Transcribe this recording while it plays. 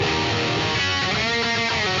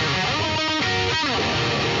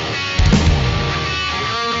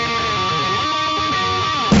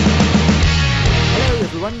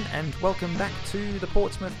and welcome back to the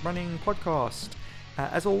Portsmouth Running Podcast.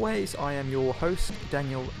 As always, I am your host,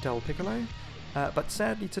 Daniel Del Piccolo, but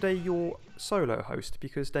sadly today your solo host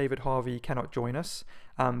because David Harvey cannot join us,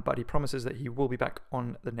 but he promises that he will be back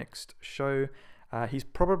on the next show. He's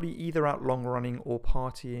probably either out long running or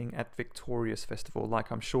partying at Victorious Festival, like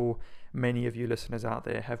I'm sure many of you listeners out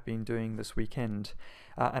there have been doing this weekend.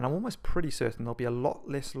 And I'm almost pretty certain there'll be a lot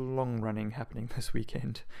less long running happening this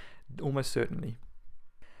weekend, almost certainly.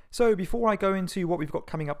 So before I go into what we've got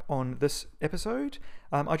coming up on this episode,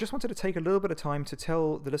 I just wanted to take a little bit of time to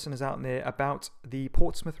tell the listeners out there about the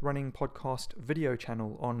Portsmouth Running Podcast video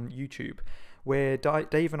channel on YouTube, where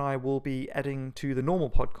Dave and I will be adding to the normal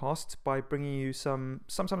podcasts by bringing you some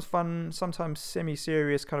sometimes fun, sometimes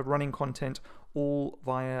semi-serious kind of running content, all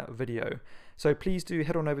via video. So please do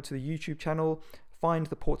head on over to the YouTube channel, find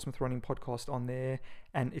the Portsmouth Running Podcast on there,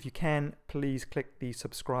 and if you can, please click the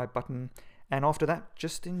subscribe button. And after that,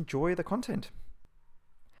 just enjoy the content.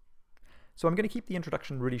 So I'm going to keep the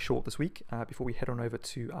introduction really short this week before we head on over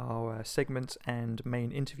to our segment and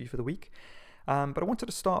main interview for the week. But I wanted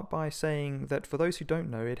to start by saying that for those who don't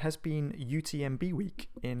know, it has been UTMB week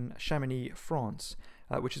in Chamonix, France,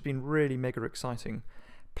 which has been really mega exciting.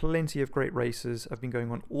 Plenty of great races have been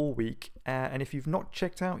going on all week. And if you've not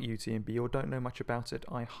checked out UTMB or don't know much about it,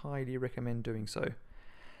 I highly recommend doing so.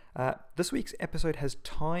 This week's episode has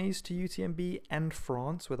ties to UTMB and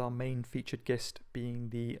France, with our main featured guest being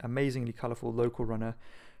the amazingly colourful local runner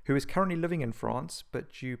who is currently living in France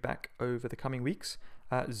but due back over the coming weeks,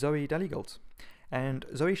 Zoe Dalligalt. And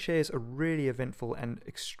Zoe shares a really eventful and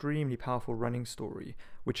extremely powerful running story,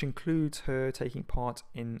 which includes her taking part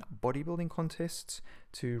in bodybuilding contests,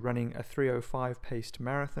 to running a 3:05 paced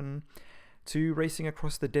marathon, to racing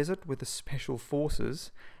across the desert with the Special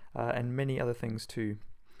Forces, and many other things too.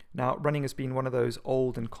 Now, running has been one of those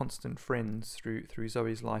old and constant friends through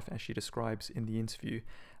Zoe's life, as she describes in the interview,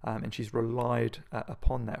 and she's relied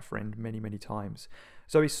upon that friend many, many times.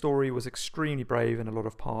 Zoe's story was extremely brave in a lot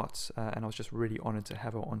of parts, and I was just really honoured to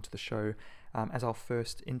have her onto the show as our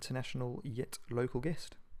first international yet local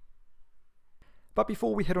guest. But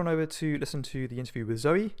before we head on over to listen to the interview with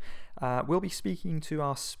Zoe, we'll be speaking to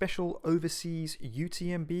our special overseas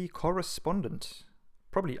UTMB correspondent,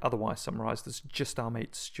 probably otherwise summarised as just our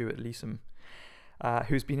mate Stuart Leeson,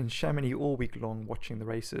 who's been in Chamonix all week long watching the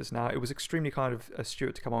races. Now, it was extremely kind of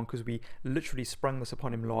Stuart to come on because we literally sprung this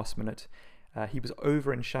upon him last minute. He was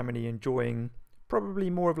over in Chamonix enjoying probably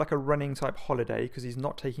more of like a running type holiday because he's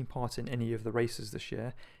not taking part in any of the races this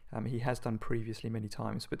year. He has done previously many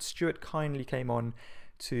times, but Stuart kindly came on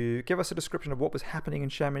to give us a description of what was happening in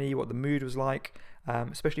Chamonix, what the mood was like,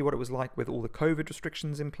 especially what it was like with all the COVID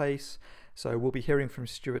restrictions in place. So we'll be hearing from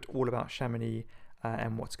Stuart all about Chamonix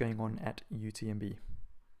and what's going on at UTMB.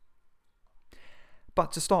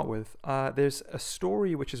 But to start with, there's a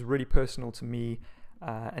story which is really personal to me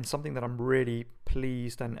and something that I'm really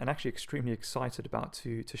pleased and actually extremely excited about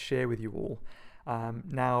to share with you all.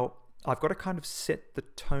 Now, I've got to kind of set the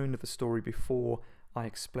tone of the story before I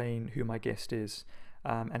explain who my guest is.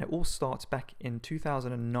 And it all starts back in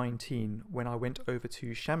 2019 when I went over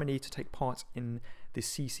to Chamonix to take part in the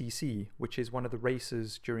CCC, which is one of the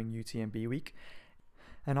races during UTMB week.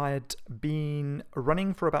 And I had been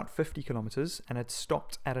running for about 50 kilometers and had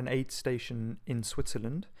stopped at an aid station in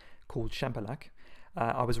Switzerland called Champelac.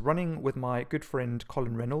 I was running with my good friend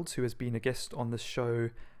Colin Reynolds, who has been a guest on this show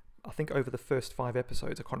I think over the first 5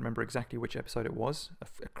 episodes. I can't remember exactly which episode it was.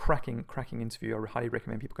 A cracking interview. I highly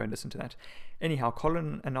recommend people go and listen to that. Anyhow,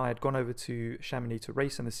 Colin and I had gone over to Chamonix to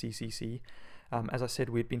race in the CCC. As I said,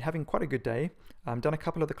 we'd been having quite a good day. Done a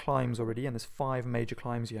couple of the climbs already, and there's 5 major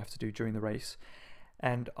climbs you have to do during the race.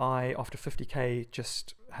 And I, after 50k,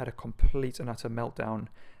 just had a complete and utter meltdown.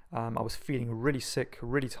 I was feeling really sick,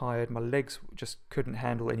 really tired. My legs just couldn't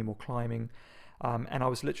handle any more climbing. And I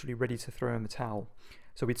was literally ready to throw in the towel.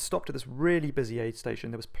 So we'd stopped at this really busy aid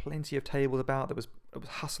station. There was plenty of tables about. It was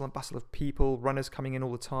hustle and bustle of people, runners coming in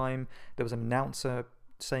all the time. There was an announcer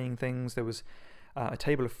saying things. There was a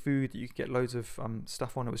table of food that you could get loads of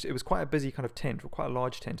stuff on. It was quite a busy kind of tent, or quite a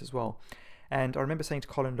large tent as well. And I remember saying to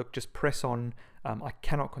Colin, look, just press on. I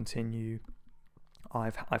cannot continue.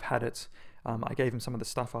 I've had it. I gave him some of the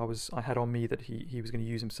stuff I had on me that he was going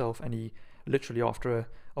to use himself, and he literally, after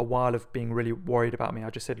a while of being really worried about me, I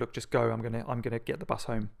just said, look, just go. I'm gonna get the bus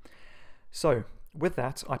home. So with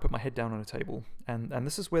that, I put my head down on a table, and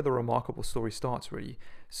this is where the remarkable story starts, really.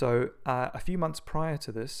 So a few months prior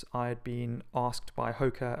to this, I had been asked by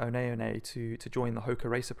Hoka One to join the Hoka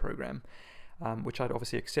Racer program, which I'd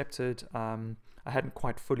obviously accepted. I hadn't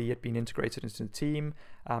quite fully yet been integrated into the team.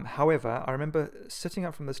 However, I remember sitting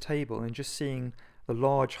up from this table and just seeing the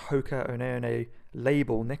large Hoka One One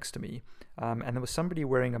label next to me, and there was somebody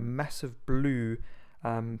wearing a massive blue,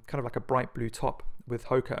 kind of like a bright blue top with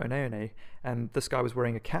Hoka One One, and this guy was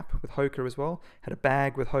wearing a cap with Hoka as well, had a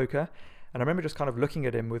bag with Hoka, and I remember just kind of looking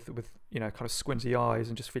at him with kind of squinty eyes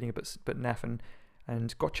and just feeling a bit naff,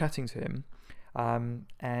 and got chatting to him,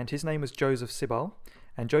 and his name was Joseph Sibal,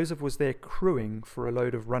 and Joseph was there crewing for a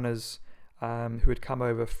load of runners who had come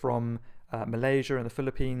over from Malaysia and the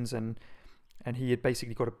Philippines, and he had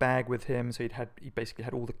basically got a bag with him, so he basically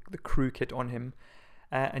had all the crew kit on him.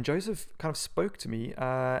 And Joseph kind of spoke to me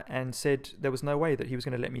and said there was no way that he was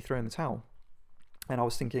going to let me throw in the towel. And I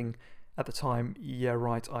was thinking at the time, yeah,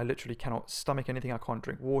 right, I literally cannot stomach anything. I can't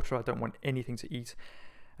drink water. I don't want anything to eat.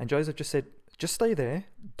 And Joseph just said, just stay there.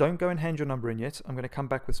 Don't go and hand your number in yet. I'm going to come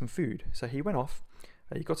back with some food. So he went off.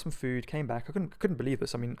 He got some food, came back. I couldn't believe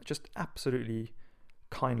this. I mean, just absolutely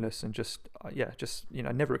kindness, and just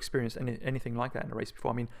never experienced anything like that in a race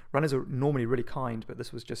before. I mean, runners are normally really kind, but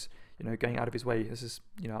this was just going out of his way. This is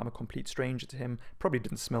I'm a complete stranger to him. Probably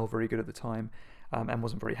didn't smell very good at the time, and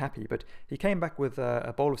wasn't very happy. But he came back with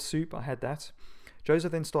a bowl of soup. I had that.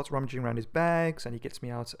 Joseph then starts rummaging around his bags, and he gets me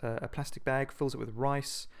out a plastic bag, fills it with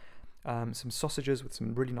rice, some sausages with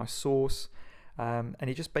some really nice sauce, and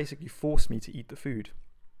he just basically forced me to eat the food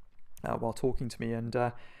while talking to me. And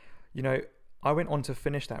I went on to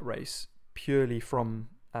finish that race purely from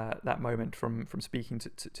that moment, from speaking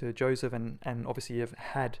to Joseph, and obviously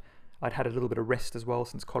I'd had a little bit of rest as well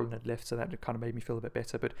since Colin had left, so that kind of made me feel a bit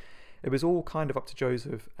better. But it was all kind of up to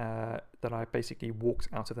Joseph that I basically walked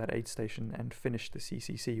out of that aid station and finished the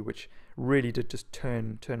CCC, which really did just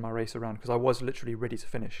turn my race around, because I was literally ready to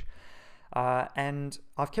finish. And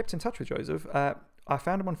I've kept in touch with Joseph. I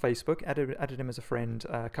found him on Facebook, added him as a friend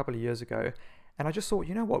a couple of years ago. And I just thought,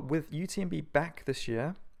 you know what, with UTMB back this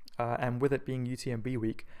year, and with it being UTMB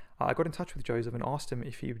week, I got in touch with Joseph and asked him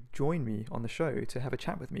if he would join me on the show to have a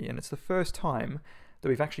chat with me. And it's the first time that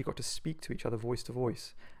we've actually got to speak to each other voice to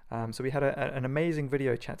voice. So we had an amazing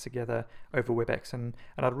video chat together over WebEx, and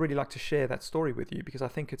I'd really like to share that story with you, because I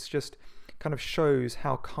think it's just kind of shows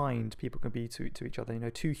how kind people can be to each other.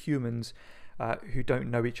 Two humans who don't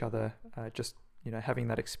know each other, just having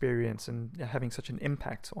that experience and having such an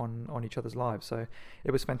impact on each other's lives. So it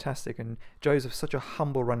was fantastic. And Joseph's such a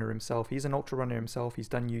humble runner himself. He's an ultra runner himself. He's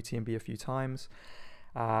done UTMB a few times.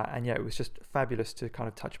 And yeah, it was just fabulous to kind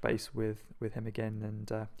of touch base with him again.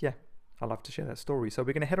 And I love to share that story. So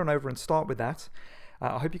we're going to head on over and start with that.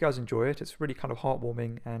 I hope you guys enjoy it. It's really kind of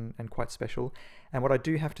heartwarming and quite special. And what I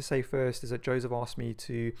do have to say first is that Joseph asked me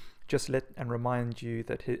to just let and remind you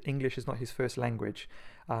that English is not his first language.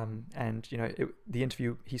 The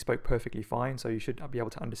interview, he spoke perfectly fine, so you should be able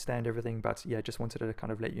to understand everything. But yeah, just wanted to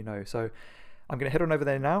kind of let you know. So I'm going to head on over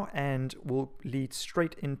there now, and we'll lead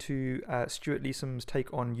straight into Stuart Leesom's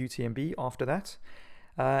take on UTMB after that.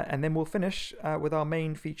 And then we'll finish with our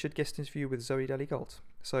main featured guest interview with Zoe Dali-Galt.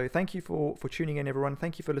 So thank you for tuning in, everyone.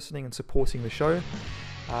 Thank you for listening and supporting the show.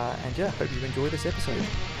 Hope you enjoy this episode.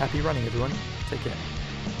 Happy running, everyone. Take care.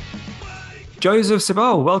 Joseph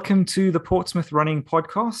Sibal, welcome to the Portsmouth Running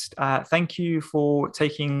Podcast. Thank you for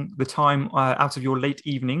taking the time out of your late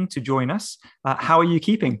evening to join us. How are you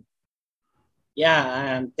keeping?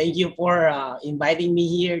 Yeah, thank you for inviting me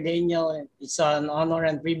here, Daniel. It's an honor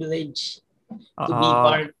and privilege to be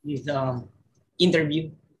part of this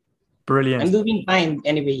interview. Brilliant. I'm doing fine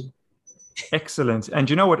anyway. Excellent. And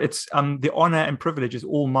you know what? It's the honor and privilege is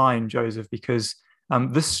all mine, Joseph, because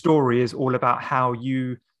this story is all about how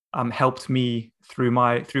you helped me through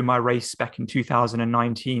my race back in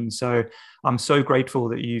 2019. So I'm so grateful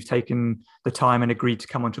that you've taken the time and agreed to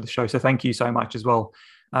come onto the show. So thank you so much as well.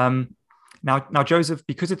 Now, Joseph,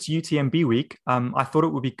 because it's UTMB week, I thought it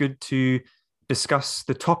would be good to discuss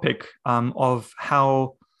the topic of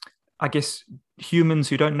how, I guess, humans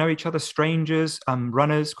who don't know each other, strangers,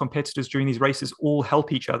 runners, competitors during these races all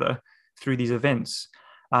help each other through these events.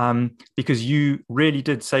 Because you really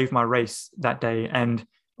did save my race that day. And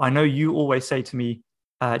I know you always say to me,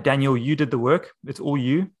 Daniel, you did the work. It's all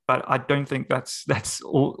you. But I don't think that's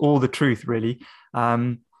all the truth, really.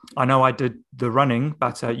 I know I did the running,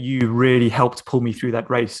 but you really helped pull me through that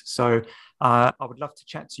race. So I would love to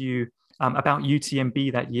chat to you about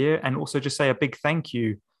UTMB that year, and also just say a big thank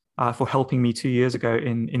you for helping me 2 years ago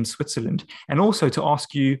in Switzerland, and also to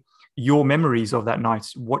ask you your memories of that night,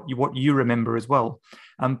 what you remember as well.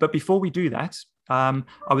 But before we do that,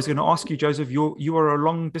 I was going to ask you, Joseph, you are a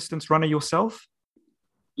long distance runner yourself?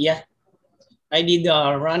 Yeah, I did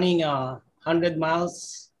running 100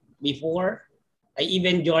 miles before. I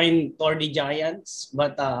even joined Tour de Giants,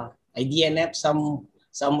 but I DNF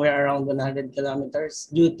somewhere around 100 kilometers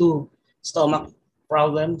due to stomach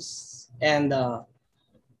problems. And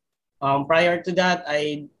prior to that,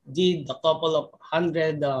 I did a couple of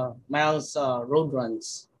 100 miles road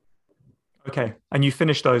runs. Okay, and you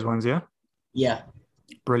finished those ones, yeah? Yeah.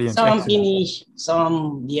 Brilliant. Some Excellent. finish,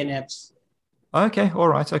 some DNFs. Okay, all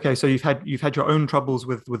right. Okay, so you've had your own troubles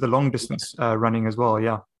with the long distance running as well,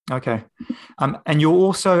 yeah. Okay, and you're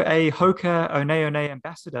also a Hoka One One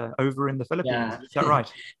ambassador over in the Philippines. Yeah. Is that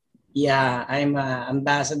right? Yeah, I'm an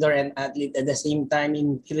ambassador and athlete at the same time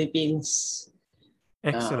in Philippines.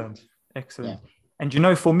 Excellent, Yeah. excellent.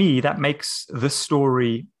 And for me, that makes this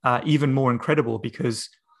story even more incredible because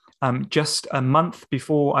just a month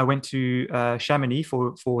before I went to Chamonix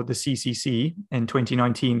for the CCC in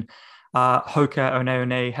 2019, Hoka One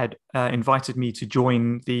One had invited me to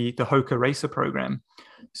join the Hoka Racer program.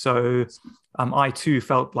 So I too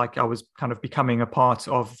felt like I was kind of becoming a part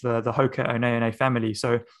of the Hoka One One family.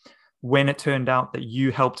 So when it turned out that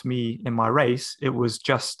you helped me in my race, it was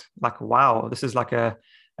just like, wow, this is like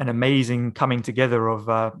an amazing coming together of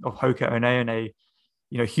Hoka One One.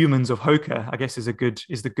 Humans of Hoka, I guess is the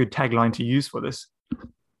good tagline to use for this.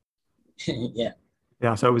 Yeah.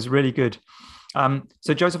 Yeah, so it was really good.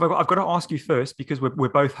 So Joseph, I've got to ask you first because we're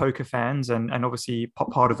both Hoka fans and obviously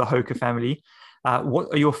part of the Hoka family.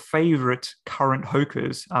 What are your favorite current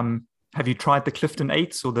Hokas? Have you tried the Clifton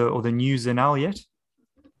Eights or the new Zenal yet?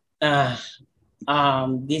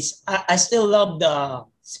 I still love the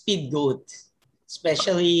Speed Goat,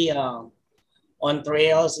 especially on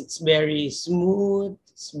trails. It's very smooth.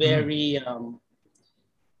 It's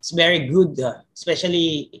very good,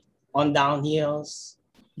 especially on downhills.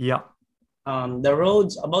 Yeah. The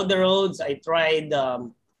roads, I tried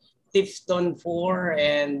Tifton 4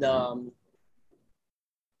 and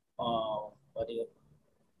what do you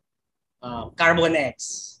Carbon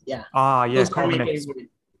X. Yeah. Yeah, Those are my Carbon X. favorite.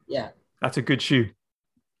 Yeah. That's a good shoe.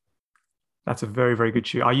 That's a very, very good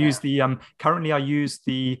shoe. I use the currently I use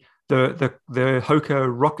the Hoka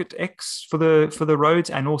Rocket X for the roads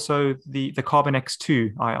and also the Carbon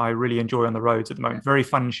X2. I really enjoy on the roads at the moment. Very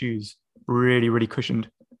fun shoes. Really, really cushioned.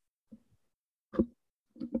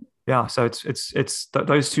 Yeah, so it's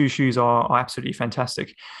those two shoes are absolutely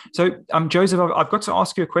fantastic. So Joseph, I've got to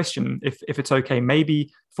ask you a question if it's okay,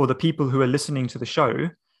 maybe for the people who are listening to the show.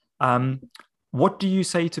 What do you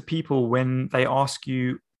say to people when they ask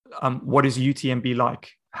you what is UTMB like?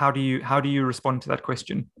 How do you respond to that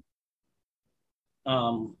question?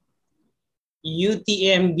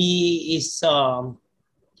 UTMB is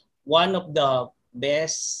one of the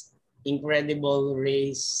best incredible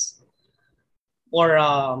race for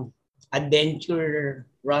adventure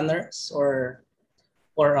runners or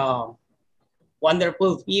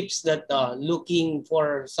wonderful peeps that looking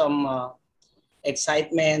for some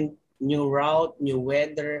excitement, new route, new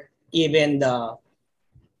weather, even the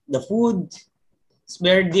food. It's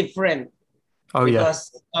very different. Oh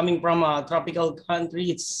because coming from a tropical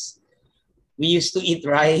country, we used to eat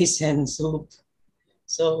rice and soup,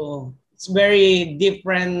 so it's very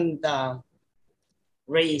different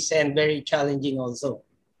race and very challenging also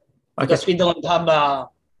because we don't have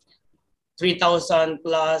 3,000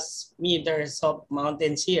 plus meters of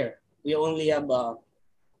mountains here. We only have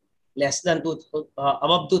less than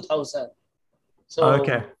above 2,000. So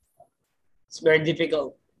it's very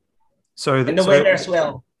difficult. So and the weather as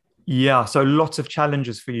well. Yeah, so lots of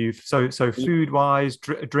challenges for you. So food wise,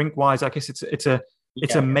 drink wise, I guess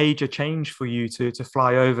it's a major change for you to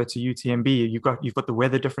fly over to UTMB. You've got the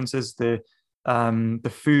weather differences, the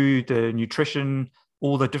food, the nutrition,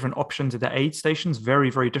 all the different options at the aid stations. Very,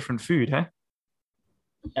 very different food, huh?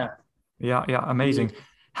 Yeah, amazing.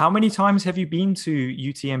 How many times have you been to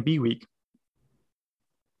UTMB week?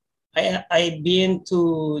 I've been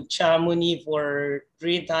to Chamonix for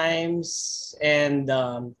 3 times and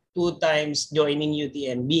 2 times joining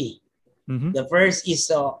UTMB. Mm-hmm. The first is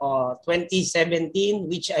 2017,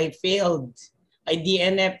 which I failed. I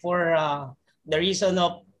DNF for the reason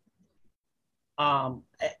of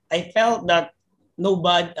I felt that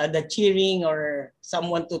nobody, the cheering or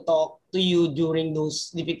someone to talk to you during those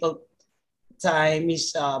difficult time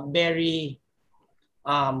is very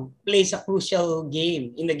plays a crucial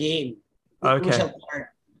game in the game. Crucial part.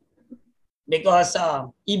 Because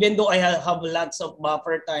even though I have lots of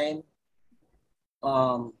buffer time,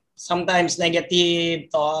 sometimes negative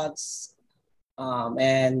thoughts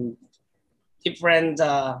and different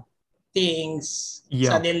things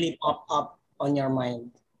suddenly pop up on your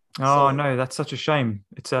mind. Oh, so, no, that's such a shame.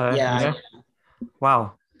 It's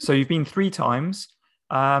wow. So you've been 3 times.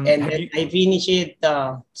 And then I finished it.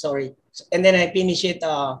 And then I finished it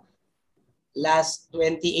last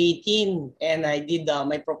 2018, and I did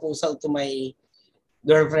my proposal to my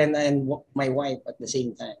girlfriend and my wife at the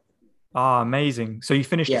same time. Ah, amazing. So you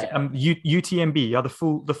finished Yeah, UTMB, yeah, the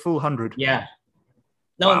full 100. yeah.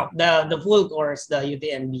 No, Wow. the full course, the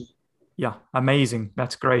UTMB. Yeah, amazing.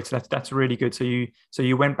 That's great. That's really good. So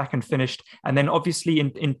you went back and finished, and then obviously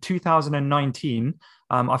in 2019,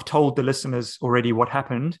 I've told the listeners already what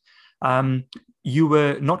happened. Um, you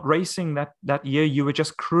were not racing that year. You were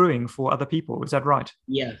just crewing for other people. Is that right?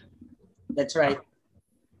 Yeah, that's right.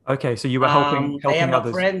 Okay, so you were helping I have helping a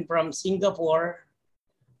others. friend from Singapore.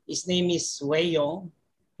 His name is Wei Yong,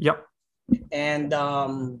 Yep. and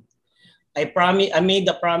I made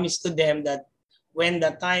the promise to them that when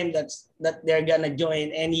the time that they're gonna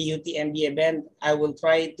join any UTMB event, I will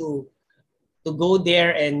try to go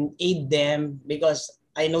there and aid them because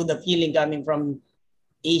I know the feeling coming from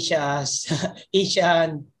Asia's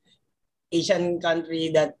Asian country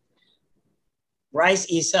that rice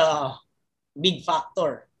is a big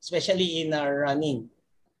factor, especially in our running.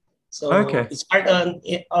 So Okay. it's part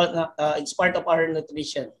of our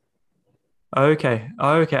nutrition. Okay.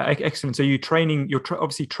 Okay. Excellent. So you're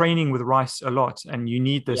obviously training with rice a lot, and you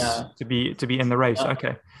need this Yeah. to be in the race. Uh,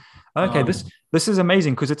 Okay. Okay. This um, this is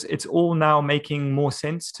amazing because it's all now making more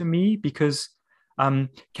sense to me because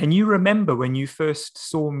can you remember when you first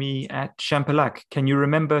saw me at Champelac? Can you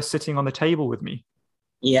remember sitting on the table with me?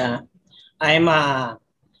 yeah. I'm at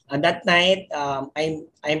that night I'm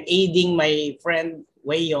aiding my friend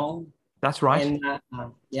Wei Yong That's right. and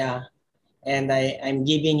yeah, and I'm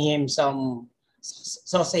giving him some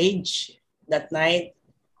sausage that night.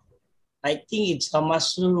 I think it's a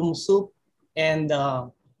mushroom soup and a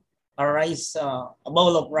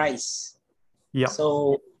bowl of rice. Yeah.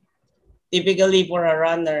 So typically for a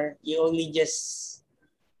runner, you only just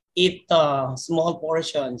eat a small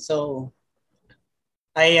portion. So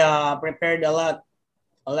I prepared a lot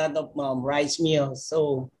of rice meals.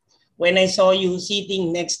 So when I saw you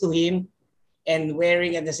sitting next to him and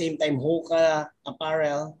wearing at the same time Hoka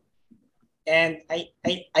apparel, and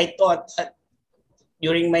I thought that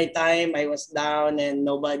during my time I was down and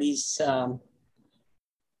nobody's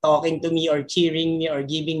talking to me or cheering me or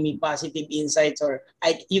giving me positive insights or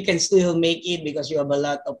you can still make it because you have a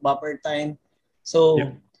lot of buffer time. Yeah.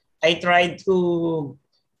 So I tried to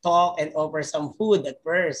talk and offer some food at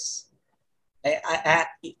first. I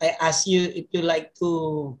asked you if you like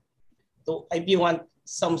to if you want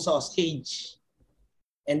some sausage.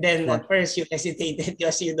 And then Right. at first you hesitated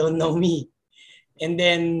because you don't know me. And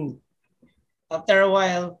then after a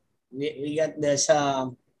while, we got this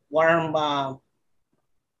warm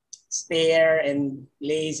stare and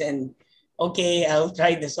lace and okay, I'll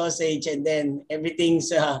try the sausage and then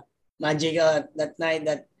everything's magical at that night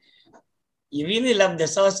that you really love the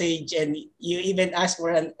sausage and you even ask for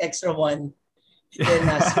an extra one. And then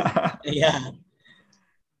yeah. I,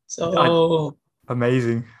 So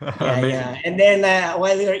amazing. yeah, Amazing. yeah. And then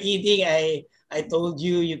while you're eating, I told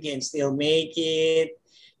you you can still make it.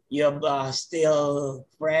 You're still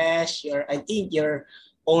fresh. I think you're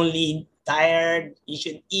only tired. You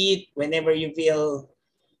should eat whenever you feel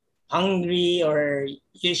hungry or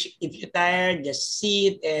if you're tired, just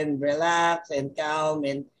sit and relax and calm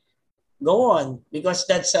and go on because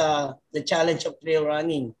that's the challenge of trail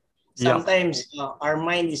running. Yeah. Sometimes our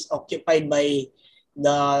mind is occupied by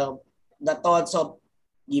the the thoughts of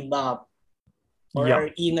give up or Yeah. our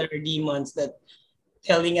inner demons that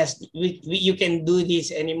telling us you can do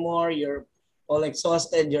this anymore. You're all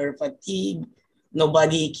exhausted. You're fatigued.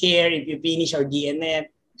 Nobody care if you finish our DNF.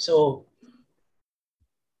 So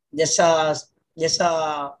just just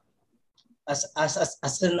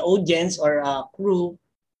as an audience or a crew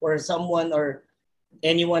or someone or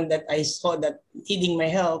anyone that I saw that needing my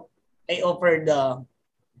help, I offered a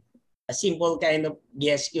simple kind of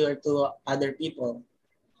gesture to other people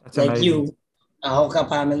That's like amazing. you, a Hoka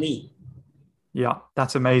family. Yeah,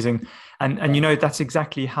 that's amazing. And Yeah, that's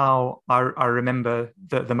exactly how I remember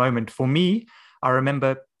the moment. For me, I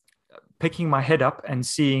remember picking my head up and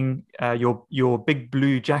seeing your big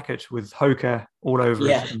blue jacket with Hoka all over it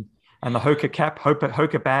yeah, and the Hoka cap,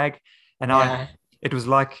 Hoka bag. And yeah, it was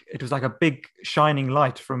like a big shining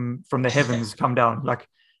light from the heavens come down. Like,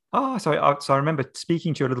 oh, so I remember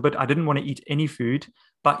speaking to you a little bit. I didn't want to eat any food,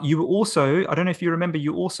 but you also, I don't know if you remember,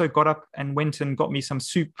 you also got up and went and got me some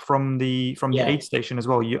soup from the yeah, aid station as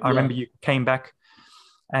well. I yeah, remember you came back,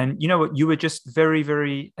 and you know what, you were just very,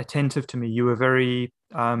 very attentive to me. You were very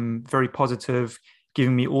positive,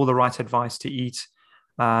 giving me all the right advice to eat.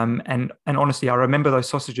 And honestly, I remember those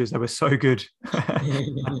sausages. They were so good.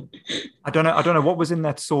 I don't know what was in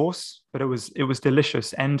that sauce, but it was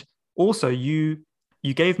delicious. And also, you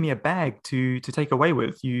gave me a bag to take away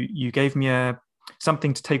with. You gave me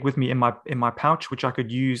something to take with me in my pouch, which I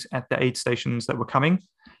could use at the aid stations that were coming.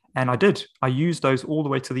 And I did. I used those all the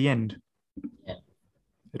way to the end. Yeah.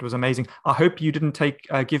 It was amazing. I hope you didn't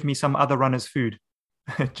give me some other runner's food,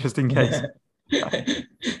 just in case.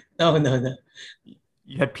 No, no, no.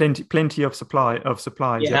 You had plenty of supplies.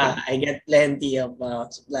 Yeah, I get plenty of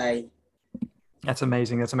supply. That's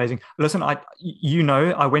amazing. That's amazing. Listen, I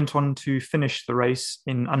went on to finish the race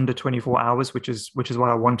in under 24 hours, which is what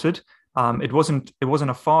I wanted. It wasn't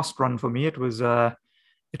a fast run for me. It was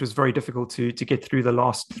very difficult to get through the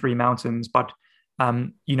last 3 mountains, but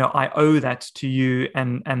I owe that to you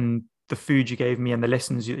and the food you gave me and the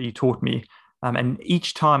lessons that you taught me. And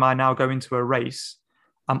each time I now go into a race,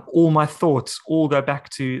 all my thoughts all go back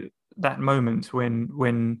to that moment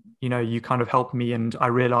when you kind of helped me, and I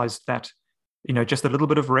realized that just a little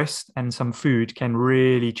bit of rest and some food can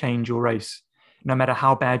really change your race. No matter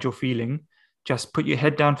how bad you're feeling, just put your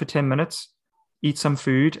head down for 10 minutes, eat some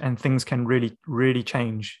food, and things can really, really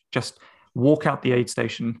change. Just walk out the aid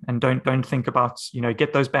station and don't think about,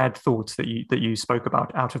 get those bad thoughts that you spoke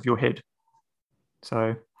about out of your head.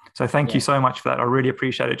 So thank you so much for that. I really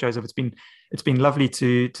appreciate it, Joseph. It's been lovely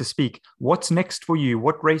to speak. What's next for you?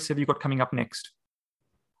 What race have you got coming up next?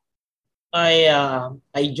 I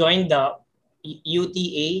joined the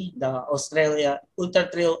UTA, the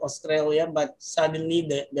Ultra Trail Australia, but suddenly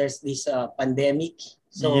there's this pandemic.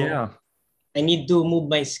 So yeah. I need to move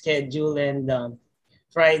my schedule and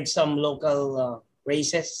tried some local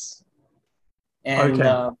races. And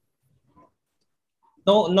okay.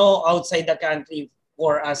 No outside the country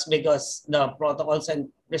for us because the protocols and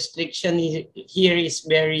restriction here is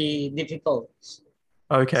very difficult.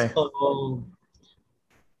 Okay. So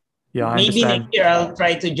yeah, I maybe understand. next year I'll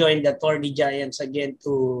try to join the Tour de Giants again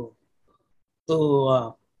to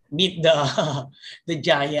beat the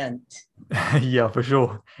giant. Yeah, for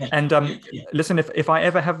sure. And listen, if I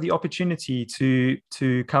ever have the opportunity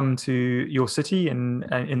to come to your city in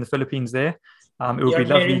the Philippines, there, it would You're be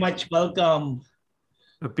lovely. very much welcome.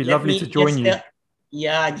 It would be lovely to join you.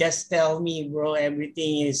 Just tell me, bro.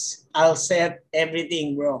 I'll set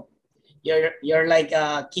everything, bro. You're like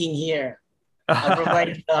a king here. I'll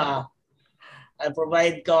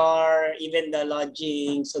provide car, even the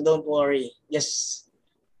lodging. So don't worry. Just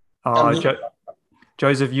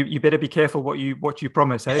Joseph, you better be careful what you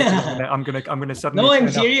promise, eh? I'm gonna suddenly. No, I'm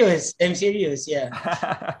serious. I'm serious.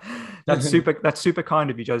 Yeah. That's super kind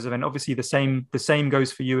of you, Joseph. And obviously the same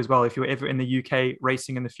goes for you as well. If you're ever in the UK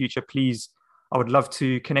racing in the future, please, I would love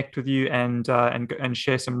to connect with you and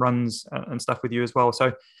share some runs and stuff with you as well.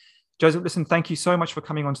 So, Joseph, listen, thank you so much for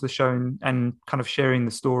coming onto the show and kind of sharing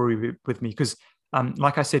the story with me, because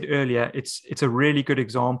like I said earlier, it's a really good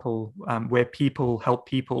example where people help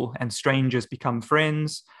people and strangers become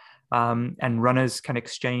friends, and runners can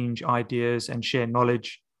exchange ideas and share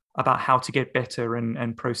knowledge about how to get better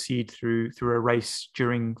and proceed through a race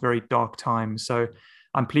during very dark times. So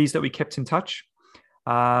I'm pleased that we kept in touch.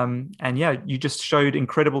 And yeah, you just showed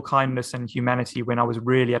incredible kindness and humanity when I was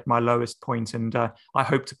really at my lowest point. And I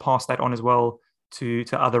hope to pass that on as well to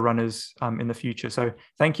other runners in the future. So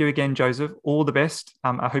thank you again, Joseph. All the best.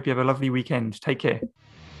 I hope you have a lovely weekend. Take care.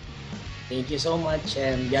 Thank you so much,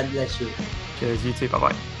 and God bless you. Cheers. You too.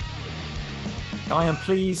 Bye-bye. I am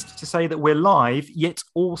pleased to say that we're live, yet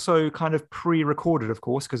also kind of pre-recorded, of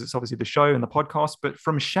course, because it's obviously the show and the podcast, but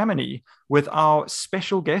from Chamonix with our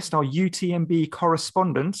special guest, our UTMB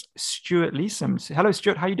correspondent, Stuart Leeson. Hello,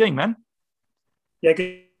 Stuart. How are you doing, man? Yeah,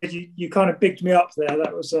 good. You kind of bigged me up there.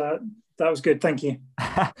 That was good. Thank you.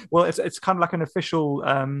 Well, it's kind of like an official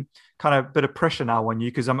kind of bit of pressure now on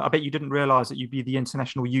you, because I bet you didn't realize that you'd be the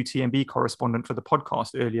international UTMB correspondent for the podcast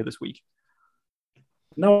earlier this week.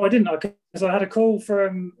 No, I didn't, because I had a call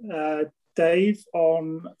from Dave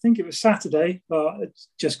on, I think it was Saturday, but it's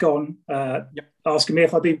just gone, asking me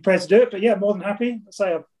if I'd be prepared to do it. But yeah, more than happy.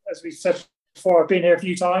 As we said before, I've been here a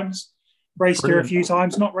few times, raced here a few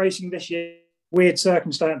times, not racing this year, weird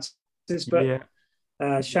circumstances, but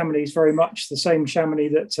Chamonix is very much the same Chamonix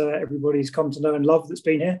that everybody's come to know and love that's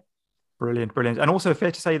been here. Brilliant. And also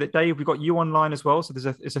fair to say that, Dave, we've got you online as well. So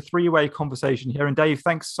it's a three-way conversation here. And Dave,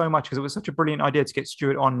 thanks so much, because it was such a brilliant idea to get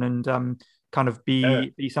Stuart on and kind of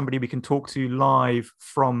be somebody we can talk to live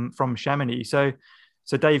from Chamonix. So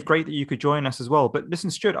Dave, great that you could join us as well. But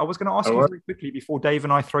listen, Stuart, I was going to ask you very quickly before Dave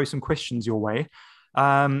and I throw some questions your way.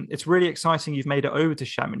 It's really exciting you've made it over to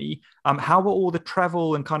Chamonix. How were all the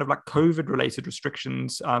travel and kind of like COVID-related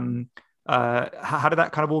restrictions? How did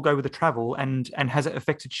that kind of all go with the travel, and has it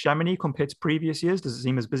affected Chamonix compared to previous years? Does it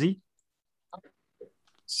seem as busy?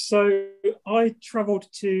 So I travelled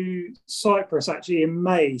to Cyprus actually in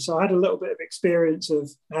May. So I had a little bit of experience of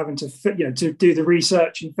having to, to do the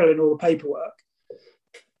research and fill in all the paperwork.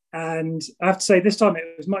 And I have to say, this time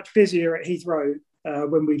it was much busier at Heathrow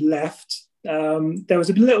when we left. There was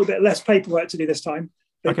a little bit less paperwork to do this time.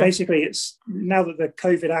 But basically, it's now that the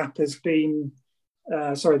COVID app has been, the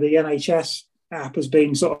NHS app has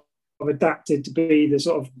been sort of adapted to be the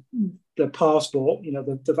sort of the passport,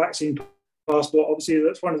 the vaccine passport. Obviously,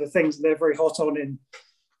 that's one of the things that they're very hot on in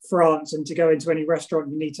France. And to go into any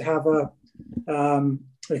restaurant, you need to have I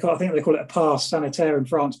think they call it a pass sanitaire in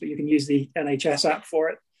France, but you can use the NHS app for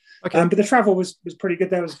it. Okay. But the travel was pretty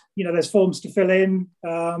good. There was, there's forms to fill in,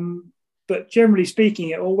 but generally speaking,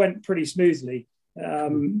 it all went pretty smoothly.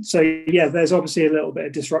 There's obviously a little bit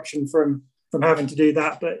of disruption from having to do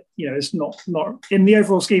that, but it's not in the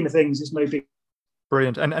overall scheme of things. It's no big.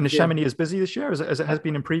 Brilliant. And is Chamonix as busy this year as it has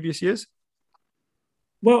been in previous years?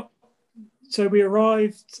 Well, so we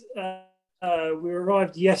arrived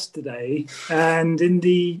yesterday, and in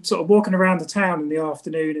the sort of walking around the town in the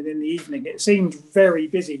afternoon and in the evening, it seemed very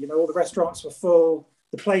busy. All the restaurants were full.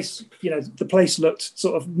 The place looked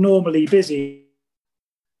sort of normally busy.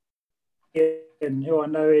 Who I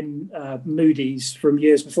know in Moody's from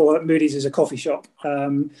years before. Moody's is a coffee shop,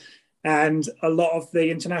 and a lot of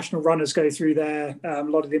the international runners go through there. A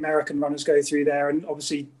lot of the American runners go through there, and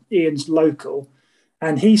obviously Ian's local.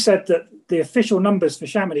 And he said that the official numbers for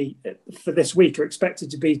Chamonix for this week are expected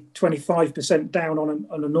to be 25% down on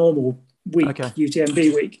a normal week,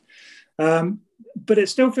 UTMB week. But it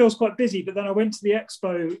still feels quite busy. But then I went to the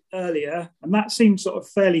expo earlier, and that seemed sort of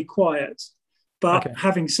fairly quiet. But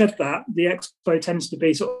having said that, the expo tends to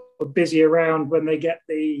be sort of busy around when they get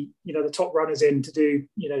the top runners in to do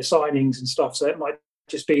signings and stuff. So it might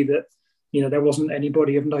just be that there wasn't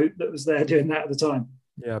anybody of note that was there doing that at the time.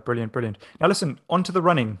 Yeah, brilliant. Now listen, onto the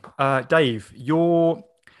running. Dave, your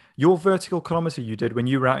vertical kilometer you did when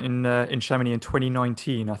you were out in Chamonix in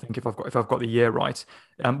 2019, I think if I've got the year right,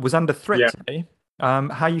 was under threat today. How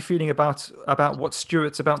are you feeling about what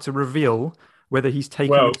Stuart's about to reveal? Whether he's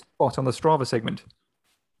taking a spot on the Strava segment.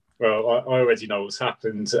 Well, I already know what's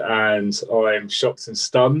happened, and I'm shocked and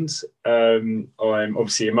stunned. I'm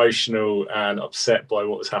obviously emotional and upset by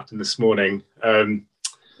what has happened this morning.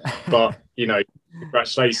 But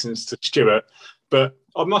congratulations to Stuart. But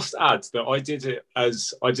I must add that I did it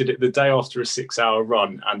the day after a 6-hour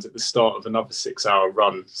run and at the start of another 6-hour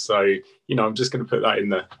run. So, I'm just going to put that in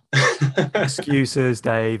there. Excuses,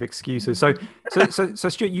 Dave, excuses. So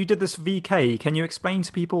Stuart, you did this VK. Can you explain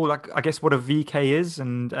to people, I guess, what a VK is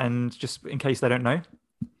and just in case they don't know?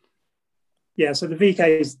 Yeah, so the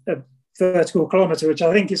VK is a vertical kilometre, which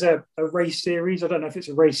I think is a race series. I don't know if it's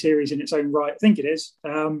a race series in its own right. I think it is.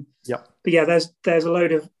 But yeah, there's a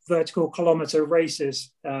load of vertical kilometre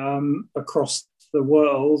races across the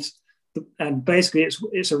world, and basically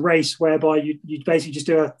it's a race whereby you basically just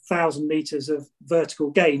do 1,000 meters of vertical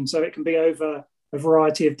gain, so it can be over a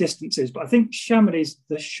variety of distances. But I think Chamonix is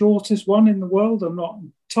the shortest one in the world. I'm not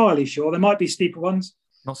entirely sure. There might be steeper ones.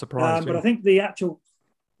 Not surprised. But I think the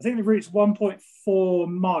route's 1.4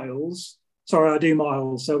 miles. Sorry, I do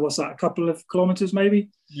miles. So what's that? A couple of kilometers, maybe?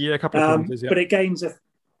 Yeah, a couple of kilometers. Yeah. But it gains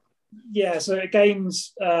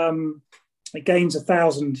it gains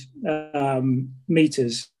 1,000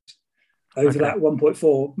 meters over that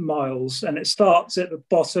 1.4 miles, and it starts at the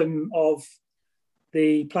bottom of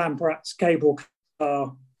the Plan Prats cable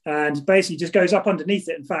car and basically just goes up underneath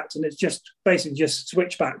it, in fact, and it's just basically just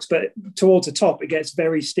switchbacks. But towards the top, it gets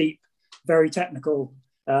very steep, very technical.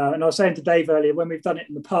 And I was saying to Dave earlier, when we've done it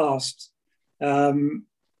in the past, we've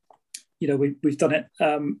done it.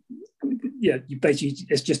 You basically,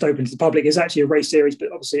 it's just open to the public. It's actually a race series,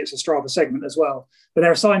 but obviously it's a Strava segment as well. But there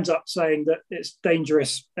are signs up saying that it's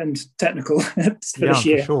dangerous and technical for this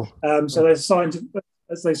year. For sure. So there's signs.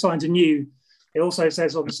 As those signs are new, it also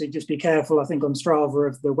says obviously just be careful. I think on Strava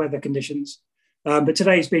of the weather conditions. But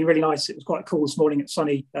today's been really nice. It was quite cool this morning. It's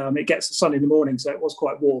sunny. It gets the sun in the morning, so it was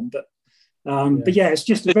quite warm. But it's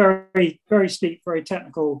just a very, very steep, very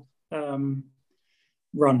technical run.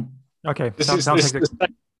 Okay. This is the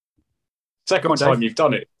second time you've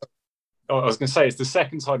done it. I was going to say, it's the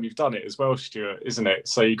second time you've done it as well, Stuart, isn't it?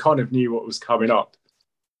 So you kind of knew what was coming up.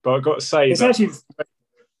 But I've got to say, it's actually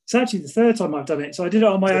the third time I've done it. So I did it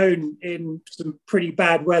on my own in some pretty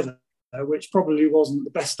bad weather, which probably wasn't the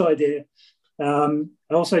best idea. I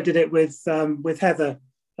also did it with Heather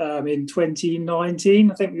in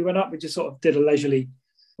 2019. I think we went up. We just sort of did a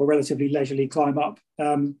relatively leisurely climb up.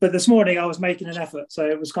 But this morning I was making an effort, so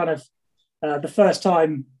it was kind of the first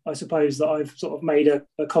time, I suppose, that I've sort of made a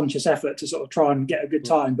conscious effort to sort of try and get a good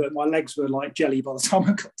time, but my legs were like jelly by the time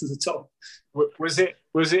I got to the top. Was it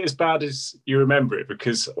as bad as you remember it?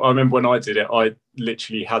 Because I remember when I did it, I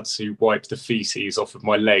literally had to wipe the feces off of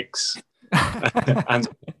my legs and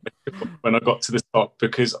when I got to the top,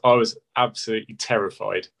 because I was absolutely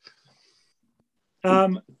terrified.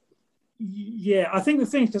 Yeah, I think the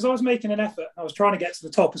thing, because I was making an effort, I was trying to get to the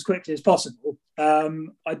top as quickly as possible.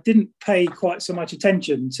 I didn't pay quite so much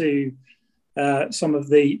attention to some of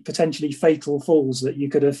the potentially fatal falls that you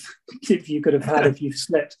could have had if you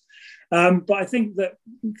slipped. But I think that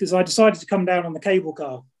because I decided to come down on the cable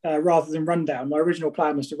car rather than run down. My original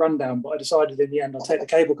plan was to run down, but I decided in the end I'll take the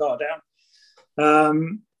cable car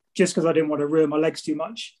down, just because I didn't want to ruin my legs too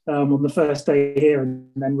much on the first day here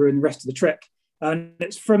and then ruin the rest of the trip. And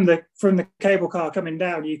it's from the cable car coming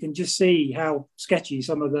down, you can just see how sketchy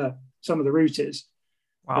some of the route is.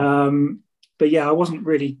 Wow. But yeah, I wasn't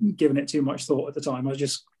really giving it too much thought at the time. I was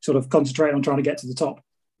just sort of concentrating on trying to get to the top.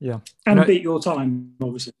 Yeah. And beat your time,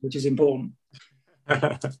 obviously, which is important.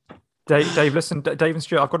 Dave, listen, Dave and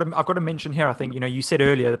Stuart, I've got to mention here, I think, you said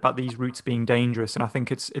earlier about these routes being dangerous, and I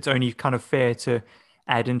think it's only kind of fair to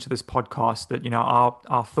add into this podcast that,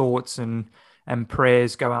 our thoughts and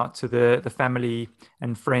prayers go out to the family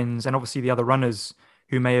and friends, and obviously the other runners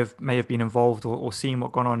who may have been involved or seen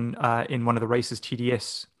what gone on in one of the races,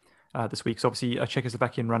 TDS, this week. So obviously a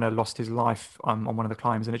Czechoslovakian runner lost his life on one of the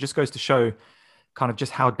climbs, and it just goes to show kind of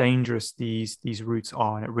just how dangerous these routes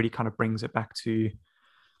are, and it really kind of brings it back to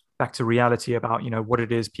reality about what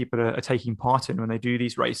it is people are taking part in when they do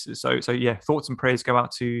these races. So yeah, thoughts and prayers go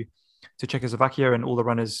out to Czechoslovakia and all the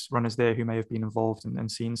runners there who may have been involved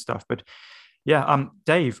and seen stuff. But yeah,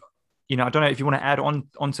 Dave, I don't know if you want to add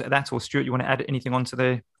onto that, or Stuart, you want to add anything onto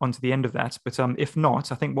the end of that. But if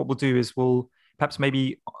not, I think what we'll do is we'll perhaps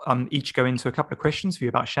maybe each go into a couple of questions for you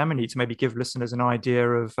about Chamonix to maybe give listeners an idea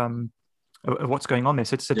of what's going on there.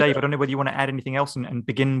 So Dave, I don't know whether you want to add anything else and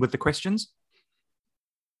begin with the questions.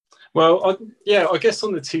 Well, I guess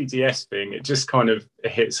on the TDS thing, it just kind of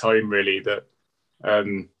hits home really that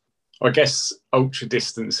I guess ultra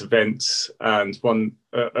distance events and one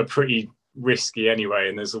are pretty risky anyway,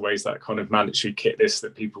 and there's always that kind of mandatory kit list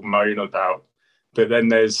that people moan about. But then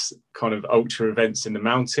there's kind of ultra events in the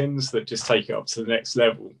mountains that just take it up to the next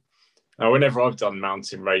level. Now, whenever I've done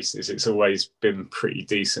mountain races, it's always been pretty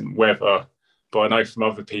decent weather. But I know from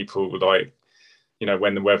other people, like,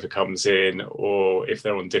 when the weather comes in or if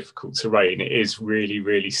they're on difficult terrain, it is really,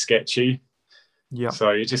 really sketchy. Yeah. So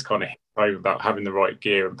it just kind of hits home about having the right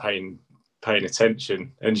gear and paying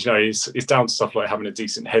attention. And, it's down to stuff like having a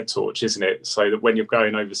decent head torch, isn't it? So that when you're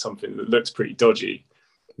going over something that looks pretty dodgy,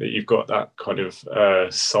 that you've got that kind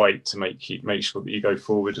of sight to make sure that you go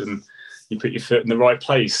forward and you put your foot in the right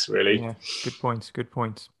place, really. Yeah, good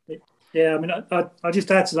point. Yeah, I mean, I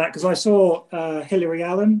just add to that because I saw Hilary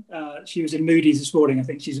Allen. She was in Moody's this morning. I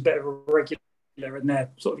think she's a bit of a regular in their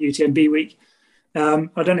sort of UTMB week. I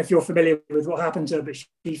don't know if you're familiar with what happened to her, but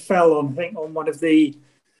she fell on one of the,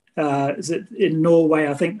 is it in Norway,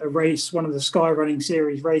 I think, a race, one of the Skyrunning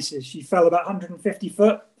Series races. She fell about 150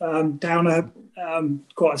 foot down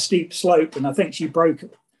quite a steep slope, and I think she broke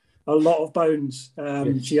a lot of bones. I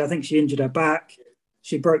think she injured her back.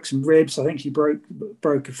 She broke some ribs. I think she broke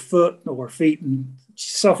a foot or her feet, and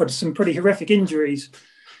she suffered some pretty horrific injuries.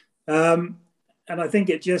 And I think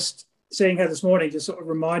it just, seeing her this morning just sort of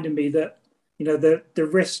reminded me that, the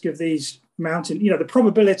risk of these mountain, the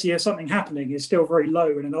probability of something happening is still very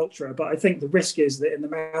low in an ultra. But I think the risk is that in the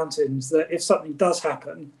mountains, that if something does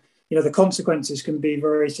happen, the consequences can be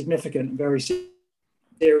very significant and very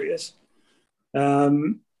serious.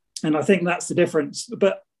 And I think that's the difference.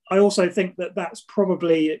 But I also think that that's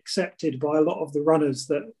probably accepted by a lot of the runners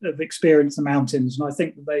that have experienced the mountains. And I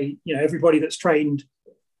think that they, everybody that's trained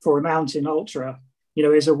for a mountain ultra,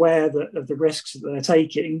 is aware of the risks that they're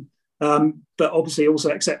taking, but obviously also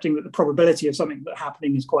accepting that the probability of something that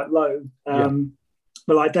happening is quite low.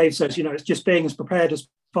 But like Dave says, it's just being as prepared as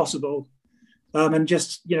possible, and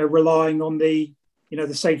just, relying on the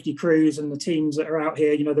safety crews and the teams that are out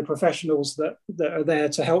here, the professionals that are there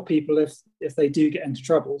to help people if they do get into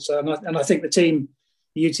trouble. So, and I think the team,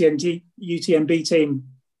 the UTMB team,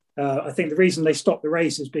 I think the reason they stopped the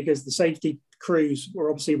race is because the safety crews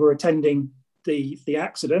were attending the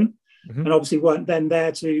accident, and obviously weren't then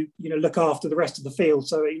there to, look after the rest of the field.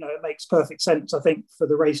 So, it makes perfect sense, I think, for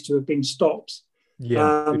the race to have been stopped.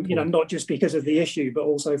 Yeah. Not just because of the issue, but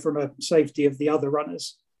also from a safety of the other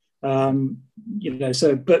runners.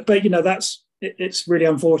 It's really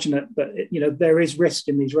unfortunate, but there is risk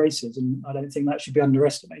in these races, and I don't think that should be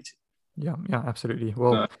underestimated. Yeah, absolutely.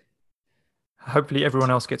 Well, hopefully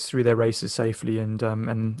everyone else gets through their races safely, and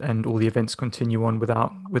all the events continue on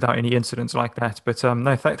without any incidents like that. But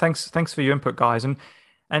no, thanks for your input, guys.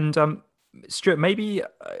 And Stuart, maybe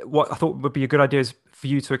what I thought would be a good idea is for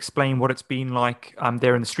you to explain what it's been like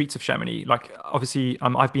there in the streets of Chamonix. Like, obviously,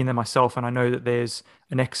 I've been there myself, and I know that there's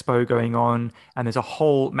an expo going on, and there's a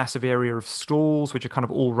whole massive area of stalls which are kind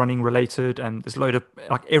of all running related, and there's a load of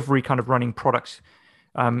like every kind of running product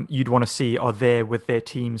you'd want to see are there with their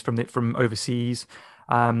teams from overseas.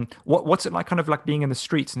 What's it like, kind of like being in the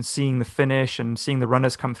streets and seeing the finish and seeing the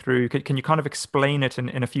runners come through? Can you kind of explain it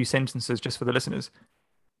in a few sentences just for the listeners?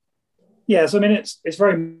 Yes, I mean it's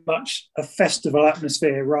very much a festival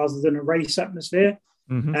atmosphere rather than a race atmosphere.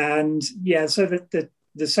 Mm-hmm. And yeah, so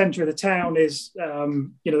the centre of the town is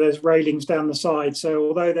there's railings down the side. So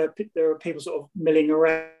although there are people sort of milling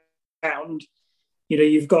around,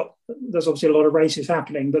 there's obviously a lot of races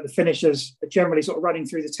happening, but the finishers are generally sort of running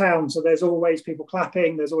through the town. So there's always people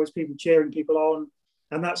clapping, there's always people cheering people on.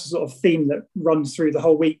 And that's the sort of theme that runs through the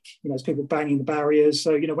whole week. There's people banging the barriers.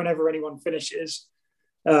 So, whenever anyone finishes,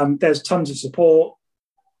 there's tons of support.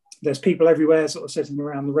 There's people everywhere sort of sitting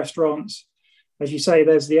around the restaurants. As you say,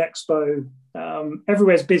 there's the expo.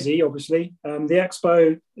 Everywhere's busy, obviously. The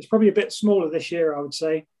expo is probably a bit smaller this year, I would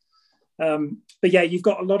say. But yeah, you've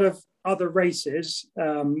got a lot of other races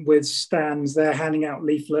with stands there handing out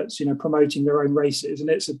leaflets, promoting their own races. And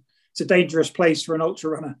it's a dangerous place for an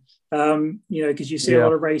ultra runner, because you see a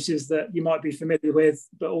lot of races that you might be familiar with,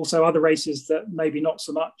 but also other races that maybe not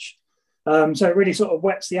so much. So it really sort of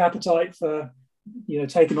whets the appetite for,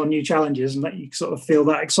 taking on new challenges and let you sort of feel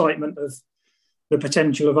that excitement of the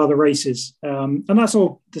potential of other races. And that's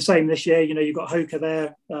all the same this year. You've got Hoka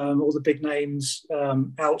there, all the big names,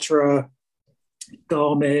 Ultra,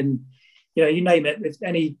 Garmin, you name it. If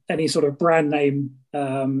any sort of brand name,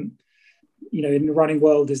 in the running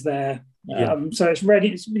world is there. So it's ready.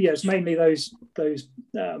 It's mainly those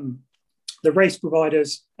the race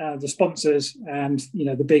providers, the sponsors, and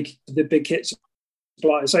the big kit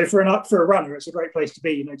suppliers. So for a runner, it's a great place to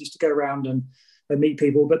be. Just to go around and meet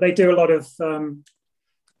people. But they do a lot of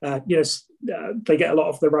they get a lot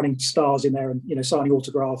of the running stars in there, and signing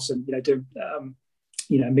autographs and do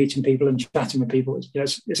meeting people and chatting with people.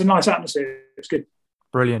 It's a nice atmosphere. It's good.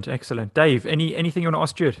 Brilliant, excellent. Dave, anything you want to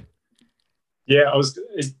ask Jude? Yeah, I was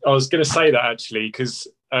going to say that actually, because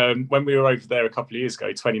when we were over there a couple of years ago,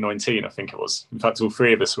 2019, I think it was. In fact, all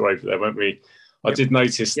three of us were over there, weren't we? I did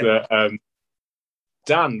notice that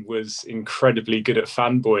Dan was incredibly good at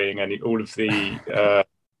fanboying and all of the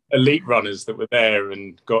elite runners that were there,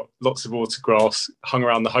 and got lots of autographs hung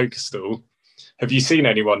around the Hoka stall. Have you seen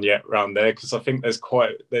anyone yet around there? Because I think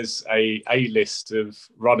there's a list of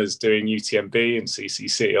runners doing UTMB and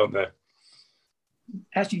CCC, aren't there?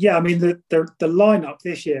 Actually, yeah. I mean, the lineup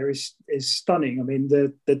this year is stunning. I mean,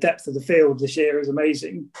 the depth of the field this year is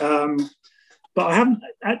amazing. But I haven't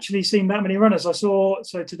actually seen that many runners. I saw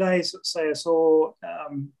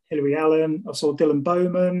Hilary Allen. I saw Dylan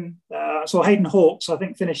Bowman. I saw Hayden Hawkes. I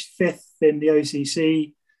think finished 5th in the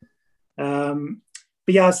OCC.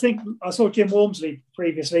 But yeah, I think I saw Jim Walmsley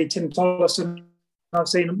previously. Tim Tollison. I've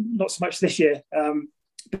seen them not so much this year.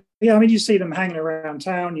 Yeah, I mean, you see them hanging around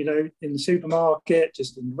town, in the supermarket,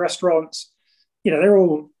 just in restaurants. They're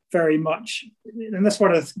all very much, and that's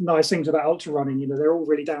one of the nice things about ultra running. They're all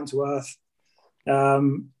really down to earth.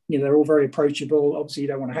 They're all very approachable. Obviously, you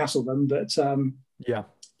don't want to hassle them, but yeah,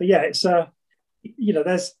 it's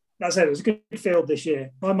there's a good field this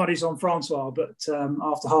year. My money's on Francois, but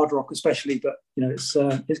after Hard Rock especially. But it's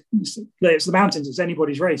the mountains. It's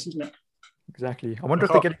anybody's race, isn't it? Exactly. I wonder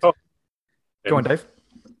if they get. Go on, Dave.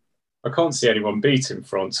 I can't see anyone beating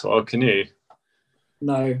Francois. Can you?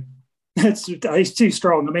 No, he's too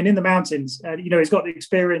strong. I mean, in the mountains, he's got the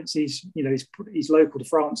experience. He's local to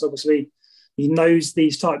France, obviously. He knows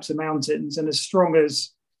these types of mountains, and as strong as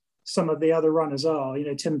some of the other runners are,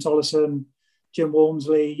 Tim Tollison, Jim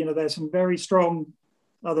Walmsley, there's some very strong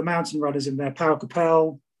other mountain runners in there. Pau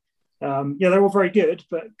Capel, they're all very good,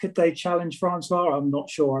 but could they challenge Francois? I'm not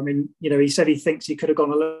sure. I mean, he said he thinks he could have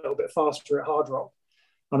gone a little bit faster at Hard Rock.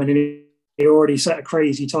 I mean, he already set a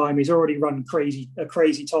crazy time. He's already run a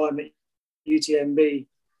crazy time at UTMB.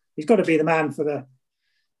 He's got to be the man for the,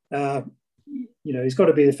 he's got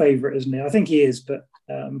to be the favourite, isn't he? I think he is, but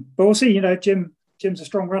we'll see. Jim's a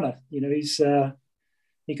strong runner. He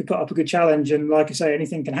could put up a good challenge, and like I say,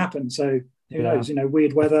 anything can happen. So who knows?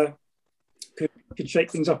 Weird weather could shake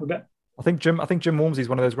things up a bit. I think Jim Walmsley is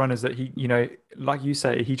one of those runners that he, like you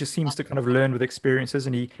say, he just seems to kind of learn with experiences,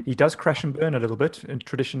 and he does crash and burn a little bit, and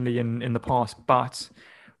traditionally in the past. But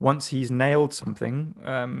once he's nailed something,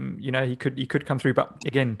 he could come through. But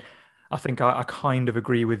again, I think I kind of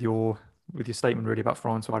agree with your statement really about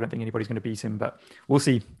Francois. I don't think anybody's going to beat him, but we'll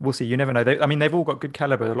see. We'll see. You never know. I mean, they've all got good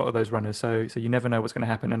caliber, a lot of those runners. So you never know what's going to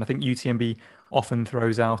happen. And I think UTMB often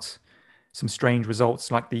throws out some strange results,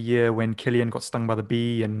 like the year when Killian got stung by the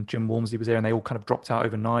bee and Jim Walmsley was there, and they all kind of dropped out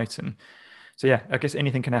overnight. And so yeah, I guess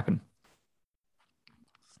anything can happen.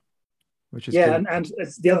 Which is yeah, good. and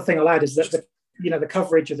the other thing I'll add is that the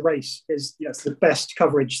coverage of the race is it's the best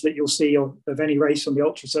coverage that you'll see of any race on the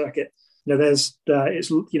ultra circuit. There's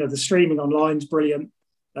the streaming online is brilliant.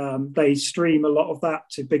 They stream a lot of that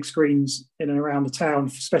to big screens in and around the town,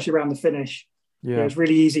 especially around the finish. Yeah, it's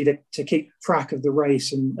really easy to keep track of the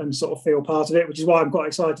race and sort of feel part of it, which is why I'm quite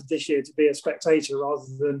excited this year to be a spectator rather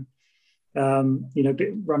than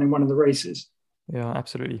running one of the races. Yeah,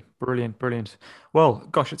 absolutely. Brilliant. Well,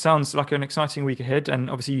 gosh, it sounds like an exciting week ahead. And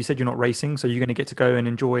obviously you said you're not racing, so you're going to get to go and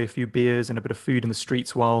enjoy a few beers and a bit of food in the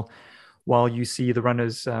streets while you see the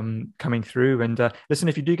runners coming through. And listen,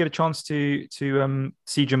 if you do get a chance to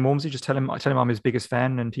see Jim Walmsley, just tell him I'm his biggest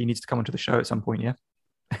fan and he needs to come onto the show at some point, yeah?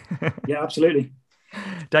 Yeah, absolutely.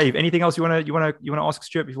 Dave, anything else you want to ask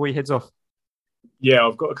Stuart before he heads off? Yeah,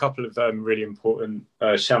 I've got a couple of really important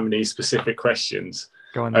Chamonix specific questions.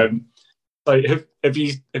 Go on. So have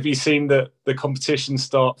you seen the competition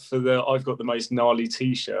start for the I've got the most gnarly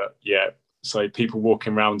t-shirt? Yeah. So people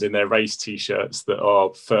walking around in their race t-shirts that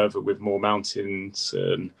are further with more mountains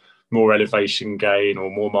and more elevation gain or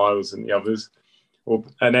more miles than the others.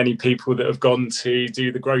 And any people that have gone to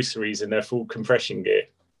do the groceries in their full compression gear.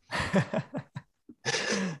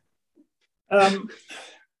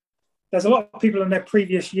 There's a lot of people in their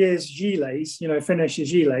previous year's gilets, finish your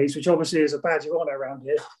gilets, which obviously is a badge of honor around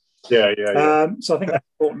here. Yeah. So I think that's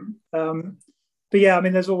important. But yeah, I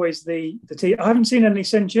mean, there's always the I haven't seen any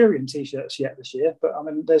Centurion t-shirts yet this year, but I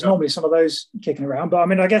mean, there's normally some of those kicking around. But I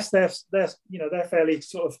mean, I guess they're fairly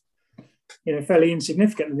sort of fairly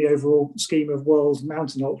insignificant in the overall scheme of world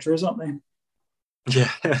mountain ultras, aren't they?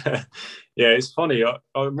 Yeah, yeah. It's funny. I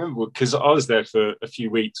remember because I was there for a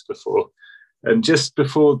few weeks before, and just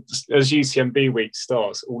before as UTMB week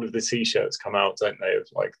starts, all of the t-shirts come out, don't they? Of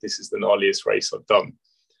like, this is the gnarliest race I've done.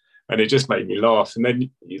 And it just made me laugh. And then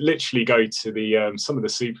you literally go to the some of the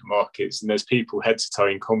supermarkets and there's people head to toe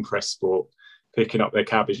in compress sport picking up their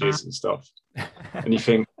cabbages and stuff. And you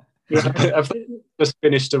think, have they just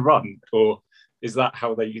finished a run? Or is that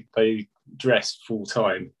how they dress full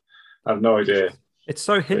time? I have no idea. It's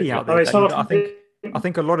so hilly out there. I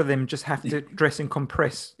think a lot of them just have to dress in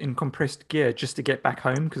compressed gear just to get back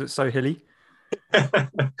home because it's so hilly.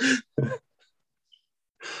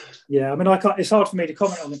 Yeah, I mean, it's hard for me to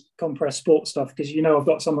comment on the compressed sports stuff because I've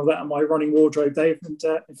got some of that in my running wardrobe, Dave. And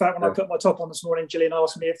in fact, when I put my top on this morning, Gillian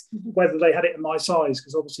asked me whether they had it in my size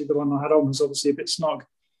because obviously the one I had on was obviously a bit snug.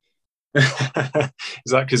 Is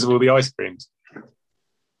that because of all the ice creams?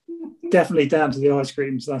 Definitely down to the ice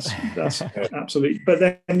creams. That's absolutely. But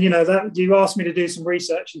then that you asked me to do some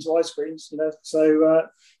research into ice creams, so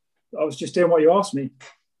I was just doing what you asked me.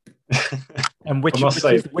 And which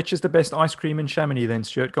is the best ice cream in Chamonix then,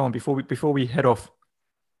 Stuart? Go on before we head off.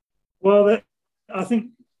 Well, I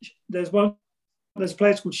think there's a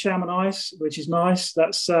place called Chamonix, which is nice.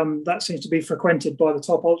 That seems to be frequented by the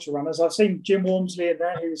top ultra runners. I've seen Jim Walmsley in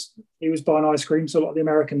there. He was buying ice cream, so a lot of the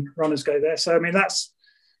American runners go there. So I mean, that's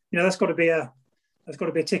got to be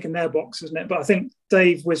a tick in their box, isn't it? But I think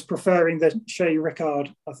Dave was preferring the Chez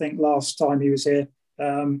Ricard. I think last time he was here.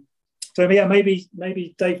 So yeah, maybe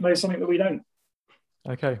Dave knows something that we don't.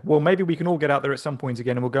 Okay, well maybe we can all get out there at some point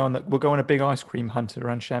again, and we'll go on a big ice cream hunt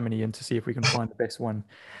around Chamonix and to see if we can find the best one.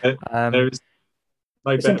 There is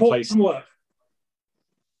no better place. Work.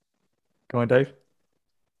 Go on, Dave.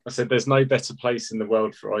 I said there's no better place in the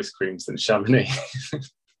world for ice creams than Chamonix.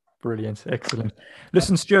 Brilliant. Excellent.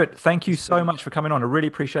 Listen, Stuart, thank you so much for coming on. I really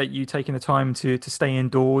appreciate you taking the time to stay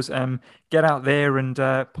indoors, get out there and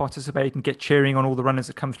participate and get cheering on all the runners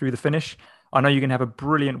that come through the finish. I know you're going to have a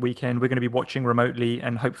brilliant weekend. We're going to be watching remotely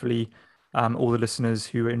and hopefully all the listeners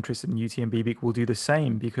who are interested in UTMB week will do the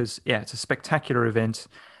same because, yeah, it's a spectacular event,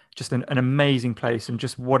 just an amazing place and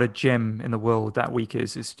just what a gem in the world that week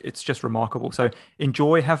is. It's just remarkable. So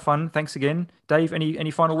enjoy, have fun. Thanks again. Dave,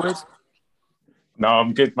 any final words? No,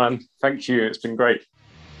 I'm good, man. Thank you. It's been great.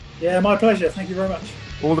 Yeah, my pleasure. Thank you very much.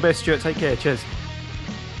 All the best, Stuart. Take care. Cheers.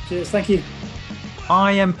 Cheers. Thank you.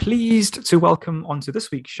 I am pleased to welcome onto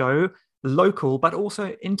this week's show local but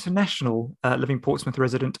also international living Portsmouth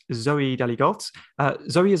resident Zoe Daligalt.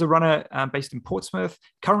 Zoe is a runner based in Portsmouth,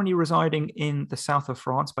 currently residing in the south of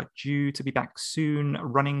France, but due to be back soon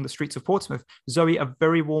running the streets of Portsmouth. Zoe, a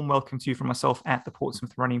very warm welcome to you from myself at the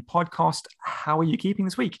Portsmouth Running Podcast. How are you keeping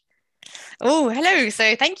this week? Oh, hello.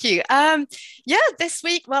 So thank you. Yeah, this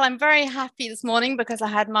week, well, I'm very happy this morning because I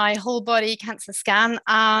had my whole body cancer scan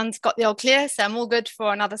and got the all clear. So I'm all good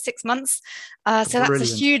for another 6 months. So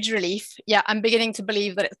that's a huge relief. Yeah, I'm beginning to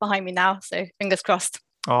believe that it's behind me now. So fingers crossed.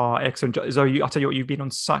 Oh, excellent. Zoe, I'll tell you what, you've been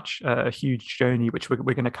on such a huge journey, which we're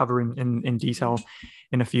going to cover in detail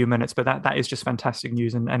in a few minutes. But that is just fantastic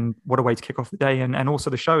news. And what a way to kick off the day and also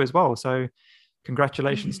the show as well. So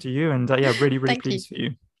congratulations to you. And yeah, really, really pleased for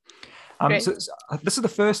you. So this is the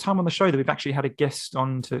first time on the show that we've actually had a guest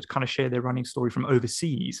on to kind of share their running story from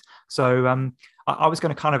overseas. So I was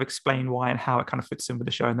going to kind of explain why and how it kind of fits in with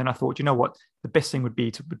the show. And then I thought, you know what, the best thing would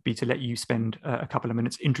be to let you spend a couple of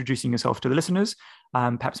minutes introducing yourself to the listeners,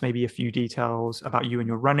 perhaps maybe a few details about you and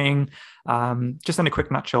your running, just in a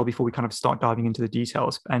quick nutshell before we kind of start diving into the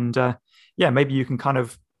details. And yeah, maybe you can kind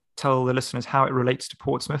of tell the listeners how it relates to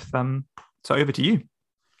Portsmouth. So over to you.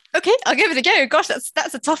 Okay, I'll give it a go. Gosh,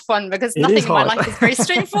 that's a tough one because nothing in my life is very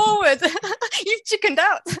straightforward. You've chickened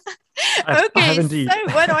out. Okay,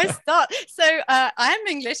 so where do I start? So I am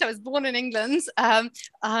English. I was born in England.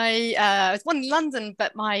 I was born in London,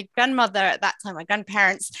 but my grandmother at that time, my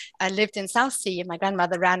grandparents lived in Southsea, and my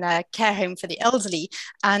grandmother ran a care home for the elderly,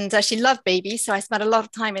 and she loved babies. So I spent a lot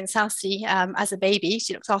of time in Southsea as a baby.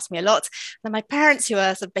 She looked after me a lot. Then my parents, who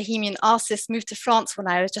are sort of Bohemian artists, moved to France when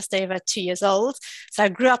I was just over 2 years old. So I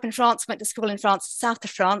grew up in France, went to school in France, south of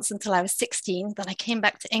France until I was 16. Then I came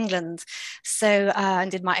back to England, so and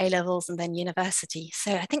did my A-levels and then university.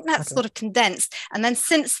 So I think that's sort of condensed. And then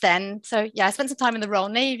since then, so yeah, I spent some time in the Royal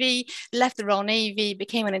Navy, left the Royal Navy,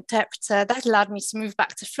 became an interpreter. That allowed me to move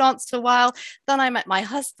back to France for a while. Then I met my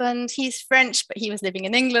husband. He's French, but he was living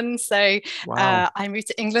in England. So I moved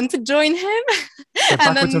to England to join him.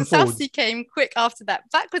 And then the Southsea came quick after that,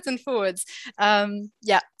 backwards and forwards.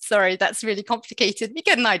 Yeah, sorry, that's really complicated. You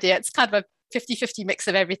get an idea. It's kind of a 50-50 mix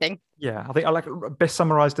of everything. Yeah, I think I like it best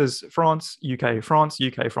summarized as France, UK, France,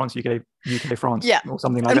 UK, France, UK, UK, France, or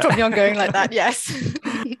something like that. I'm probably ongoing like that, yes.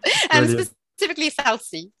 And specifically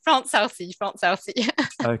Southsea, France, Southsea, France, Southsea.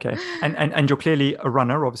 Okay, and you're clearly a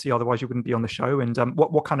runner, obviously, otherwise you wouldn't be on the show. And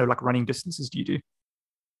what kind of like running distances do you do?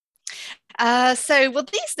 Well,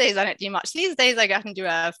 these days I don't do much. These days I go out and do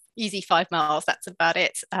a easy 5 miles. That's about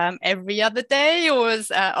it. Every other day, or as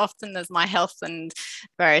often as my health and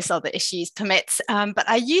various other issues permit. But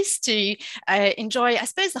I used to enjoy, I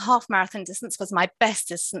suppose, the half marathon distance was my best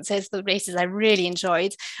distance. Those are the races I really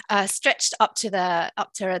enjoyed. Stretched up to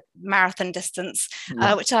a marathon distance,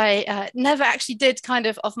 which I never actually did kind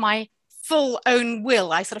of my full own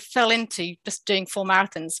will. I sort of fell into just doing full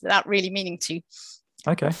marathons without really meaning to.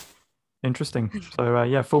 Okay. Interesting. So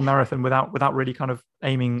yeah, full marathon without really kind of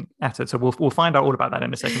aiming at it. So we'll find out all about that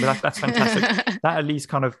in a second. But that's fantastic. That at least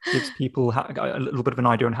kind of gives people a little bit of an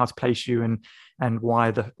idea on how to place you and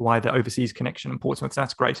why the overseas connection in Portsmouth. So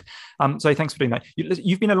that's great. So thanks for doing that.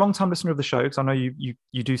 You've been a long time listener of the show, because I know you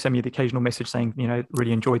do send me the occasional message saying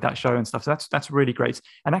really enjoyed that show and stuff. So that's really great.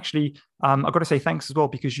 And actually, I've got to say thanks as well,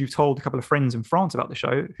 because you've told a couple of friends in France about the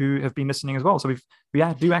show who have been listening as well. So we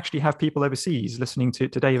do actually have people overseas listening to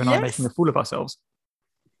Dave and I making a fool of ourselves.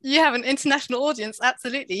 You have an international audience,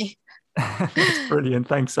 absolutely. That's brilliant.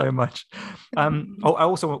 Thanks so much. I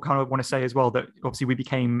also kind of want to say as well that obviously we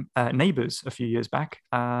became neighbors a few years back.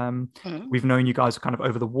 We've known you guys kind of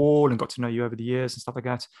over the wall and got to know you over the years and stuff like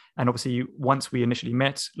that. And obviously once we initially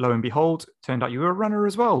met, lo and behold, turned out you were a runner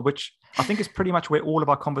as well, which I think is pretty much where all of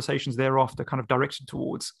our conversations thereafter kind of directed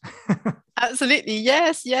towards. Absolutely.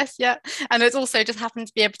 Yes. Yeah. And it's also just happened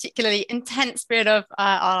to be a particularly intense period of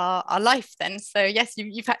our life then. So yes,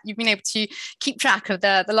 you've been able to keep track of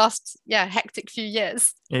the last hectic few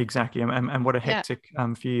years. Exactly. And what a hectic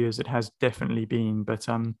few years it has definitely been. But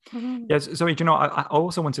Zoe, I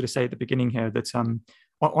also wanted to say at the beginning here that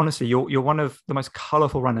honestly, you're one of the most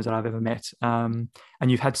colorful runners that I've ever met. And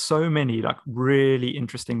you've had so many like really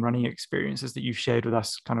interesting running experiences that you've shared with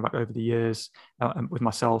us kind of like over the years, and with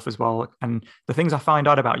myself as well. And the things I find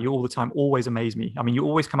out about you all the time always amaze me. I mean, you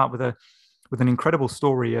always come up with an incredible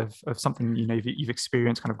story of something, you've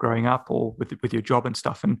experienced kind of growing up or with your job and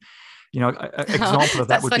stuff. And, an example of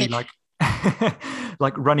that would be like,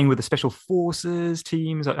 like running with the special forces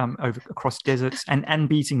teams across deserts and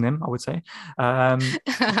beating them, I would say.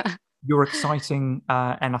 Your exciting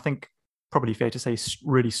and I think probably fair to say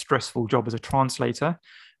really stressful job as a translator,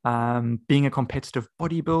 being a competitive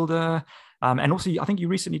bodybuilder, and also I think you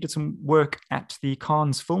recently did some work at the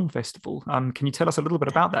Cannes Film Festival. Can you tell us a little bit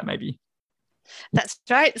about that maybe? That's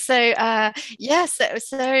right. So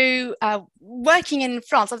working in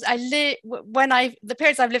France, the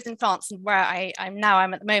periods I've lived in France and where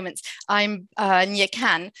I'm at the moment, I'm near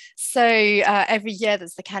Cannes. So every year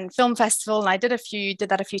there's the Cannes Film Festival, and I did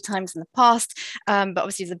that a few times in the past. But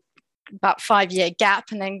obviously there's about 5-year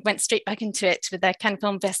gap, and then went straight back into it with the Cannes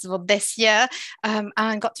Film Festival this year,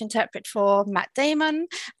 and got to interpret for Matt Damon,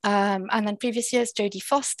 and then previous years Jodie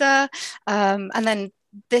Foster, and then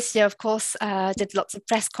this year, of course, did lots of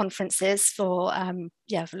press conferences for a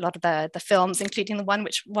lot of the films, including the one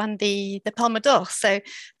which won the Palme d'Or. So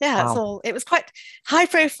wow. It was quite high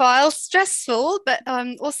profile, stressful, but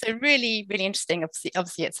also really, really interesting.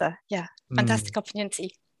 Obviously it's a fantastic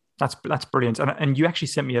opportunity. That's brilliant, and you actually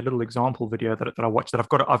sent me a little example video that I watched that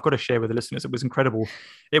I've got to share with the listeners. It was incredible.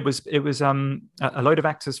 It was a load of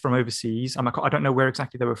actors from overseas. I don't know where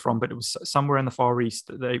exactly they were from, but it was somewhere in the Far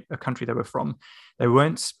East, a country they were from. They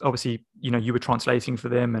weren't, obviously, you were translating for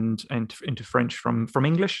them and into French from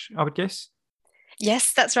English, I would guess.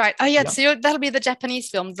 Yes, that's right. Oh yeah, so that'll be the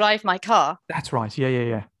Japanese film Drive My Car. That's right.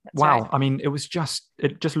 Yeah. That's wow. Right. I mean,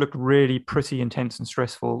 it just looked really pretty intense and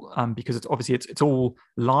stressful, because it's all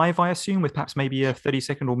live, I assume, with perhaps maybe a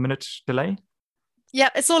 30-second or minute delay. Yeah,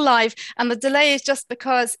 it's all live, and the delay is just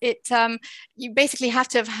because you basically have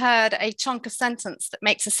to have heard a chunk of sentence that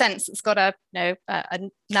makes a sense. It's got a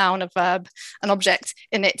noun, a verb, an object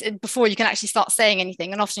in it before you can actually start saying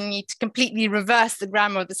anything. And often you need to completely reverse the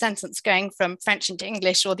grammar of the sentence, going from French into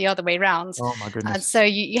English or the other way around. Oh my goodness! And so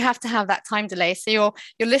you have to have that time delay. So you're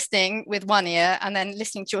listening with one ear and then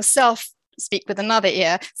listening to yourself speak with another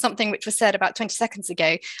ear, something which was said about 20 seconds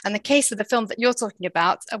ago. And the case of the film that you're talking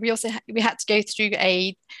about, we had to go through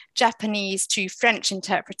a Japanese to French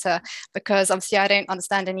interpreter, because obviously I don't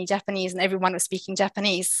understand any Japanese and everyone was speaking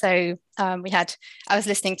Japanese. So I was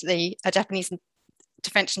listening to the Japanese to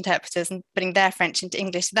French interpreters and putting their French into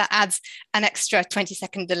English. So that adds an extra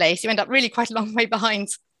 20-second delay. So you end up really quite a long way behind.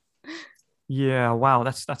 Yeah, wow,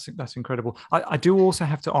 that's incredible. I do also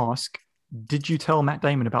have to ask, did you tell Matt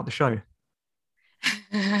Damon about the show?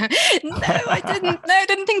 No, I didn't. No, I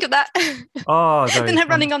didn't think of that. Oh, didn't have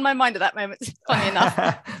running on my mind at that moment. Funny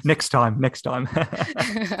enough. Next time.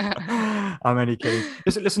 I'm only kidding.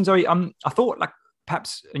 Listen, Zoe. I thought, like,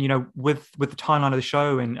 perhaps, with the timeline of the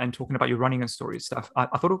show and talking about your running and story stuff, I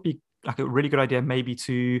thought it would be like a really good idea maybe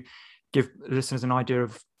to give listeners an idea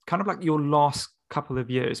of kind of like your last couple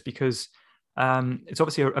of years, because it's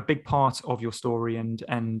obviously a big part of your story and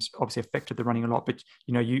obviously affected the running a lot. But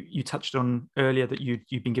you touched on earlier that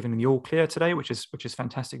you've been given the all clear today, which is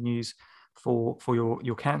fantastic news for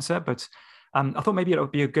your cancer. But I thought maybe it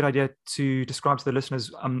would be a good idea to describe to the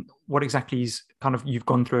listeners what exactly is kind of you've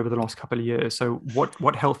gone through over the last couple of years. So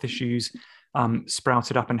what health issues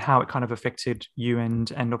sprouted up and how it kind of affected you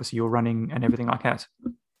and obviously your running and everything like that.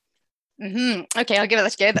 Mm-hmm. Okay, I'll give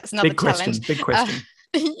it a go. That's another challenge. Big question.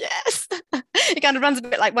 Yes. It kind of runs a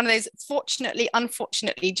bit like one of those fortunately,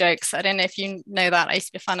 unfortunately jokes. I don't know if you know that. I used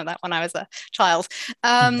to be a fan of that when I was a child.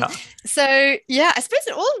 So yeah, I suppose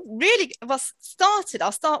it all really was started.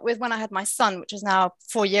 I'll start with when I had my son, which was now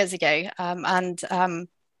 4 years ago.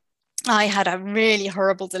 I had a really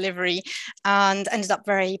horrible delivery and ended up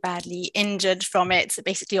very badly injured from it. So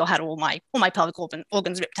basically I had all my pelvic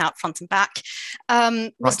organs ripped out front and back.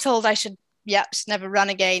 Was told I should never run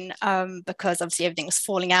again, because obviously everything was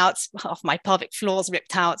falling out. Half my pelvic floors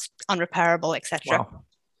ripped out, unrepairable, etc. Wow.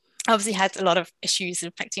 Obviously had a lot of issues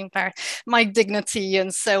affecting my dignity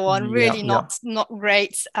and so on. Really not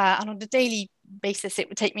great. And on a daily basis, it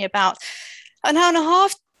would take me about an hour and a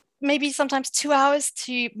half, maybe sometimes 2 hours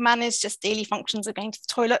to manage just daily functions of going to the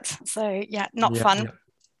toilet. So not fun. Yeah.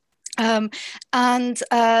 So I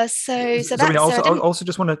mean, I also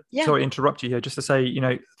just want to sorry interrupt you here just to say,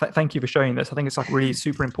 thank you for sharing this. I think it's like really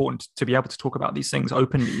super important to be able to talk about these things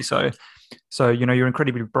openly. So you're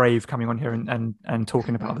incredibly brave coming on here and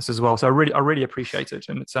talking about this as well. So I really appreciate it,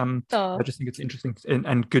 and it's I just think it's interesting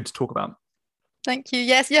and good to talk about. Thank you.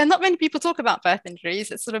 Yes, not many people talk about birth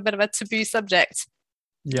injuries. It's sort of a bit of a taboo subject.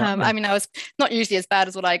 I mean, I was not usually as bad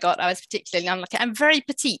as what I got. I was particularly unlucky. I'm very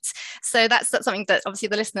petite, so that's something that obviously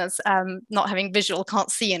the listeners, not having visual,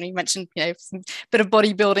 can't see. And you mentioned, some bit of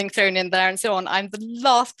bodybuilding thrown in there and so on. I'm the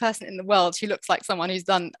last person in the world who looks like someone who's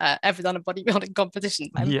ever done a bodybuilding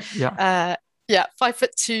competition. I'm,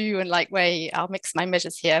 5'2" and weigh, I'll mix my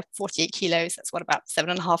measures here, 48 kilos. That's what, about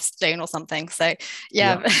 7.5 stone or something. So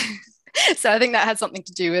So I think that had something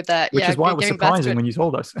to do with that. Which is why it was surprising when you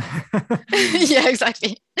told us. Yeah,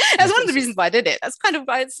 exactly. That's one of the reasons why I did it. That's kind of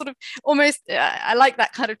why it's sort of almost, I like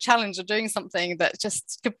that kind of challenge of doing something that's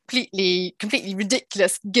just completely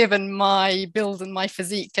ridiculous given my build and my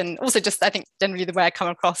physique. And also just, I think generally the way I come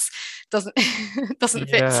across doesn't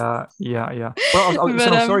fit. Yeah. Well,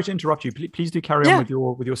 I'm sorry to interrupt you. Please do carry on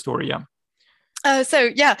with your story. Yeah.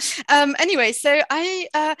 Anyway, so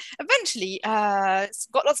I eventually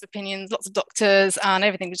got lots of opinions, lots of doctors, and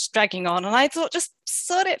everything was just dragging on. And I thought, just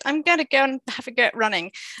sort it, I'm going to go and have a go at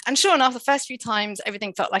running. And sure enough, the first few times,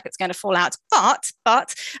 everything felt like it's going to fall out.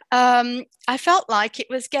 But I felt like it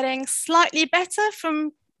was getting slightly better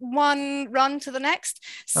from one run to the next.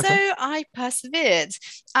 So I persevered,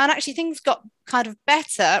 and actually things got kind of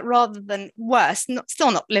better rather than worse. Still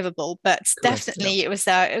not livable, but definitely it was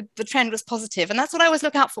the trend was positive, and that's what I always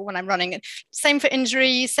look out for when I'm running. And same for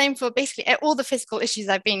injuries, same for basically all the physical issues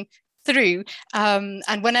I've been through.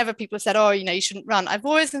 And whenever people have said, oh, you shouldn't run, I've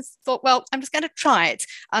always thought, well, I'm just going to try it,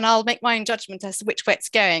 and I'll make my own judgment as to which way it's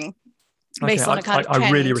going based on a kind of trend. I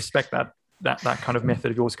really respect that kind of method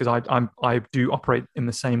of yours, because I do operate in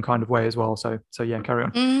the same kind of way as well. So yeah, carry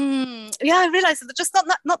on. Yeah, I realized that just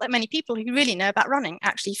not that many people who really know about running,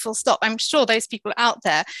 actually, full stop. I'm sure those people are out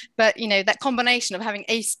there, but that combination of having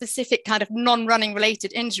a specific kind of non-running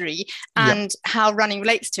related injury and how running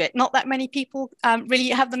relates to it, not that many people really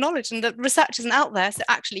have the knowledge, and the research isn't out there. So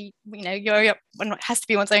actually, it has to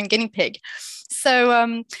be one's own guinea pig. So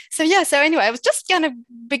anyway, I was just kind of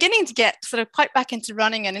beginning to get sort of quite back into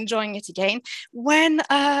running and enjoying it again when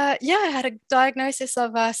I had a diagnosis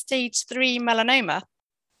of stage 3 melanoma.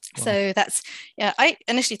 Wow. So that's, I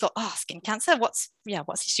initially thought, skin cancer, what's the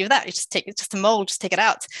issue with that? It's just a mole, just take it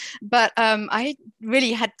out. But I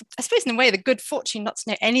really had, I suppose in a way, the good fortune not to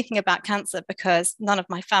know anything about cancer, because none of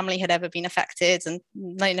my family had ever been affected, and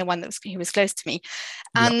no one who was close to me.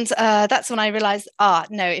 And that's when I realized,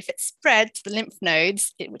 no, if it spread to the lymph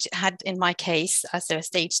nodes, which it had in my case, so a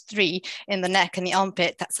stage 3 in the neck and the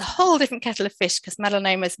armpit, that's a whole different kettle of fish, because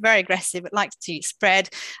melanoma is very aggressive. It likes to spread.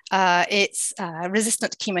 It's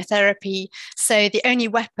resistant to chemotherapy. So the only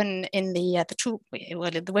weapon in the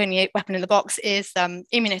only weapon in the box is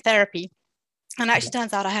immunotherapy. And it actually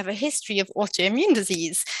turns out I have a history of autoimmune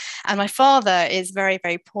disease, and my father is very,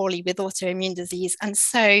 very poorly with autoimmune disease. And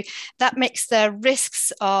so that makes the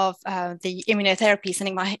risks of the immunotherapy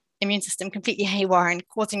sending my immune system completely haywire and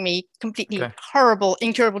causing me completely horrible,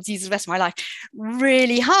 incurable disease the rest of my life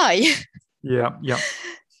really high. Yeah.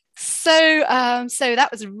 So that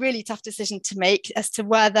was a really tough decision to make as to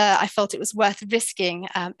whether I felt it was worth risking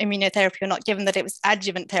immunotherapy or not, given that it was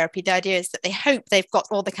adjuvant therapy. The idea is that they hope they've got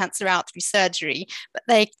all the cancer out through surgery, but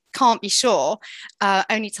they can't be sure.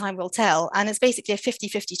 Only time will tell. And it's basically a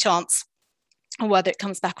 50-50 chance whether it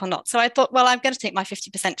comes back or not. So I thought, well, I'm going to take my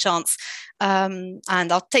 50% chance, and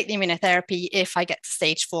I'll take the immunotherapy if I get to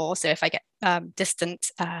stage 4. So if I get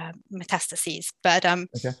distant metastases. But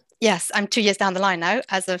yes, I'm 2 years down the line now,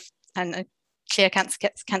 and a clear cancer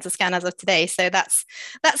scan as of today. So that's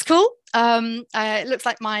cool. It looks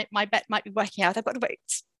like my bet might be working out. I've got to wait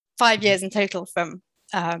 5 years in total from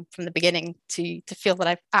the beginning to feel that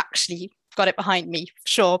I've actually got it behind me, for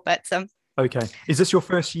sure. But okay. Is this your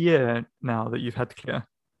first year now that you've had to clear?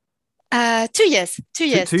 2 years. 2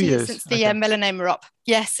 years since the melanoma up.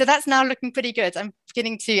 Yes, so that's now looking pretty good. I'm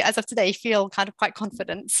beginning to, as of today, feel kind of quite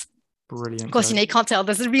confident. Brilliant. Of course, you can't tell.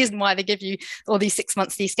 There's a reason why they give you all these 6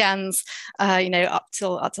 monthly scans, up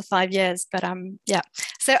to 5 years. But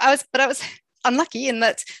so I was unlucky in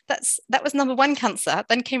that was number 1 cancer.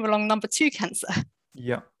 Then came along number 2 cancer.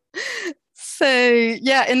 Yeah. So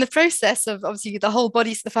in the process of obviously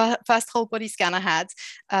the first whole body scan I had,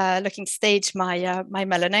 looking to stage my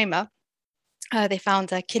melanoma, they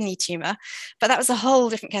found a kidney tumor, but that was a whole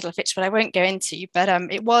different kettle of fish, but I won't go into. But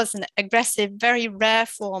it was an aggressive, very rare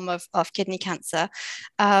form of kidney cancer,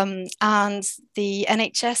 and the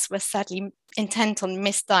NHS was sadly intent on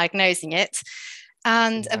misdiagnosing it,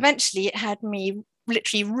 and eventually it had me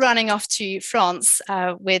literally running off to France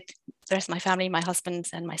with the rest of my family, my husband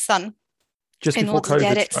and my son. Just before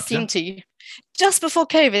COVID, just before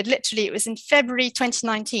COVID, literally, it was in February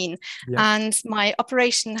 2019, and my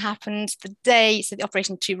operation happened the day. So the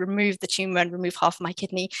operation to remove the tumor and remove half of my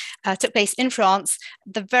kidney took place in France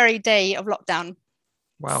the very day of lockdown.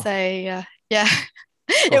 Wow. So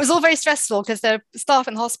it was all very stressful because the staff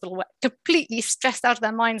in the hospital were completely stressed out of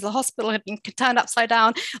their minds. The hospital had been turned upside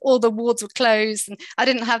down. All the wards were closed, and I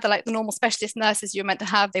didn't have the normal specialist nurses you were meant to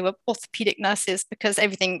have. They were orthopedic nurses because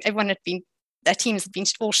everyone had been. Their teams have been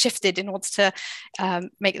all shifted in order to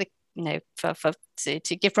make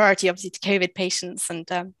to give priority, obviously, to COVID patients. And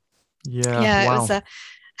Yeah, wow. It was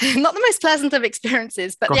not the most pleasant of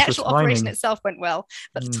experiences, but the actual operation itself went well.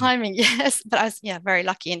 But the timing, yes. But I was very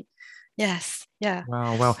lucky. And yes, yeah.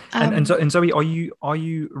 Wow. And Zoe, are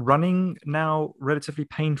you running now relatively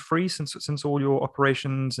pain-free since all your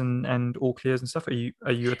operations and all clears and stuff? Are you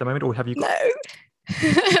at the moment, or have you got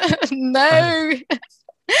no?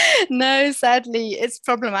 No, sadly, it's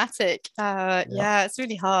problematic. Yeah, it's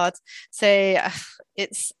really hard. So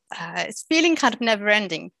it's feeling kind of never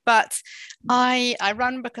ending. But I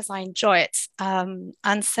run because I enjoy it.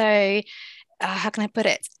 And so how can I put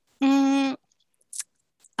it?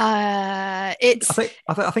 It's.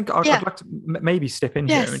 I think I'd like to maybe step in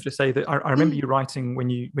here and just say that I remember you writing when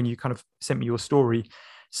you kind of sent me your story,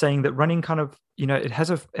 saying that running kind of, it has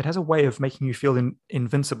a way of making you feel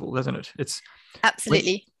invincible, doesn't it? It's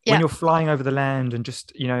absolutely when you're flying over the land and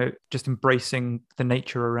just embracing the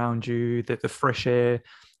nature around you, the fresh air,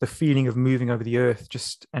 the feeling of moving over the earth,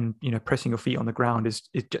 and pressing your feet on the ground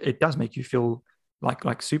it does make you feel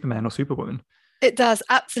like Superman or Superwoman. It does,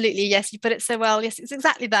 absolutely. Yes, you put it so well. Yes, it's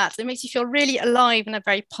exactly that. It makes you feel really alive in a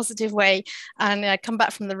very positive way. And I come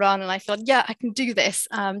back from the run and I feel, I can do this,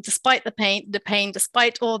 despite the pain,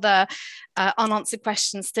 despite all the unanswered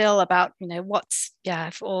questions still about,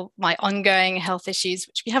 for my ongoing health issues,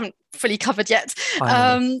 which we haven't fully covered yet.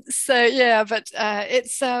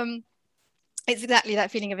 It's exactly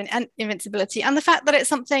that feeling of invincibility, and the fact that it's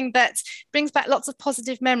something that brings back lots of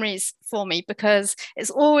positive memories for me, because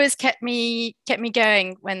it's always kept me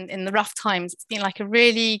going when in the rough times. It's been like a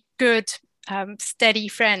really good, steady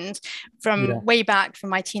friend from way back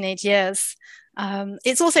from my teenage years.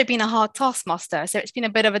 It's also been a hard taskmaster, so it's been a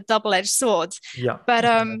bit of a double-edged sword. But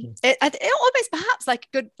it almost perhaps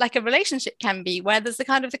like a relationship can be, where there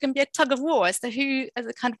can be a tug of war as to who as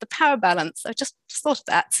a kind of the power balance. I just thought of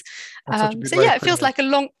that. It feels like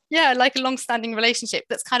a long-standing relationship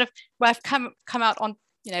that's kind of where I've come out on,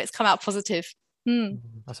 it's come out positive.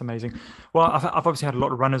 That's amazing. Well, I've obviously had a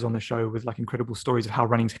lot of runners on the show with incredible stories of how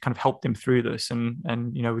running's kind of helped them through this, and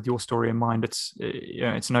with your story in mind, it's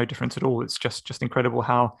no difference at all. It's just incredible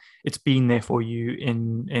how it's been there for you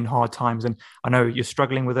in hard times. And I know you're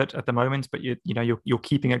struggling with it at the moment, but you're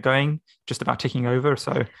keeping it going, just about ticking over.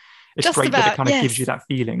 So it's just great that it kind of gives you that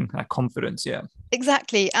feeling, that confidence. Yeah,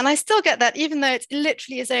 exactly. And I still get that, even though it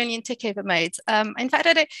literally is only in tick over mode. In fact,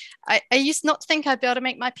 I used not to think I'd be able to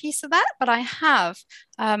make my peace of that, but I have.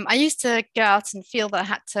 I used to go out and feel that I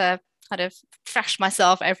had to kind of thrash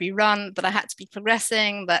myself every run, that I had to be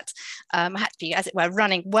progressing, that I had to be, as it were,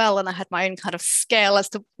 running well, and I had my own kind of scale as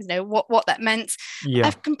to what that meant.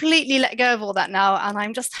 I've completely let go of all that now, and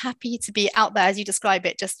I'm just happy to be out there, as you describe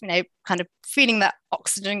it, just kind of feeling that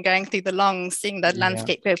oxygen going through the lungs, seeing the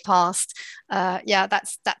landscape go past.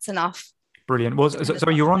 That's enough. Brilliant. Well, so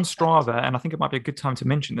you're on Strava, and I think it might be a good time to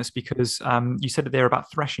mention this, because you said that they're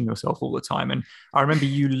about thrashing yourself all the time. And I remember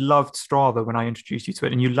you loved Strava when I introduced you to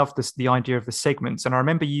it, and you loved the idea of the segments. And I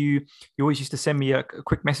remember you always used to send me a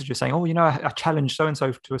quick message saying, I challenged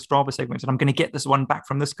so-and-so to a Strava segment, and I'm going to get this one back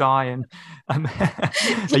from this guy. And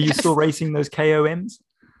are you still racing those KOMs?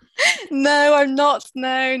 No, I'm not. No,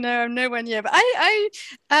 I'm nowhere near. But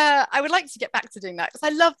I would like to get back to doing that,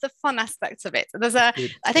 because I love the fun aspects of it.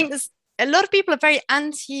 I think there's a lot of people are very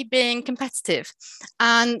anti being competitive,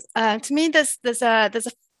 and to me, there's a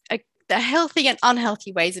healthy and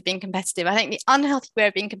unhealthy ways of being competitive. I think the unhealthy way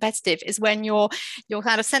of being competitive is when your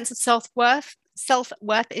kind of sense of self-worth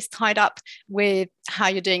is tied up with how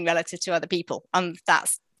you're doing relative to other people, and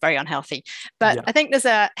that's very unhealthy. But I think there's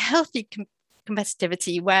a healthy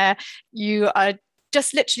competitivity where you are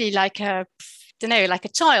just literally like a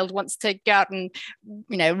child wants to go out and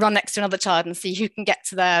run next to another child and see who can get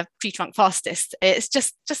to their tree trunk fastest. It's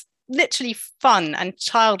just literally fun and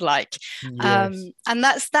childlike. And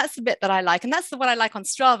that's the bit that I like, and that's what I like on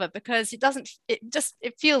Strava, because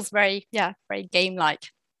it feels very game like.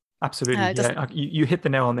 Absolutely. You hit the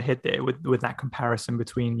nail on the head there with that comparison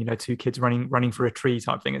between two kids running for a tree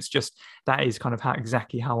type thing. It's just, that is kind of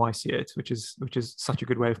exactly how I see it, which is such a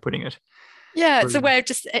good way of putting it. Yeah, it's a way of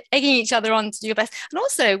just egging each other on to do your best. And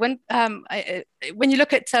also, when you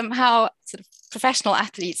look at how sort of professional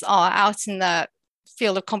athletes are out in the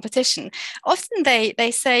field of competition, often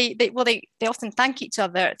they say they often thank each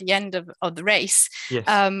other at the end of the race. Yes.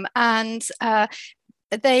 I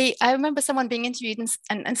remember someone being interviewed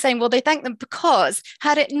and saying, well, they thank them because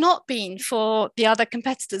had it not been for the other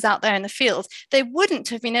competitors out there in the field, they wouldn't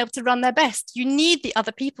have been able to run their best. You need the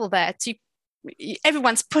other people there to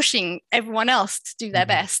everyone's pushing everyone else to do their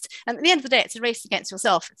best. And at the end of the day, it's a race against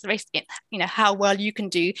yourself. It's a race against, how well you can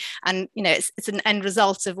do. And, it's an end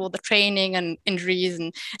result of all the training and injuries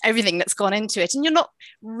and everything that's gone into it. And you're not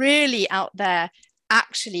really out there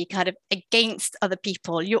actually kind of against other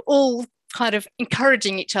people. You're all kind of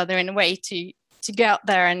encouraging each other in a way to go out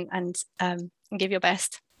there and give your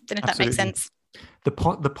best. I don't know if that makes sense. The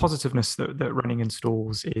positiveness that running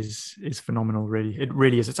installs is phenomenal. Really, it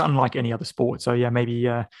really is. It's unlike any other sport. So yeah, maybe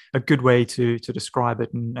a good way to describe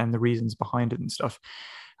it and the reasons behind it and stuff.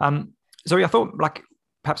 So yeah, I thought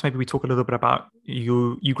perhaps maybe we talk a little bit about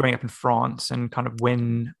you growing up in France and kind of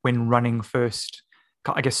when running first,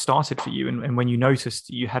 I guess, started for you, and when you noticed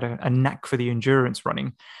you had a knack for the endurance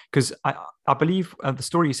running. Because I believe the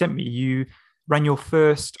story you sent me, you ran your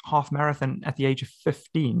first half marathon at the age of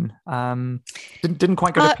 15. Didn't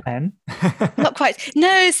quite go to plan. Not quite.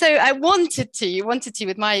 No, so I wanted to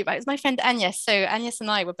with my friend Agnes. So Agnes and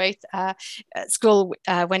I were both at school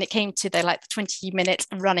when it came to the 20-minute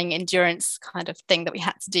running endurance kind of thing that we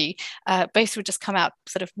had to do. Both would just come out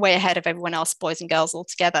sort of way ahead of everyone else, boys and girls all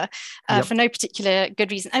together, for no particular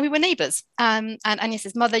good reason. And we were neighbours. And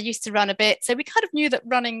Agnes's mother used to run a bit, so we kind of knew that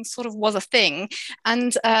running sort of was a thing.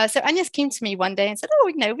 And so Agnes came to me one day and said,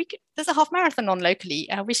 there's a half marathon on locally.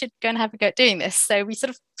 We should go and have a go at doing this. So we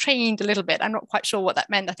sort of trained a little bit. I'm not quite sure what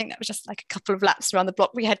that meant. I think that was just like a couple of laps around the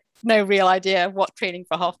block. We had no real idea what training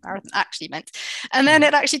for a half marathon actually meant. And then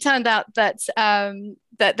it actually turned out that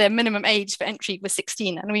that the minimum age for entry was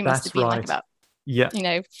 16, and we must have been about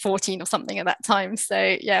 14 or something at that time.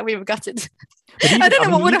 So yeah, we were gutted. I don't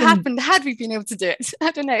know what would have happened had we been able to do it.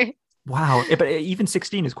 I don't know. Wow. But even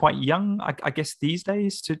 16 is quite young, I guess, these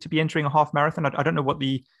days to be entering a half marathon. I don't know what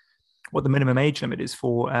the minimum age limit is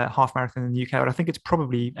for a half marathon in the UK, but I think it's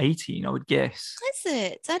probably 18, I would guess. Is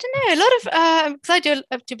it? I don't know. A lot of, because I do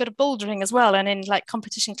a bit of bouldering as well, and in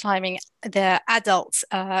competition climbing, the adult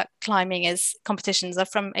climbing competitions are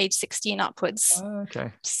from age 16 upwards.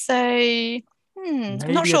 Okay. So... I'm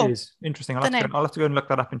not sure. It is interesting. I'll have to go and look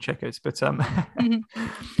that up and check it. But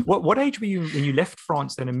what age were you when you left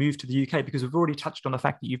France then and moved to the UK? Because we've already touched on the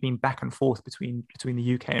fact that you've been back and forth between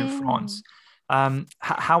the UK and France.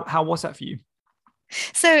 How was that for you?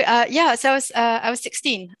 So I was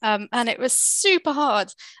 16, and it was super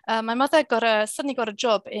hard. My mother suddenly got a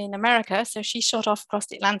job in America, so she shot off across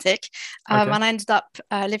the Atlantic, and I ended up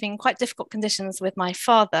living in quite difficult conditions with my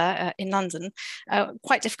father in London.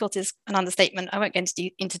 Quite difficult is an understatement. I won't go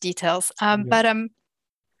into details, but I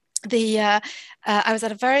was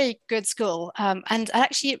at a very good school, and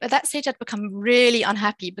actually at that stage I'd become really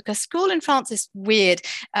unhappy because school in France is weird,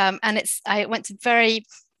 and I went to very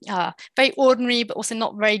ordinary but also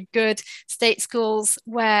not very good state schools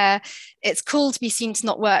where it's cool to be seen to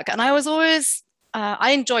not work. And I was always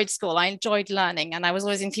I enjoyed school, I enjoyed learning, and I was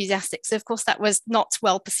always enthusiastic. So of course that was not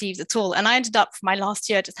well perceived at all. And I ended up for my last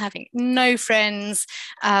year just having no friends,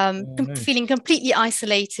 feeling completely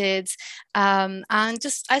isolated, and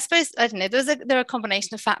just, I suppose, I don't know, there were a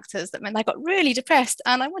combination of factors that meant I got really depressed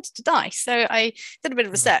and I wanted to die. So I did a bit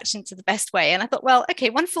of research into the best way, and I thought, well, okay,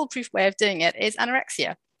 one foolproof way of doing it is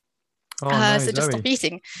anorexia. So just stop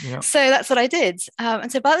eating. Yeah. So that's what I did.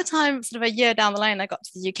 And so by the time sort of a year down the line I got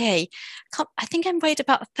to the UK, I think I weighed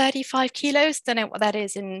about 35 kilos. Don't know what that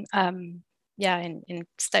is in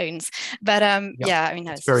stones, but I mean,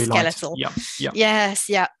 it's very skeletal. Yes,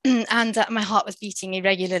 and my heart was beating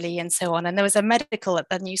irregularly and so on. And there was a medical at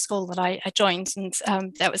the new school that I joined, and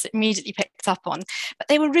that was immediately picked up on. But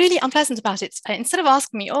they were really unpleasant about it. Instead of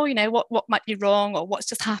asking me, what might be wrong or what's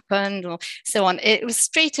just happened or so on, it was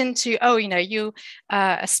straight into, you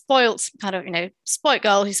a spoilt kind of, spoilt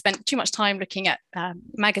girl who spent too much time looking at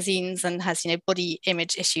magazines and has, body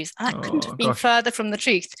image issues. And that couldn't have been further from the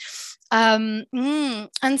truth. And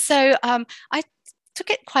so I took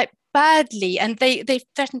it quite badly, and they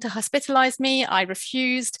threatened to hospitalize me. I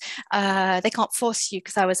refused. They can't force you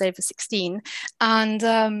because I was over 16.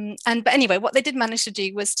 But anyway, what they did manage to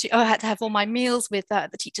do was I had to have all my meals with the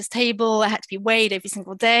teacher's table. I had to be weighed every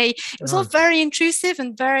single day. It was all very intrusive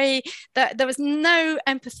and there was no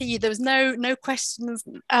empathy. There was no questions,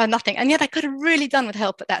 nothing. And yet I could have really done with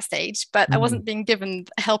help at that stage, but I wasn't being given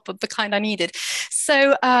help of the kind I needed.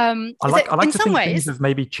 So I like to think things have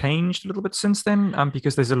maybe changed a little bit since then,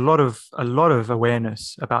 because there's a lot of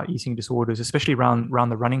awareness about eating disorders, especially around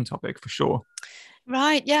the running topic, for sure.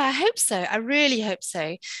 Right. Yeah, I hope so. I really hope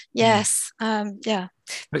so. Yes.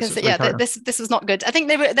 Because this was not good. I think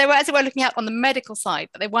they were as it were looking out on the medical side,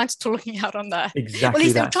 but they weren't at all looking out on the at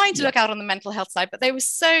least they were trying to look out on the mental health side, but they were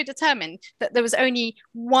so determined that there was only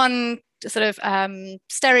one sort of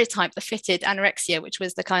stereotype that fitted anorexia, which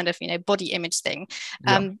was the kind of, body image thing.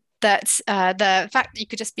 That the fact that you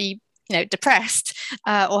could just be, depressed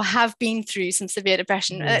or have been through some severe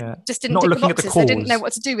depression just didn't tick the boxes. They didn't know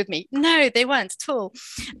what to do with me. No, they weren't at all.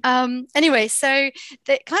 Anyway, so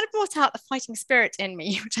they kind of brought out the fighting spirit in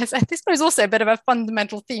me, which I suppose also a bit of a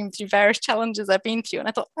fundamental theme through various challenges I've been through. And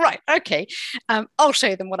I thought, right, okay, I'll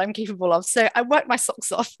show them what I'm capable of. So I worked my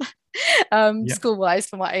socks off school-wise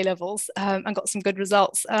for my A-levels and got some good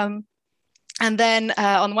results. And then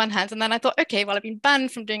on one hand, and then I thought, okay, well, I've been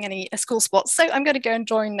banned from doing any school sports, so I'm going to go and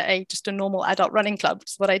join just a normal adult running club,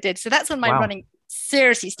 which is what I did. So that's when my running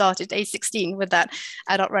seriously started, age 16, with that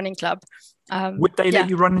adult running club. Would they let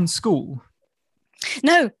you run in school?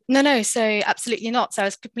 No. So absolutely not. So I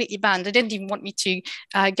was completely banned. They didn't even want me to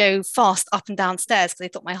go fast up and down stairs because they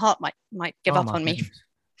thought my heart might give up on me.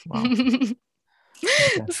 Wow.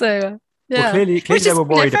 So. Yeah. Well, clearly they were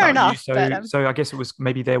worried about you. So I guess it was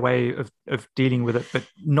maybe their way of dealing with it, but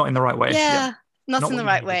not in the right way. Yeah, not in the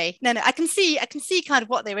right way. No, I can see kind of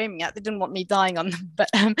what they were aiming at. They didn't want me dying on them, but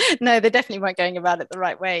no, they definitely weren't going about it the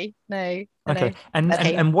right way. No. Okay.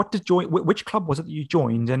 And what did which club was it that you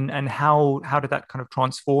joined, and how did that kind of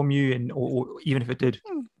transform you, and or even if it did?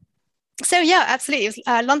 So yeah, absolutely. It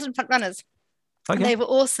was London Front Runners. Okay. They were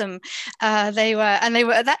awesome. They were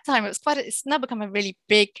at that time, it's now become a really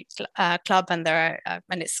big club, and there are,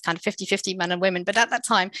 and it's kind of 50-50 men and women. But at that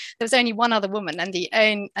time, there was only one other woman,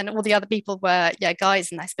 and all the other people were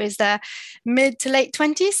guys, and I suppose they're mid to late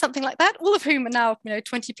 20s, something like that. All of whom are now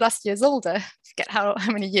 20 plus years older. I forget how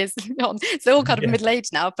many years on. So they're all kind of middle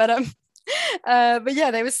aged now, but yeah,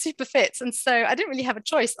 they were super fit, and so I didn't really have a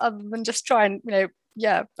choice other than just try and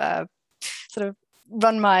sort of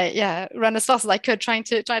run as fast as I could, trying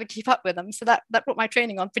to keep up with them. So that brought my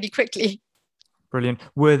training on pretty quickly. Brilliant.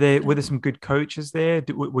 Were there some good coaches there?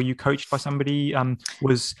 Were you coached by somebody?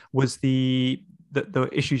 Was the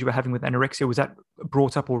issues you were having with anorexia, was that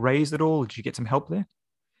brought up or raised at all? Did you get some help there?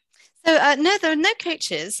 So no, there were no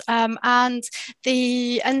coaches, and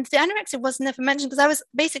the anorexia was never mentioned because I was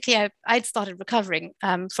basically I'd started recovering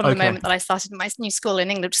from the moment that I started my new school in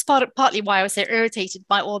England, which is partly why I was so irritated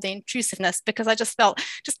by all the intrusiveness, because I just felt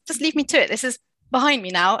just leave me to it. This is behind me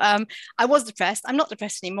now. I was depressed. I'm not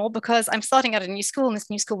depressed anymore because I'm starting at a new school, and this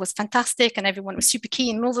new school was fantastic, and everyone was super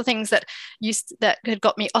keen, and all the things that had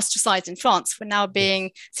got me ostracized in France were now being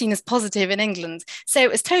seen as positive in England. So it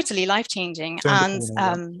was totally life-changing,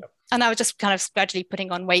 and I was just kind of gradually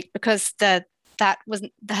putting on weight because that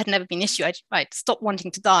had never been an issue. I stopped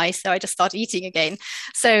wanting to die, so I just started eating again.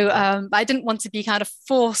 So I didn't want to be kind of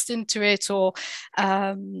forced into it or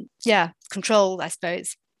controlled, I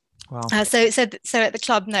suppose. Wow. So at the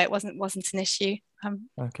club, no, it wasn't an issue.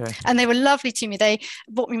 Okay. And they were lovely to me. They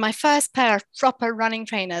bought me my first pair of proper running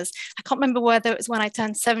trainers. I can't remember whether it was when I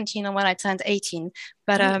turned 17 or when I turned 18,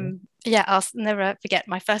 but I'll never forget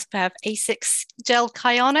my first pair of Asics Gel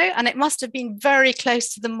Kayano, and it must have been very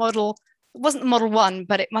close to the model. It wasn't the Model 1,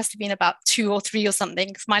 but it must have been about 2 or 3 or something,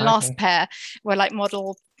 because my last pair were like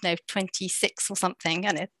model 26 or something,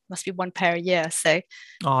 and it must be one pair a year. So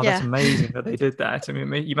that's amazing that they did that. I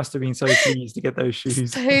mean, you must have been so pleased to get those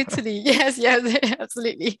shoes. Totally. Yes,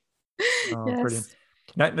 absolutely. Oh, yes. Brilliant.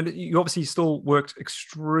 Now, you obviously still worked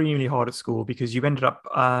extremely hard at school because you ended up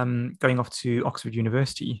going off to Oxford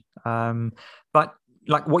University. But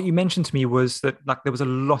like what you mentioned to me was that like there was a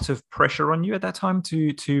lot of pressure on you at that time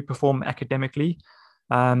to perform academically.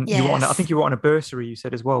 Yes. I think you were on a bursary, you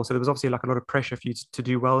said, as well. So there was obviously like a lot of pressure for you to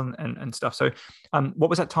do well and stuff. So what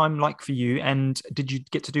was that time like for you? And did you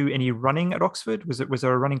get to do any running at Oxford? Was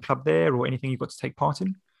there a running club there or anything you got to take part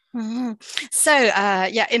in? Mm-hmm. So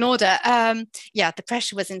in order, the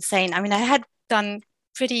pressure was insane. I mean, I had done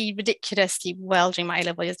pretty ridiculously well during my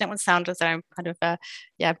A-level years. I don't want to sound as though I'm kind of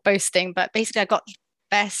boasting, but basically I got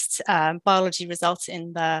best biology results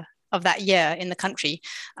of that year in the country,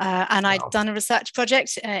 and I'd done a research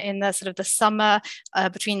project in the sort of the summer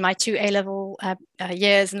between my 2 A-level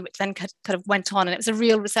years, and which then kind of went on, and it was a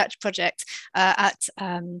real research project at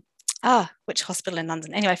which hospital in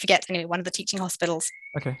London? Anyway, I forget. Anyway, one of the teaching hospitals.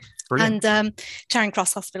 Okay, brilliant. And Charing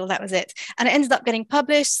Cross Hospital, that was it. And it ended up getting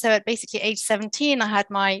published. So at basically age 17, I had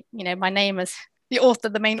my name as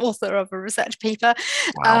the main author of a research paper.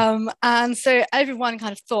 Wow. And so everyone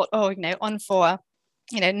kind of thought, on for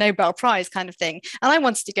Nobel Prize kind of thing. And I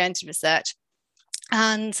wanted to go into research.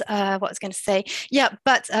 And what I was going to say,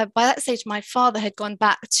 but by that stage, my father had gone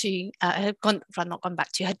back to, had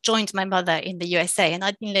joined my mother in the USA, and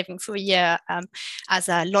I'd been living for a year as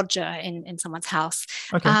a lodger in someone's house.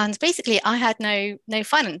 Okay. And basically, I had no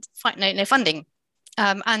funding.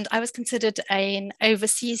 And I was considered an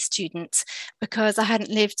overseas student because I hadn't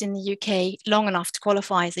lived in the UK long enough to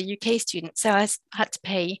qualify as a UK student. So I had to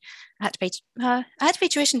pay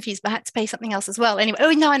tuition fees, but I had to pay something else as well. Anyway,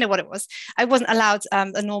 oh no, I know what it was. I wasn't allowed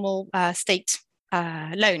a normal state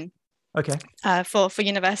loan. Okay. For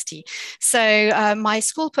university. So my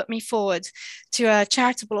school put me forward to a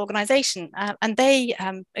charitable organisation, and they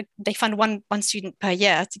fund one student per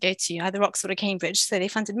year to go to either Oxford or Cambridge. So they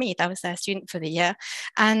funded me. That was their student for the year,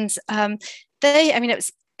 and it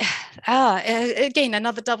was. Again,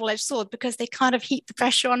 another double-edged sword, because they kind of heaped the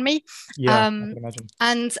pressure on me. Yeah, I can imagine.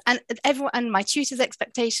 And everyone, and my tutors'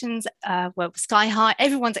 expectations were sky high.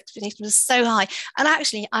 Everyone's expectations was so high, and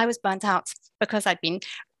actually, I was burnt out because I'd been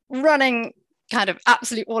running kind of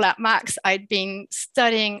absolute all-out max. I'd been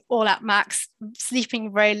studying all-out max,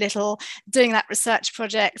 sleeping very little, doing that research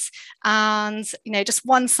project, and just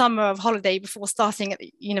one summer of holiday before starting at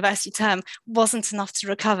the university term wasn't enough to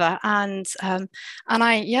recover, and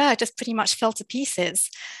I just pretty much fell to pieces.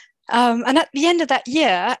 And at the end of that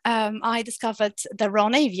year, I discovered the Royal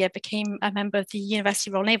Navy. I became a member of the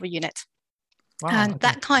University Royal Naval Unit. Wow, and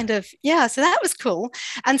that kind of, so that was cool.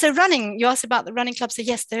 And so running, you asked about the running club. So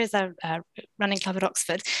yes, there is a running club at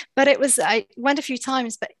Oxford, but I went a few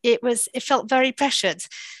times, but it felt very pressured.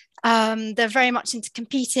 They're very much into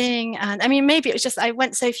competing. And I mean, maybe it was just, I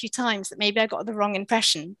went so few times that maybe I got the wrong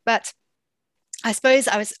impression, but I suppose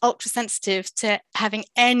I was ultra sensitive to having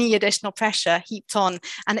any additional pressure heaped on,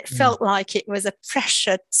 and it felt like it was a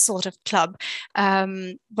pressured sort of club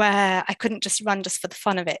where I couldn't just run just for the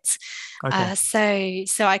fun of it. Okay.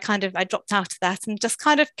 So I dropped out of that and just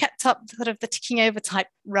kind of kept up sort of the ticking over type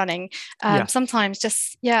running. Sometimes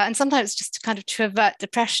just to kind of to avert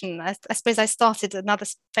depression. I suppose I started another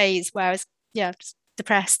phase where I was just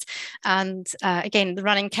depressed, and again the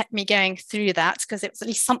running kept me going through that because it was at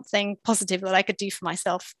least something positive that I could do for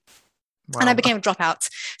myself. Wow. And I became a dropout.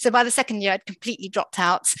 So by the second year I'd completely dropped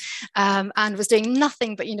out and was doing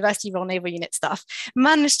nothing but University Royal Naval Unit stuff.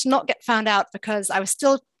 Managed to not get found out because I was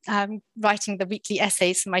still writing the weekly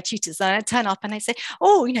essays for my tutors, and I'd turn up and I'd say,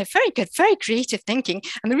 very good, very creative thinking.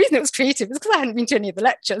 And the reason it was creative was because I hadn't been to any of the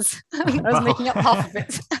lectures. I was making up half of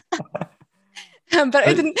it. But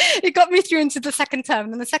it got me through into the second term.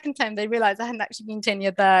 And then the second term, they realized I hadn't actually been to any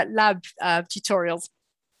of the lab tutorials.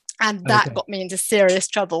 And that got me into serious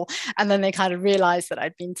trouble. And then they kind of realized that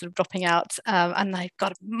I'd been sort of dropping out, and I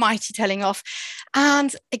got a mighty telling off.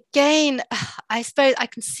 And again, I suppose I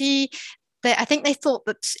can see that I think they thought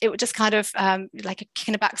that it would just kind of like a kick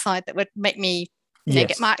in the backside that would make me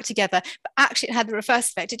get my act together. But actually it had the reverse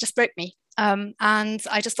effect. It just broke me. And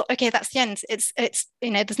I just thought, okay, that's the end. It's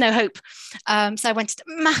there's no hope. So I went into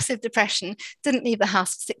massive depression, didn't leave the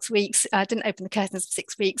house for 6 weeks, didn't open the curtains for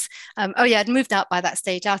 6 weeks. I'd moved out by that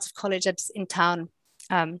stage, out of college, I was in town.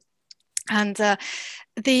 And I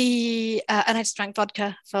just drank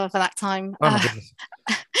vodka for that time. Oh my goodness.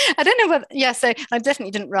 I don't know whether, so I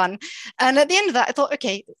definitely didn't run. And at the end of that, I thought,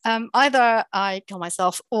 okay, either I kill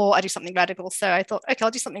myself or I do something radical. So I thought, okay,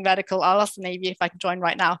 I'll do something radical. I'll ask the Navy if I can join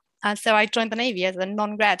right now. And so I joined the Navy as a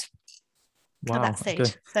non-grad at that stage.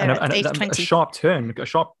 Okay. So at age 20. A sharp turn,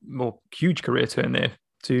 more huge career turn there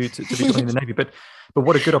to be joining the Navy. But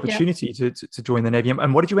what a good opportunity to join the Navy.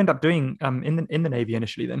 And what did you end up doing in the Navy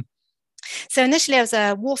initially then? So initially I was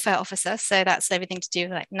a warfare officer, so that's everything to do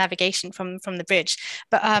with like navigation from the bridge.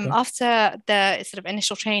 But after the sort of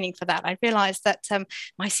initial training for that, I realized that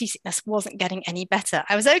my seasickness wasn't getting any better.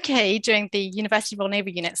 I was okay doing the University Royal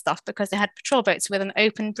Naval Unit stuff because they had patrol boats with an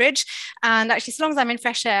open bridge, and actually as long as I'm in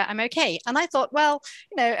fresh air, I'm okay. And I thought, well,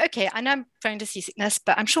 okay, I know I'm prone to seasickness,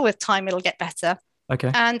 but I'm sure with time it'll get better.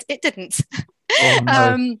 Okay. And it didn't. Oh,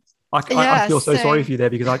 no. I feel so sorry for you there,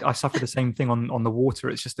 because I suffer the same thing on the water.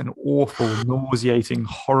 It's just an awful, nauseating,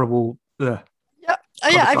 horrible.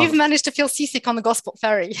 I've even managed to feel seasick on the Gosport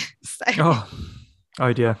ferry. So.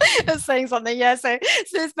 Oh dear. That's saying something. So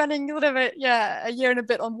spending sort of a year and a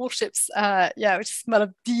bit on warships. Which smell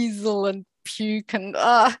of diesel and puke and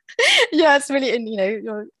it's really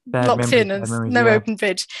you're bad locked in and no open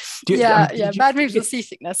bridge. Bad memories of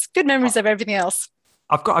seasickness. Good memories of everything else.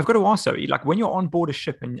 I've got to ask, Zoe, like when you're on board a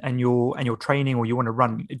ship and you're training or you want to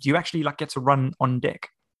run, do you actually get to run on deck?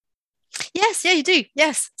 Yes, you do.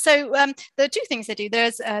 Yes. So there are two things they do.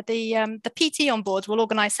 There's the PT on board will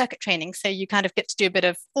organise circuit training, so you kind of get to do a bit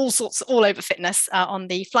of all over fitness on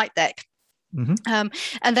the flight deck. Mm-hmm.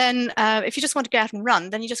 And then if you just want to go out and run,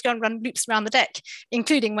 then you just go and run loops around the deck,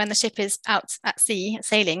 including when the ship is out at sea,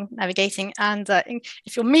 sailing, navigating. And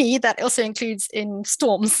if you're me, that also includes in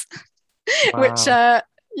storms. Wow. Which So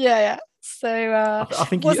I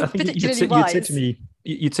think you'd said to me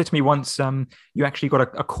you'd said to me once, you actually got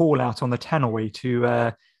a call out on the tannoy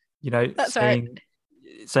to, That's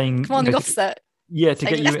saying, commanding officer. Yeah, to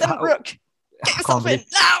get you. Brooke, get yourself in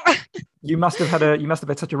now. You must have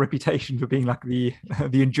had such a reputation for being like the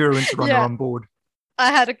endurance runner on board.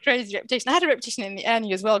 I had a crazy reputation. I had a reputation in the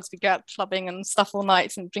Ernie as well, because we go out clubbing and stuff all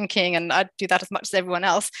night and drinking, and I'd do that as much as everyone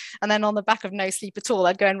else. And then on the back of no sleep at all,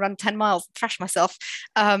 I'd go and run 10 miles and thrash myself.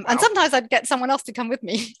 And sometimes I'd get someone else to come with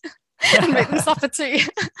me and make them suffer too.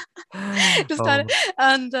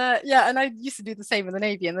 And I used to do the same in the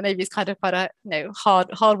Navy, and the Navy is kind of quite a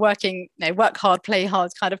hard working, work hard, play hard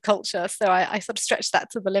kind of culture. So I sort of stretched that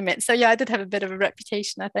to the limit. So I did have a bit of a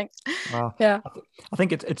reputation, I think. Wow. Yeah, I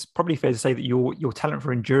think it's probably fair to say that your talent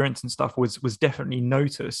for endurance and stuff was definitely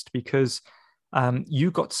noticed, because you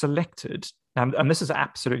got selected. And this is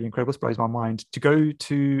absolutely incredible. This blows my mind, to go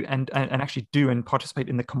to and actually do and participate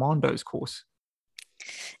in the Commandos course.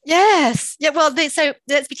 Yes. Yeah. Well, so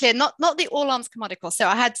let's be clear, not the all arms commando course. So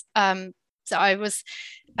I had, I was,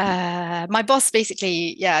 my boss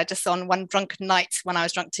basically, just on one drunken night when I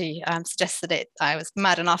was drunk too, suggested it. I was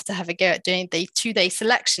mad enough to have a go at doing the 2-day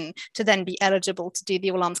selection to then be eligible to do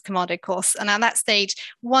the all arms commando course. And at that stage,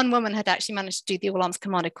 one woman had actually managed to do the all arms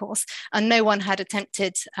commando course, and no one had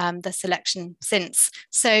attempted the selection since.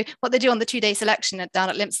 So what they do on the 2-day selection down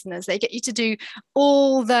at Lympstone is they get you to do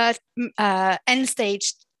all the end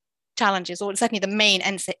stage challenges, or certainly the main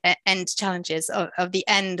end challenges of the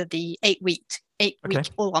end of the 8-week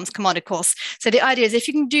all arms commando course. So the idea is, if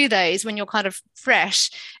you can do those when you're kind of fresh,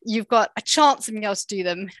 you've got a chance of being able to do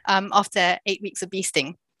them after 8 weeks of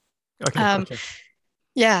beasting.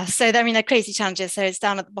 Yeah, so they're crazy challenges. So it's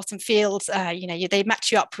down at the bottom field. They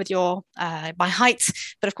match you up with your by height,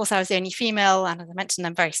 but of course I was the only female, and as I mentioned,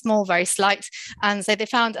 I'm very small, very slight, and so they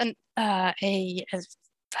found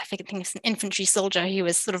I think it's an infantry soldier who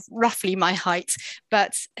was sort of roughly my height,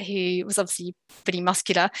 but who was obviously pretty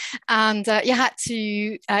muscular. And you had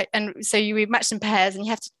to, and so you were matched in pairs, and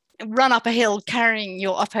you have to run up a hill carrying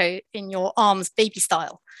your Oppo in your arms, baby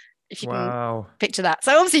style, if you can picture that.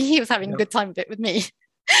 So obviously he was having a good time of it with me.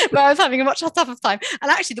 But I was having a much tougher time. And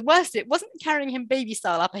actually the worst of it wasn't carrying him baby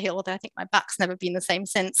style up a hill, although I think my back's never been the same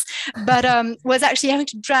since, but was actually having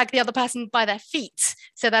to drag the other person by their feet.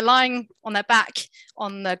 So they're lying on their back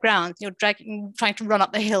on the ground, you're trying to run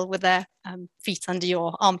up the hill with their feet under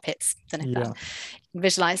your armpits. I don't know if you can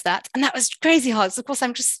visualize that. And that was crazy hard. So of course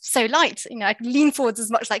I'm just so light, I can lean forwards as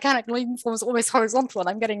much as I can. I can lean forwards almost horizontal, and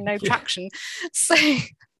I'm getting no traction. So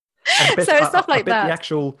stuff like that.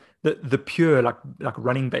 The pure like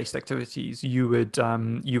running based activities you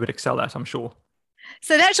would excel at, I'm sure.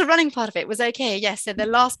 So the actual running part of it was okay, yes. So the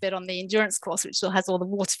last bit on the endurance course, which still has all the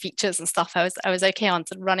water features and stuff, I was okay on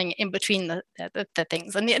sort of running in between the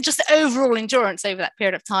things, and just overall endurance over that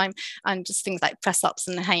period of time, and just things like press ups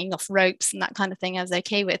and hanging off ropes and that kind of thing I was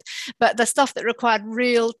okay with. But the stuff that required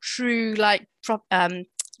real true like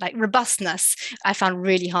robustness, I found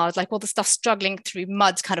really hard. Like all the stuff struggling through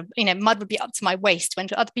mud, kind of, mud would be up to my waist, when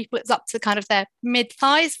to other people it's up to kind of their mid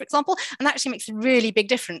thighs, for example, and that actually makes a really big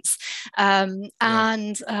difference. But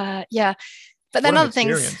then other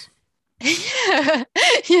things. I'm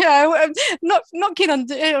not keen on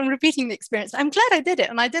repeating the experience. I'm glad I did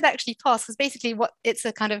it, and I did actually pass, because basically it's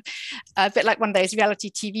a kind of a bit like one of those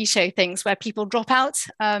reality TV show things where people drop out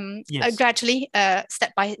gradually,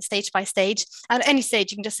 step by stage, and at any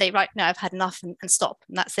stage you can just say, right, no, I've had enough, and stop,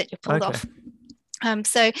 and that's it, you're pulled off.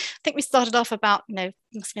 So I think we started off about,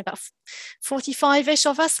 must be about 45-ish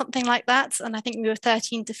of us, something like that, and I think we were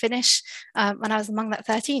 13 to finish, and I was among that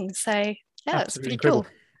 13. So yeah, it was pretty incredible.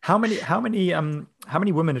 Cool. How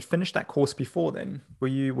many women had finished that course before then? Were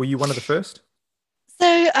you one of the first? So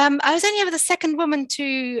I was only ever the second woman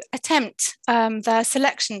to attempt the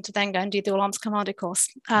selection to then go and do the All Arms Commando course.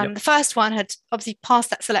 The first one had obviously passed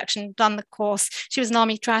that selection, done the course. She was an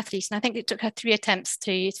Army triathlete, and I think it took her 3 attempts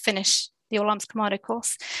to finish the All Arms Commando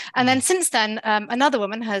course. And then since then, another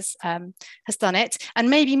woman has done it, and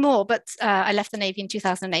maybe more, but I left the Navy in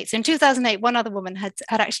 2008. So in 2008, one other woman had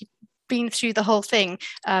actually been through the whole thing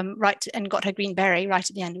and got her green beret right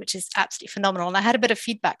at the end, which is absolutely phenomenal. And I had a bit of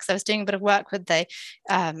feedback, because I was doing a bit of work with the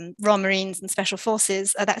Royal Marines and Special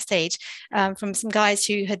Forces at that stage, from some guys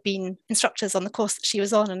who had been instructors on the course that she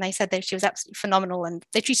was on, and they said that she was absolutely phenomenal, and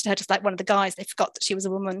they treated her just like one of the guys. They forgot that she was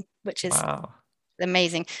a woman, which is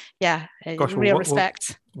amazing. Gosh, real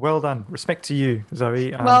respect. Well done. Respect to you,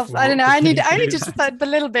 Zoe. Well, I don't know, I need just a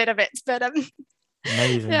little bit of it, but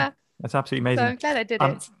amazing. That's absolutely amazing. So I'm glad I did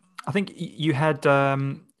it. I think you had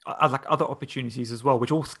like other opportunities as well,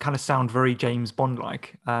 which all kind of sound very James Bond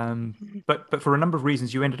like. But for a number of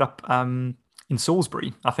reasons, you ended up in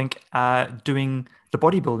Salisbury, I think, doing the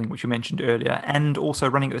bodybuilding, which you mentioned earlier, and also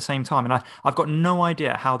running at the same time. And I've got no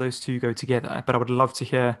idea how those two go together, but I would love to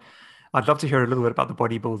hear. I'd love to hear a little bit about the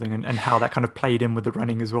bodybuilding and how that kind of played in with the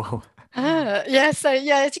running as well. Yeah, so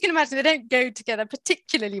yeah, as you can imagine, they don't go together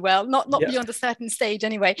particularly well, not beyond a certain stage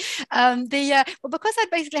anyway. Well, because I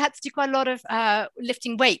basically had to do quite a lot of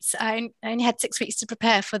lifting weights, I only had 6 weeks to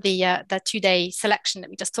prepare for the 2-day selection that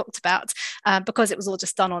we just talked about, because it was all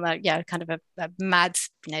just done on a kind of a mad,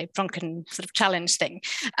 drunken sort of challenge thing.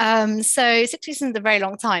 So 6 weeks isn't a very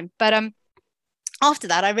long time, but after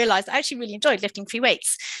that, I realized I actually really enjoyed lifting free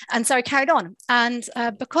weights. And so I carried on. And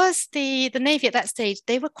because the Navy at that stage,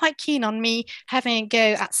 they were quite keen on me having a go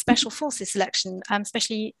at Special Forces selection,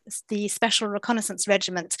 especially the Special Reconnaissance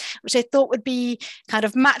Regiment, which they thought would be kind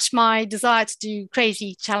of match my desire to do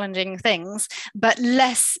crazy, challenging things, but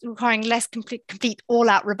requiring less complete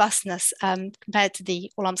all-out robustness compared to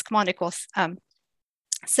the All-Arms Commando course.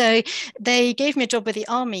 So they gave me a job with the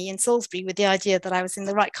Army in Salisbury with the idea that I was in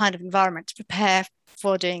the right kind of environment to prepare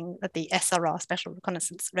for doing the SRR, Special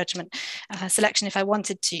Reconnaissance Regiment selection if I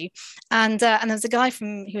wanted to. And there was a guy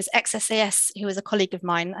who was ex-SAS, who was a colleague of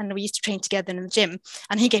mine, and we used to train together in the gym.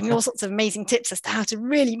 And he gave me all sorts of amazing tips as to how to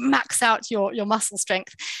really max out your muscle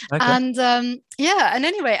strength. Okay. And and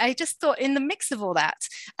anyway, I just thought in the mix of all that,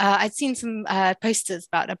 I'd seen some posters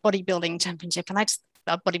about a bodybuilding championship, and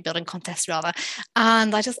a bodybuilding contest rather,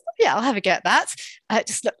 and I just I'll have a go at that. It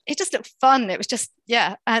just looked fun. It was just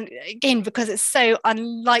and again, because it's so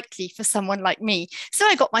unlikely for someone like me, so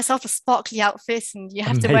I got myself a sparkly outfit, and you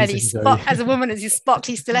have to wear these as a woman, as these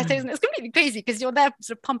sparkly stilettos, and it's completely crazy because you're there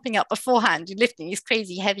sort of pumping up beforehand. You're lifting these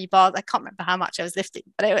crazy heavy bars. I can't remember how much I was lifting,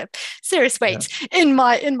 but it was serious weight in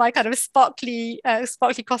my kind of sparkly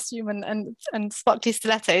costume and sparkly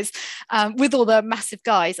stilettos, with all the massive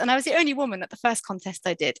guys, and I was the only woman at the first contest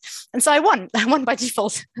I did, and so I won by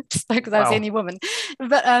default just because I was the only woman.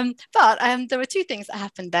 But there were two things that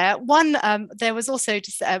happened there. One, there was also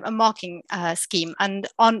just a marking scheme, and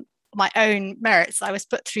on my own merits, I was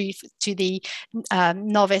put through to the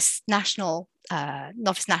novice nationals,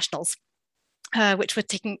 which were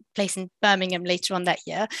taking place in Birmingham later on that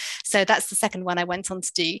year. So that's the second one I went on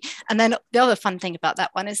to do. And then the other fun thing about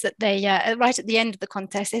that one is that they, right at the end of the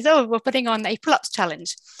contest, they said, we're putting on a pull-ups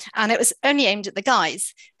challenge. And it was only aimed at the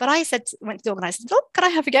guys. But I went to the organizer, can I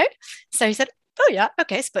have a go? So he said, oh yeah,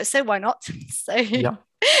 okay, so why not? So I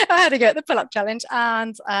had a go at the pull-up challenge,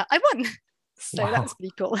 and I won. So that was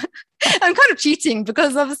pretty cool. I'm kind of cheating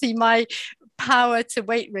because obviously my power to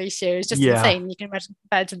weight ratio is just insane. You can imagine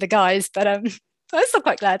compared to the guys, but I'm still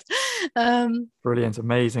quite glad. Brilliant,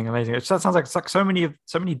 amazing. It sounds like it's like so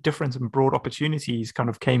many different and broad opportunities kind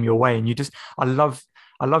of came your way, and I love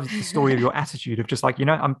the story of your attitude of just like,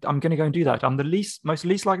 I'm going to go and do that. I'm the least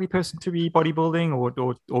likely person to be bodybuilding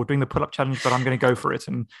or doing the pull-up challenge, but I'm going to go for it.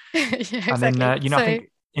 And exactly. And then I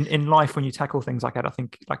think in life, when you tackle things like that, I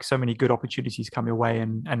think like so many good opportunities come your way,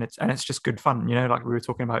 and it's just good fun, like we were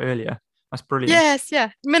talking about earlier. That's brilliant.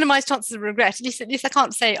 Yes, minimize chances of regret. At least I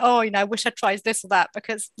can't say, I wish I tried this or that,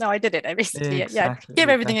 because no, I did it. I basically give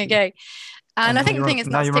everything a go. And I think the thing is,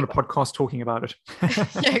 now you're on a podcast talking about it.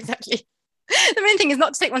 Yeah, exactly. The main thing is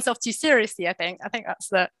not to take oneself too seriously. I think that's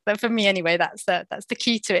for me anyway. That's the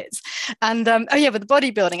key to it. And with the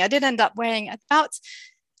bodybuilding, I did end up weighing about,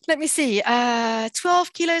 let me see,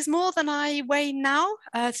 12 kilos more than I weigh now,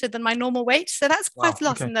 than my normal weight. So that's quite a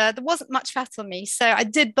lot. Okay. And there wasn't much fat on me. So I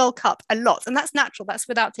did bulk up a lot. And that's natural. That's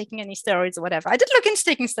without taking any steroids or whatever. I did look into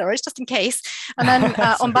taking steroids just in case. And then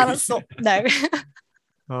on balance, no.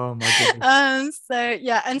 Oh my goodness.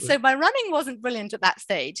 So my running wasn't brilliant at that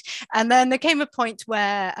stage. And then there came a point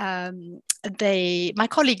where my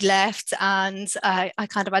colleague left, and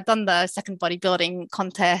I'd done the second bodybuilding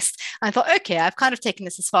contest. I thought, okay, I've kind of taken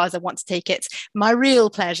this as far as I want to take it. My real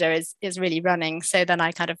pleasure is really running. So then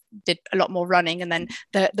I kind of did a lot more running, and then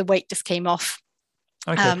the weight just came off.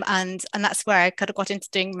 Okay. And that's where I kind of got into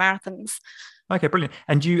doing marathons. Okay, brilliant.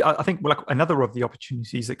 And I think like another of the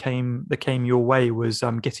opportunities that came your way was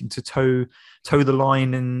getting to toe the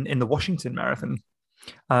line in the Washington Marathon.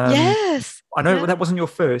 Yes, I know that wasn't your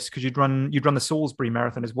first, because you'd run the Salisbury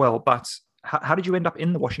Marathon as well. But how did you end up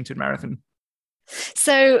in the Washington Marathon?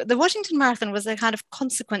 So the Washington Marathon was a kind of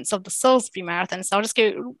consequence of the Salisbury Marathon. So I'll just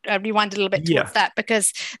go rewind a little bit towards that,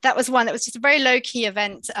 because that was one that was just a very low-key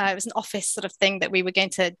event. It was an office sort of thing that we were going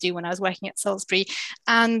to do when I was working at Salisbury.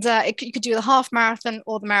 And you could do the half marathon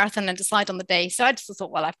or the marathon and decide on the day. So I just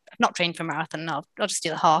thought, well, I've not trained for a marathon. I'll just do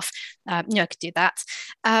the half. I could do that.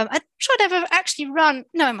 I'm sure I'd ever actually run.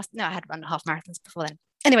 No, I had run half marathons before then.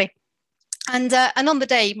 Anyway. And on the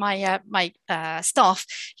day, my staff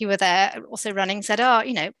who were there also running said, "Oh,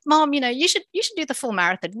 Mom, you should do the full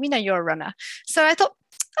marathon. We know you're a runner." So I thought,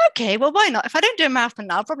 okay, well, why not? If I don't do a marathon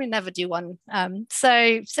now, I'll probably never do one.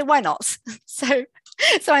 So why not? So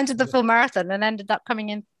I entered the full marathon and ended up coming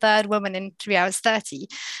in third woman in 3 hours 30,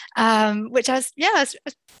 which I was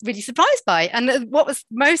really surprised by. And what was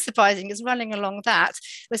most surprising is running along that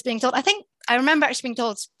was being told, I remember actually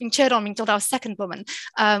being cheered on, being told I was second woman,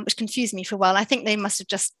 which confused me for a while. I think they must have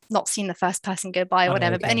just not seen the first person go by or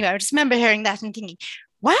whatever. Okay. But anyway, I just remember hearing that and thinking,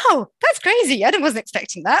 wow, that's crazy. I wasn't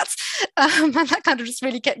expecting that. And that kind of just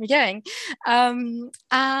really kept me going.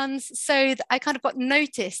 And so I kind of got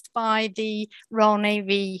noticed by the Royal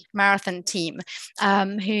Navy marathon team,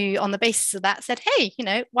 who on the basis of that said, hey,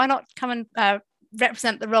 why not come and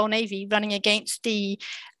represent the Royal Navy running against the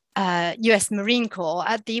US Marine Corps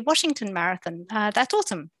at the Washington Marathon that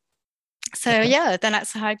autumn. So then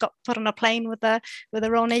that's how I got put on a plane with the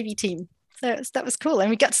Royal Navy team. So that was cool. And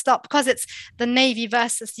we got to start, because it's the Navy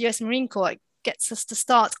versus the US Marine Corps, it gets us to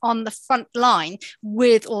start on the front line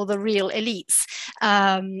with all the real elites,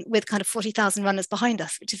 with kind of 40,000 runners behind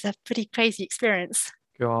us, which is a pretty crazy experience.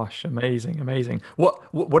 Gosh, amazing. What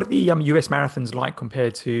are the US marathons like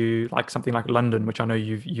compared to like something like London, which I know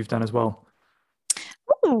you've done as well?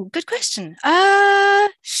 Oh, good question.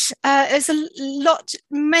 There's a lot,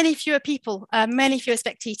 many fewer people, many fewer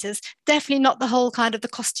spectators. Definitely not the whole kind of the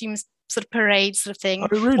costumes sort of parade sort of thing. Oh,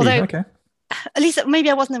 really? Although, okay. At least maybe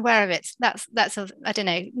I wasn't aware of it. That's I don't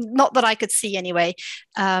know, not that I could see anyway.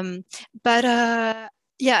 But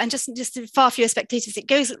and just far fewer spectators. It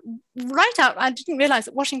goes right out. I didn't realize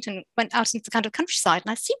that Washington went out into the kind of countryside,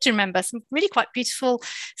 and I seem to remember some really quite beautiful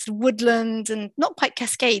sort of woodland and not quite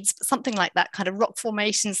cascades, but something like that, kind of rock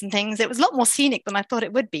formations and things. It was a lot more scenic than I thought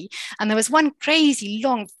it would be. And there was one crazy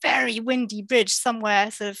long, very windy bridge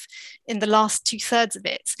somewhere sort of in the last 2/3 of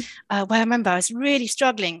it, where I remember I was really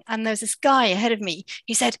struggling, and there was this guy ahead of me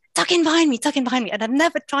who said, tuck in behind me. And I'd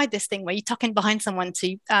never tried this thing where you tuck in behind someone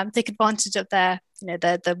to take advantage of their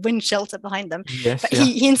the wind shelter behind them. Yes, but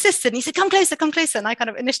he insisted, and he said, come closer. And I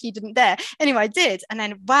kind of initially didn't dare. Anyway, I did. And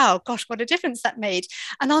then, wow, gosh, what a difference that made.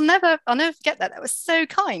 And I'll never forget that. That was so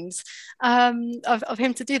kind of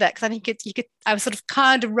him to do that, because I think I was sort of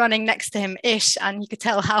kind of running next to him ish, and you could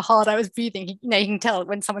tell how hard I was breathing. You can tell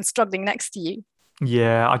when someone's struggling next to you.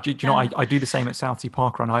 Yeah, I do the same at Southsea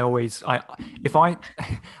Park Run. If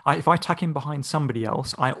I tuck in behind somebody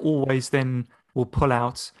else, I always then will pull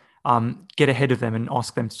out, get ahead of them and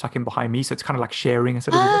ask them to tuck in behind me. So it's kind of like sharing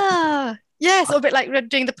instead of yes, or a bit like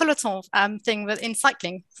doing the peloton thing in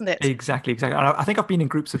cycling, isn't it? Exactly. And I think I've been in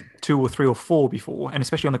groups of 2 or 3 or 4 before, and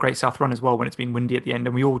especially on the Great South Run as well, when it's been windy at the end,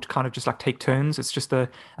 and we all kind of just like take turns. It's just a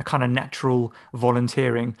kind of natural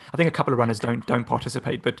volunteering. I think a couple of runners don't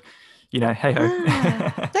participate, but hey ho.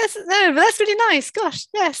 That's really nice. Gosh,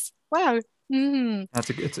 yes. Wow. Mm.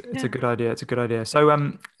 It's a good idea. It's a good idea. So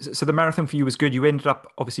the marathon for you was good. You ended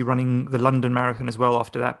up obviously running the London Marathon as well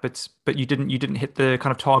after that, but you didn't hit the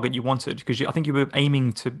kind of target you wanted, because I think you were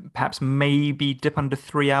aiming to perhaps maybe dip under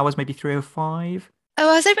 3 hours, maybe 3:05. Oh,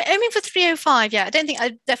 I was aiming for 3:05. Yeah,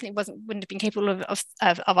 I definitely wouldn't have been capable of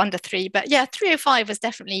under 3, but yeah, 3:05 was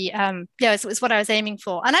definitely it was what I was aiming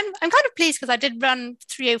for, and I'm kind of pleased, because I did run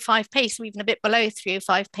 3:05 pace, or even a bit below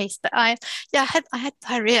 3:05 pace, but I had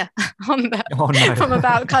diarrhea from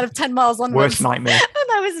about kind of 10 miles onwards. Worst nightmare.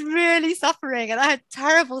 And I was really suffering, and I had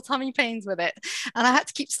terrible tummy pains with it, and I had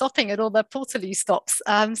to keep stopping at all the Portaloo stops.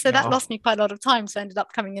 So that lost me quite a lot of time. So I ended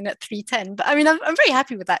up coming in at 3:10. But I mean, I'm very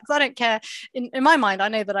happy with that, because I don't care. In my mind, I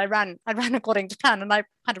know that I ran according to plan, and I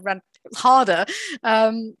kind of ran harder,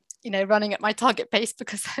 running at my target pace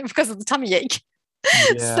because of the tummy ache.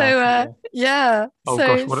 Yeah. Oh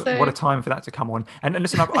gosh, what a time for that to come on. And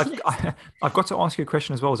listen, I've got to ask you a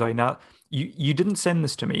question as well, Zoe. Now, you didn't send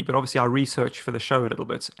this to me, but obviously I researched for the show a little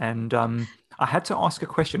bit, and I had to ask a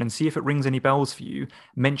question and see if it rings any bells for you,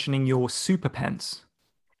 mentioning your super pants.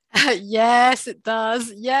 Yes, it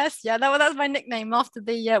does. Yes, yeah. That was my nickname after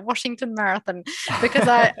the Washington Marathon, because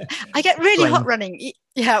I get really hot running.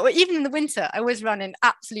 Yeah, well, even in the winter, I always run in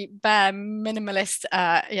absolute bare minimalist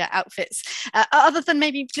outfits, other than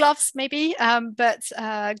maybe gloves, but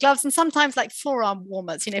gloves, and sometimes like forearm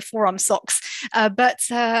warmers, forearm socks. But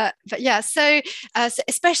yeah, so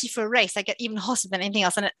especially for a race, I get even hotter than anything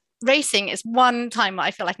else. And racing is one time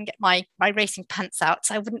I feel I can get my racing pants out.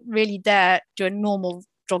 So I wouldn't really dare do a normal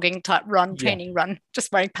jogging type run, training run, just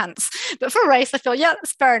wearing pants. But for a race, I feel,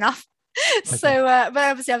 that's fair enough. So, but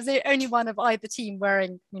obviously I was the only one of either team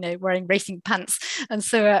wearing racing pants. And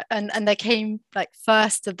so, and they came like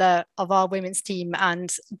first of our women's team,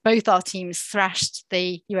 and both our teams thrashed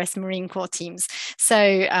the US Marine Corps teams. So,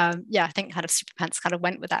 I think kind of super pants kind of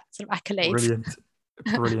went with that sort of accolade.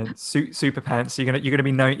 Brilliant. Super pants. You're gonna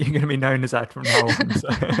be known as that from now on. So.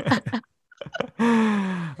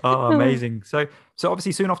 Oh, amazing. So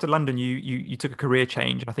obviously soon after London, you took a career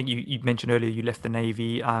change. I think you mentioned earlier you left the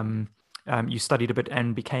Navy. You studied a bit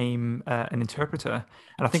and became an interpreter.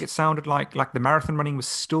 And I think it sounded like the marathon running was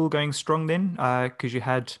still going strong then, because you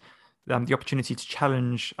had the opportunity to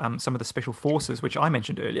challenge some of the special forces, which I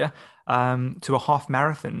mentioned earlier, to a half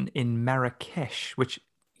marathon in Marrakesh, which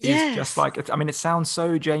is just like, it sounds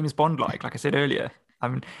so James Bond-like I said earlier.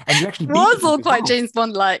 And you actually it was all quite James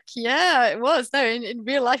Bond-like. Yeah, it was. No, in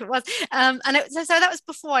real life it was. So that was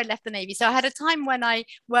before I left the Navy. So I had a time when I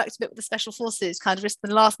worked a bit with the Special Forces, kind of just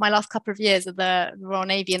my last couple of years of the Royal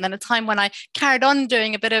Navy, and then a time when I carried on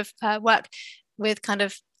doing a bit of work with kind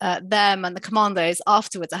of them and the commandos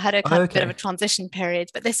afterwards. I had a kind of bit of a transition period,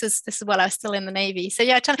 but this is while I was still in the Navy. So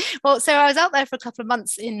so I was out there for a couple of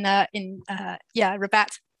months in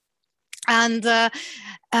Rabat. And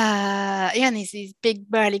and these big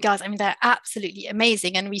burly guys, they're absolutely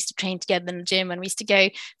amazing. And we used to train together in the gym, and we used to go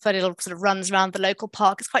for little sort of runs around the local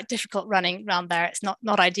park. It's quite difficult running around there. It's not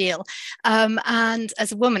ideal. And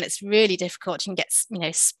as a woman, it's really difficult. You can get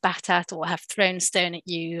spat at or have thrown stone at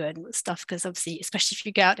you and stuff, because obviously, especially if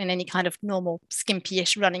you go out in any kind of normal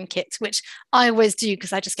skimpy-ish running kit, which I always do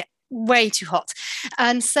because I just get way too hot.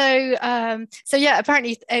 And so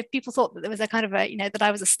apparently people thought that there was a kind of that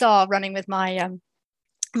I was a star running with my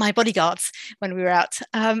my bodyguards when we were out,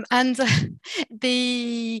 and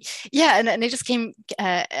it just came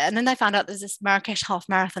and then I found out there's this Marrakesh half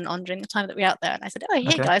marathon on during the time that we were out there, and I said, oh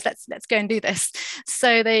hey guys, let's go and do this.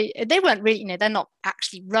 So they weren't really, they're not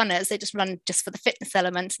actually runners, they just run just for the fitness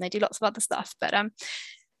element, and they do lots of other stuff, but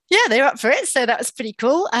they were up for it, so that was pretty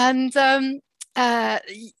cool. And I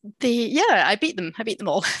beat them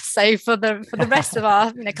all. So for the rest of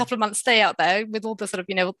our couple of months stay out there, with all the sort of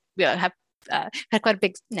had quite a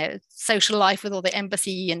big social life with all the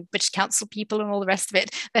embassy and British Council people and all the rest of it.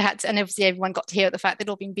 They had to, and obviously everyone got to hear the fact they'd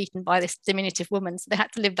all been beaten by this diminutive woman, so they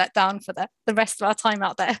had to live that down for the rest of our time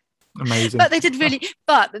out there. Amazing. But they did really,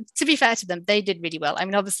 but to be fair to them, they did really well.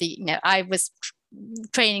 Obviously, I was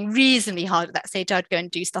training reasonably hard at that stage. I'd go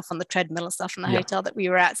and do stuff on the treadmill and stuff in the hotel that we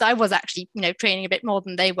were at. So I was actually, training a bit more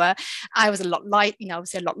than they were. I was a lot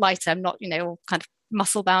obviously a lot lighter. I'm not, all kind of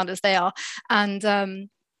muscle bound as they are. And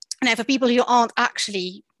for people who aren't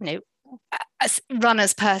actually,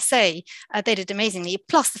 runners per se, they did amazingly.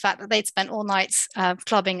 Plus the fact that they'd spent all night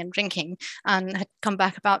clubbing and drinking, and had come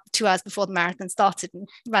back about 2 hours before the marathon started and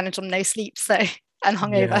ran it on no sleep. So. And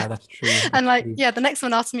hungover. Yeah, that's true. The next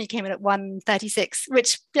one after me came in at 1:36,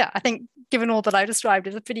 which I think, given all that I described,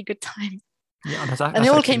 is a pretty good time. Yeah, and they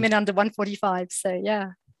all came in under 1:45. So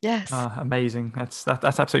yes. Amazing. That's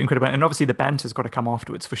absolutely incredible. And obviously the banter's got to come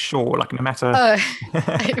afterwards for sure. Like no matter.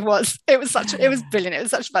 It was brilliant. It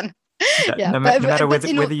was such fun. No matter whether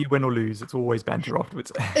you win or lose, it's always banter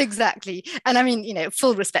afterwards. Exactly. And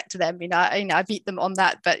full respect to them. I beat them on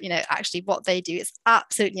that, but actually what they do is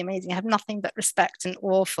absolutely amazing. I have nothing but respect and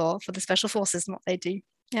awe for the Special Forces and what they do.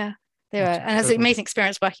 Yeah, they were, and it's an amazing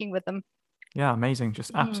experience working with them. Yeah, amazing. Just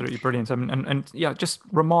absolutely brilliant. And just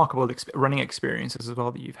remarkable running experiences as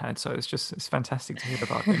well that you've had. So it's fantastic to hear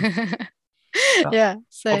about them.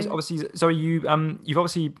 So obviously, so you've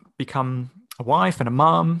obviously become a wife and a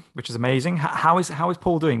mom, which is amazing. How is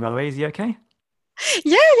Paul doing, by the way? Is he okay?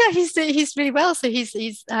 Yeah, he's really well. So he's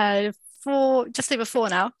just over 4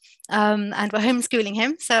 now, and we're homeschooling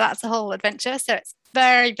him. So that's a whole adventure. So it's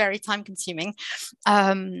very, very time consuming.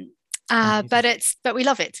 But we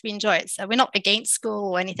love it. We enjoy it. So we're not against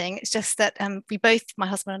school or anything. It's just that we both, my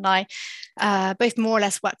husband and I, both more or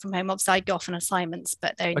less work from home. Obviously, I go off on assignments,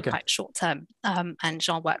 but they're only quite short term. And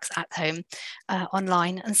Jean works at home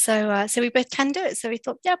online, and so we both can do it. So we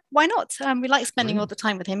thought, why not? We like spending all the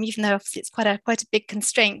time with him, even though obviously it's quite a big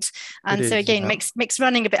constraint. And so again, makes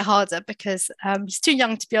running a bit harder because he's too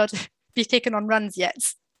young to be able to be taken on runs yet.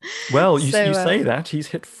 Well, you say that he's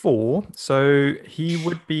hit 4, so he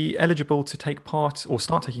would be eligible to take part or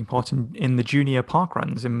start taking part in the junior park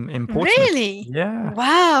runs in Portsmouth. Really? Yeah.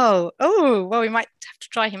 Wow. Oh, well, we might have to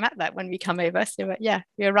try him at that when we come over. So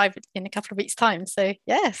we arrive in a couple of weeks' time. So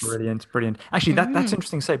yes. Brilliant. Actually, that's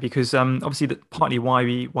interesting to say, because obviously partly why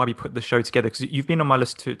we put the show together, because you've been on my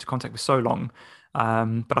list to contact for so long.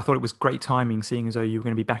 But I thought it was great timing, seeing as though you were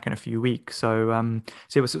going to be back in a few weeks. So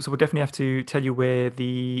we'll definitely have to tell you where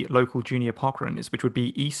the local junior parkrun is, which would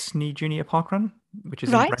be Eastney Junior Parkrun, which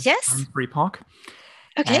is in Bromsbury Park.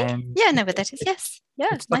 Okay. Yeah, I know what that is. Yes. Yeah.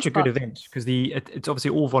 It's such a good event because it's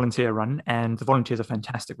obviously all volunteer run, and the volunteers are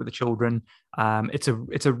fantastic with the children. It's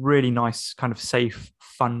a really nice kind of safe,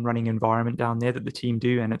 fun running environment down there that the team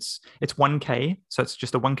do, and it's 1K, so it's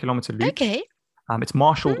just a 1 kilometer loop. Okay. It's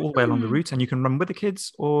marshaled all the way along the route, and you can run with the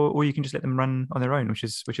kids, or you can just let them run on their own, which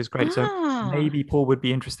is great. So maybe Paul would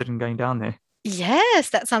be interested in going down there.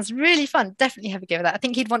 Yes, that sounds really fun. Definitely have a go with that. I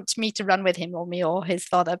think he'd want me to run with him, or me, or his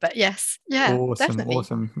father. But yes, yeah, definitely.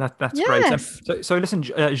 Awesome. That's great. So listen,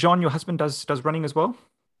 Jean, your husband does running as well.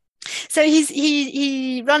 So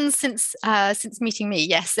he runs since meeting me.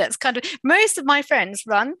 Yes, that's kind of most of my friends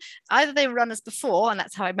run. Either they were runners before, and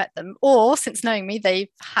that's how I met them, or since knowing me, they've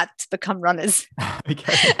had to become runners.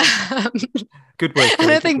 Okay. Good work. I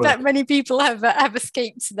don't think that many people have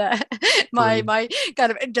escaped my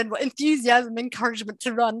kind of general enthusiasm, encouragement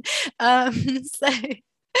to run. Jean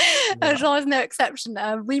is no exception.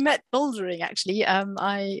 We met bouldering actually.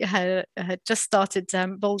 I had just started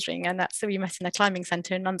bouldering, and so we met in a climbing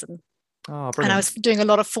centre in London. Oh, and I was doing a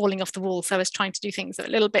lot of falling off the wall, so I was trying to do things that were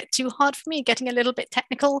a little bit too hard for me, getting a little bit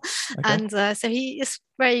technical. Okay. And so he is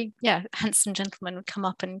very handsome gentleman, would come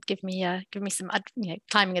up and give me some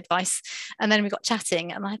climbing advice, and then we got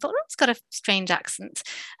chatting, and I thought, oh, it's got a strange accent,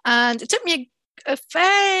 and it took me a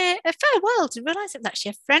fair while to realize it was actually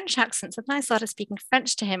a French accent. So then I started speaking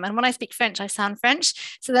French to him, and when I speak French I sound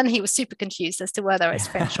French, so then he was super confused as to whether I was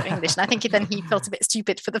French or English, and I think he felt a bit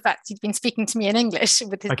stupid for the fact he'd been speaking to me in English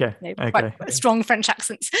with his quite strong French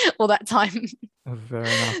accents all that time. Very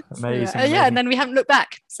enough. Amazing. And then we haven't looked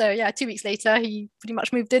back. So 2 weeks later he pretty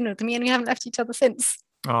much moved in with me, and we haven't left each other since.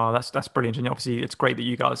 Oh, that's brilliant. And obviously it's great that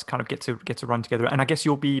you guys kind of get to run together, and I guess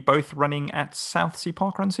you'll be both running at Southsea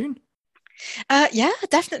Parkrun soon. Yeah,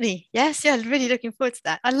 definitely. Yes, really looking forward to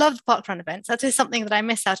that. I love the parkrun events. That is something that I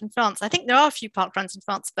miss out in France. I think there are a few parkruns in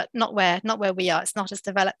France, but not where we are. It's not as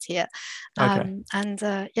developed here. Okay. I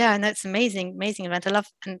know it's amazing event. I love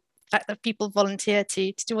the fact that people volunteer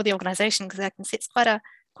to do all the organisation, because I can see it's quite a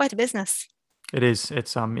business. It is.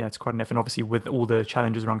 It's it's quite an effort. And obviously with all the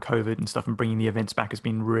challenges around COVID and stuff, and bringing the events back has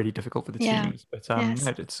been really difficult for the teams. But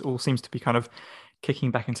it all seems to be kind of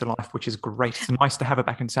kicking back into life, which is great. It's nice to have it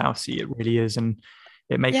back in Southsea. It really is, and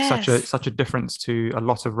it makes such a difference to a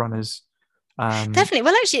lot of runners. Definitely.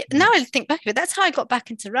 Well, actually, now I think back of it, that's how I got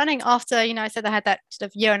back into running after, I said I had that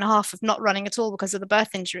sort of year and a half of not running at all because of the birth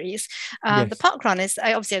injuries. The parkrun is,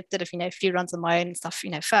 I obviously did a few runs on my own and stuff,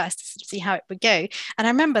 first to sort of see how it would go. And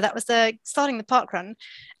I remember that was starting the parkrun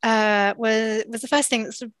was the first thing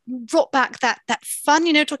that sort of brought back that fun,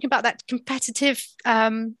 talking about that competitive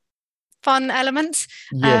fun element.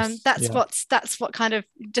 That's what kind of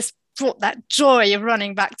just brought that joy of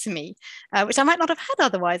running back to me, which I might not have had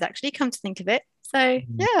otherwise, actually, come to think of it. So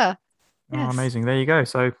yeah. Oh, amazing. There you go.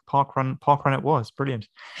 So parkrun it was. Brilliant.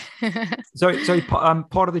 so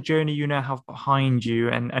part of the journey you now have behind you,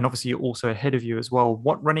 and obviously also ahead of you as well.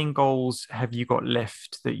 What running goals have you got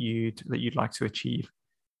left that you'd like to achieve?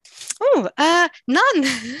 Oh, none.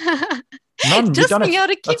 None. Just being able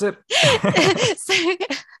to keep. That's it. So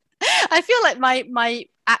I feel like my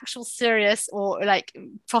actual serious or like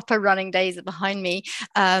proper running days are behind me.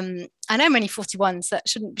 I know I'm only 41, so that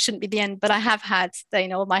shouldn't be the end, but I have had,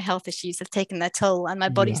 all my health issues have taken their toll, and my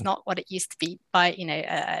body's not what it used to be by,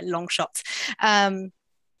 a long shot. So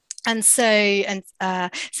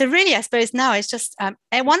really, I suppose now it's just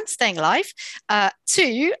one, staying alive,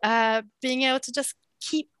 two, being able to just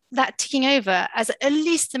keep that ticking over as at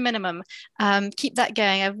least the minimum, keep that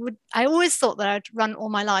going. I always thought that I'd run all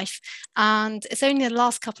my life, and it's only the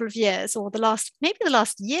last couple of years, or the last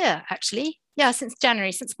year actually, since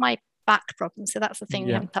January, since my back problem, so that's the thing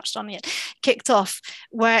we haven't touched on yet, kicked off,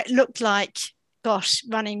 where it looked like, gosh,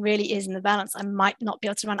 running really is in the balance. I might not be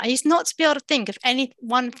able to run. I used not to be able to think of any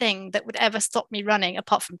one thing that would ever stop me running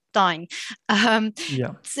apart from dying. So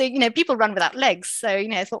people run without legs, so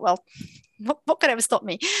I thought, well, what could ever stop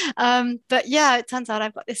me? But it turns out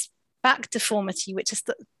I've got this back deformity which has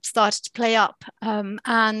started to play up,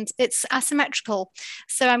 and it's asymmetrical,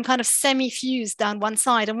 so I'm kind of semi-fused down one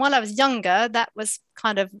side. And while I was younger, that was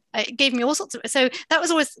kind of, it gave me all sorts of, so that was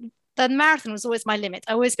always, the marathon was always my limit.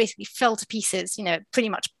 I always basically fell to pieces, pretty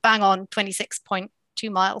much bang on 26.2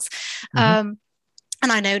 miles.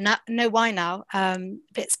 and I know why now.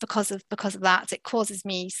 It's because of that. It causes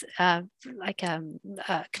me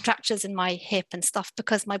contractures in my hip and stuff,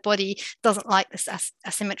 because my body doesn't like this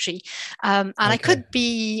asymmetry. And I could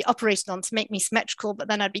be operated on to make me symmetrical, but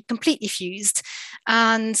then I'd be completely fused.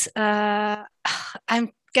 And I'm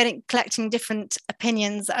collecting different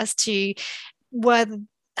opinions as to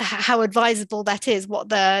how advisable that is, what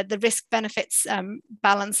the risk benefits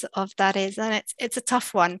balance of that is, and it's a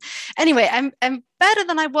tough one. Anyway, I'm better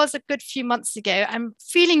than I was a good few months ago. I'm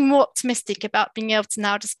feeling more optimistic about being able to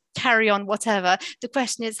now just carry on whatever. The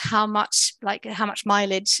question is how much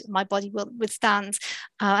mileage my body will withstand.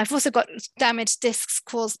 I've also got damaged discs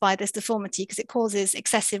caused by this deformity, because it causes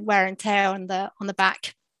excessive wear and tear on the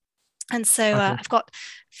back, and so I've got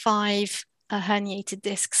 5 herniated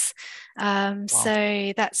discs. Wow.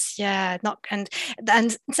 So that's not, and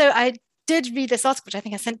so I did read this article, which I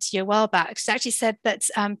think I sent to you a while back. It actually said that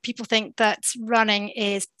people think that running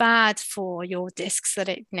is bad for your discs, that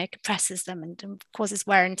it compresses them and causes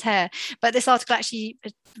wear and tear. But this article actually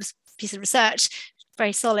was a piece of research,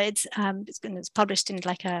 very solid. It's published in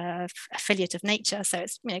like a affiliate of Nature, so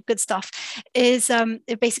it's good stuff.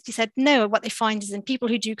 It basically said no. What they find is in people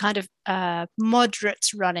who do kind of moderate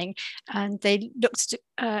running, and they looked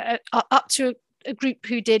up to a group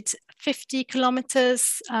who did 50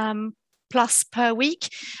 kilometers plus per week,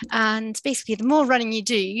 and basically the more running you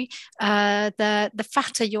do, the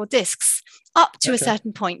fatter your discs, up to a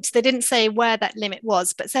certain point. They didn't say where that limit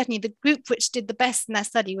was, but certainly the group which did the best in their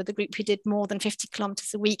study were the group who did more than 50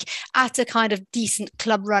 kilometers a week at a kind of decent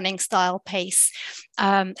club running style pace.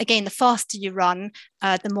 Again, the faster you run,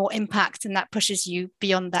 the more impact, and that pushes you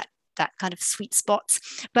beyond that kind of sweet spot.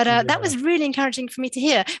 But that was really encouraging for me to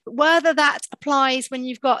hear. But whether that applies when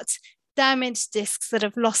you've got damaged discs that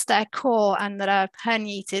have lost their core and that are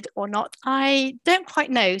herniated or not, I don't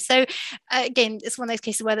quite know. So again, it's one of those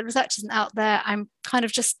cases where the research isn't out there. I'm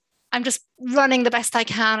just running the best I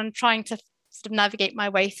can and trying to sort of navigate my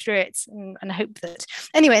way through it, and hope that,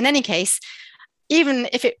 anyway, in any case, even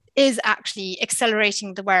if it is actually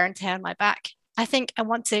accelerating the wear and tear on my back, I think I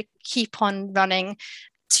want to keep on running.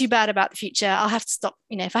 Too bad about the future. I'll have to stop.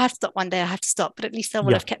 If I have to stop one day, I have to stop, but at least I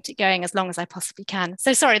will have kept it going as long as I possibly can.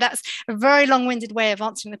 So sorry, that's a very long-winded way of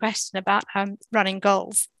answering the question about running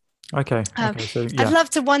goals. Okay. So I'd love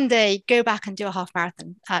to one day go back and do a half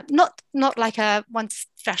marathon. Not like a one to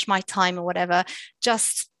stretch my time or whatever,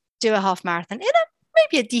 just do a half marathon in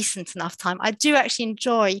maybe a decent enough time. I do actually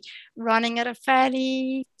enjoy running at a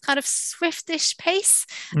fairly kind of swiftish pace.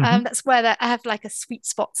 That's where I have like a sweet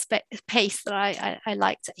spot pace that I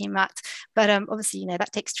like to aim at. But obviously,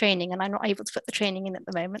 that takes training, and I'm not able to put the training in at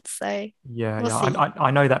the moment. So we'll see. I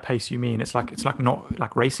know that pace you mean. It's like not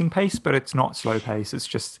like racing pace, but it's not slow pace. It's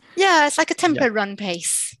just it's like a tempo run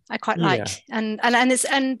pace. I quite like, and it's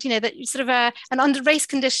that sort of and under race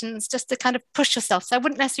conditions, just to kind of push yourself. So I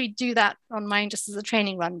wouldn't necessarily do that on mine just as a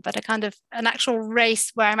training run, but a kind of an actual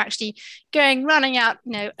race where I'm actually running out,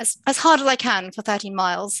 as hard as I can for 13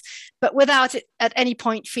 miles, but without it at any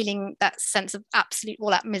point feeling that sense of absolute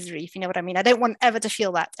all out misery, if you know what I mean. I don't want ever to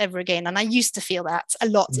feel that ever again. And I used to feel that a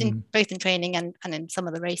lot both in training and in some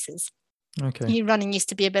of the races. Okay. Running used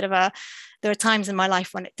to be a bit of there are times in my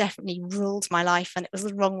life when it definitely ruled my life, and it was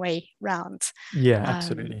the wrong way round. Yeah,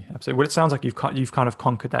 absolutely. Well, it sounds like you've kind of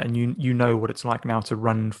conquered that, and you know what it's like now to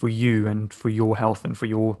run for you and for your health and for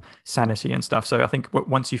your sanity and stuff. So I think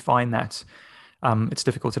once you find that, it's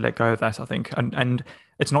difficult to let go of that, I think. And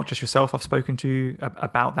it's not just yourself I've spoken to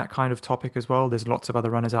about that kind of topic as well. There's lots of other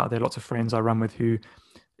runners out there, lots of friends I run with who,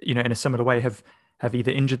 in a similar way have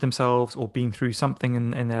either injured themselves or been through something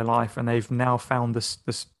in their life, and they've now found this,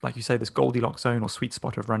 like you say, this Goldilocks zone or sweet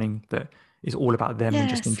spot of running that is all about them and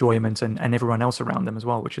just enjoyment and everyone else around them as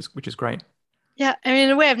well, which is great. Yeah, I mean,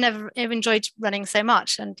 in a way, I've never enjoyed running so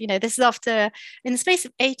much. And, this is after, in the space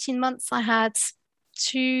of 18 months, I had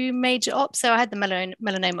 2 major ops. So I had the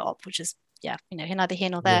melanoma op, which is, neither here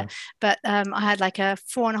nor there. But I had like a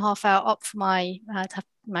 4.5-hour op for to have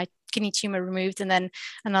my kidney tumor removed, and then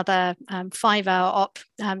another 5-hour op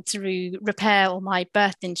to repair all my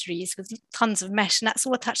birth injuries with tons of mesh, and that's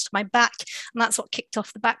all attached to my back, and that's what kicked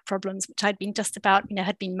off the back problems, which I'd been just about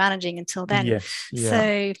had been managing until then.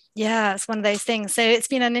 So it's one of those things. So it's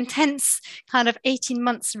been an intense kind of 18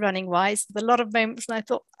 months running wise, with a lot of moments, and I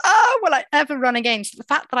thought, will I ever run again? So the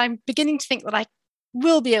fact that I'm beginning to think that I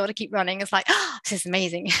will be able to keep running is like, this is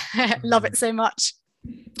amazing. I love it so much.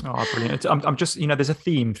 Oh, brilliant. I'm just, there's a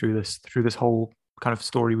theme through this whole kind of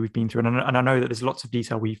story we've been through. And I know that there's lots of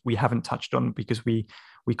detail we haven't touched on because we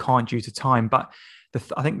can't due to time, but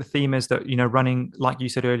I think the theme is that, running, like you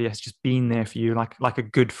said earlier, has just been there for you, like a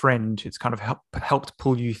good friend. It's kind of helped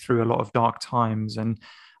pull you through a lot of dark times, and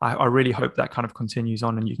I really hope that kind of continues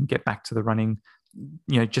on, and you can get back to the running,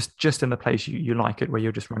 just in the place you like it, where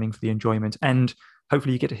you're just running for the enjoyment, and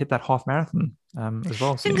hopefully you get to hit that half marathon as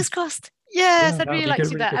well. Fingers crossed. Yes, I'd really like to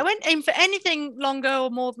do that. I won't aim for anything longer or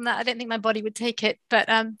more than that. I don't think my body would take it, but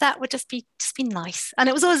that would just be nice. And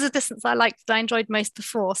it was always a distance I liked, that I enjoyed most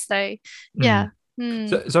before. So yeah.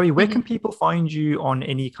 So, Zoe, where can people find you on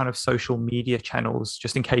any kind of social media channels,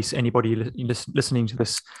 just in case anybody listening to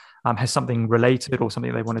this has something related or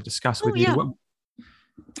something they want to discuss with you?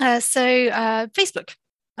 Facebook.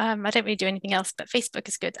 I don't really do anything else, but Facebook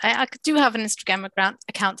is good. I do have an Instagram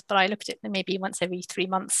account, but I look at it maybe once every 3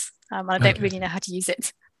 months, and I don't really know how to use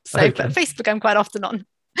it. So, but Facebook I'm quite often on.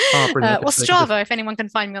 Or Strava, if anyone can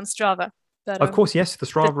find me on Strava. But, of course, yes, the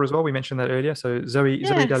Strava as well. We mentioned that earlier. So Zoe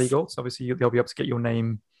Daly-Goltz. Obviously, they'll be able to get your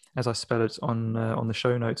name as I spell it on the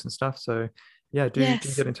show notes and stuff. So yeah, do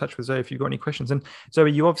get in touch with Zoe if you've got any questions. And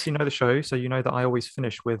Zoe, you obviously know the show, so you know that I always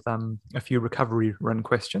finish with a few recovery run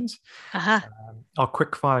questions. Our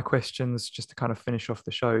quick fire questions just to kind of finish off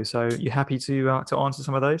the show. So you happy to answer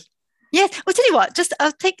some of those? Yes. Well, tell you what,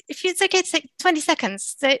 I'll take, if it's okay to take 20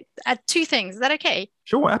 seconds to add 2 things. Is that okay?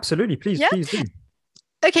 Sure, absolutely. Please do.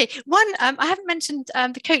 Okay, one, I haven't mentioned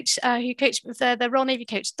the coach who coached the Royal Navy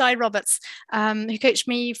coach, Di Roberts, who coached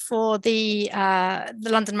me for the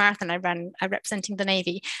London Marathon I ran representing the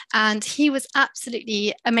Navy, and he was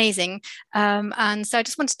absolutely amazing. And so I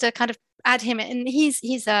just wanted to kind of add him in. He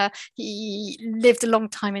lived a long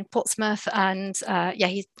time in Portsmouth, and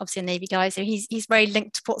he's obviously a Navy guy, so he's very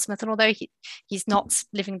linked to Portsmouth. And although he's not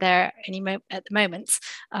living there at the moment,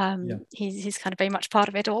 he's kind of very much part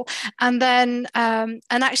of it all. And then and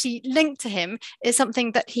actually linked to him is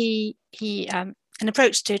something that he an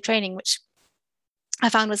approach to training which I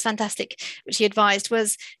found was fantastic, which he advised,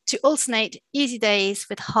 was to alternate easy days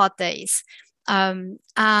with hard days.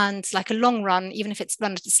 And like a long run, even if it's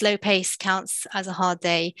run at a slow pace, counts as a hard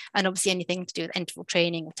day. And obviously anything to do with interval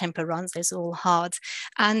training or tempo runs, those are all hard.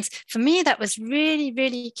 And for me, that was really,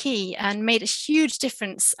 really key and made a huge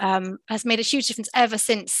difference, has made a huge difference ever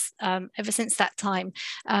since that time,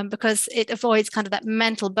 because it avoids kind of that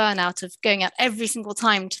mental burnout of going out every single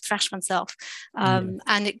time to thrash oneself.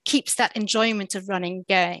 And it keeps that enjoyment of running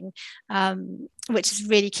going. Which is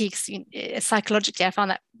really key, because psychologically I found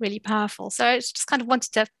that really powerful. So I just kind of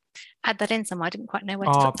wanted to add that in somewhere. I didn't quite know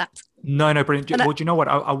where to put that. No, brilliant. Well, do you know what?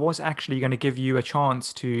 I was actually going to give you a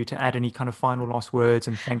chance to add any kind of final last words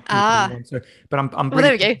and thank you. So, but I'm well,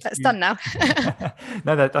 there we go. That's done now.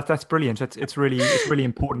 No, that's brilliant. It's really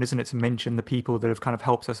important, isn't it, to mention the people that have kind of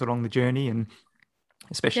helped us along the journey, and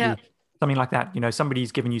especially something like that,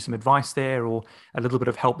 somebody's given you some advice there or a little bit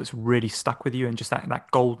of help that's really stuck with you, and just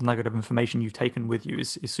that gold nugget of information you've taken with you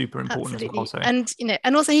is super important. Absolutely. As well. So.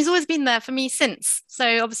 And also he's always been there for me since.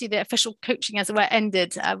 So obviously the official coaching, as it were,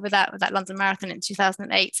 ended with that London Marathon in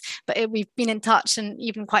 2008, but we've been in touch, and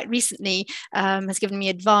even quite recently has given me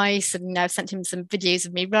advice, and I've sent him some videos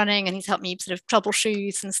of me running, and he's helped me sort of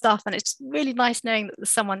troubleshoot and stuff. And it's really nice knowing that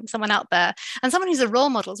there's someone out there, and someone who's a role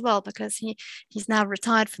model as well, because he's now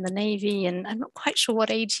retired from the Navy, and I'm not quite sure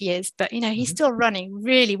what age he is, but he's still running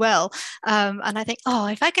really well. And I think,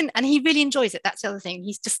 if I can, and he really enjoys it. That's the other thing.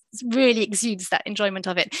 He's just really exudes that enjoyment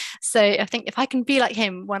of it. So I think if I can be like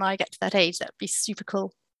him when I get to that age, that'd be super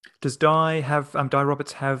cool. Does Di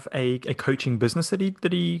Roberts have a coaching business that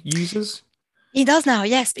he uses? He does now,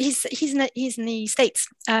 yes. But he's in the States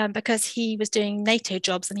because he was doing NATO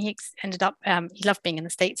jobs, and he ended up he loved being in the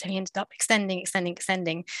States, so he ended up extending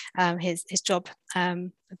his job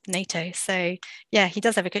with NATO. So yeah, he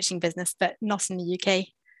does have a coaching business, but not in the UK.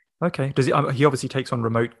 Okay. Does he obviously takes on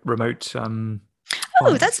remote?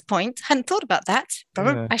 That's a point. Hadn't thought about that.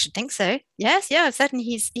 Probably, I should think so. Yes, certainly.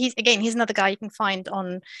 He's another guy you can find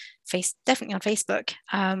on definitely on Facebook.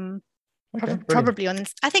 Okay, probably on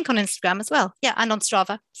Instagram as well, and on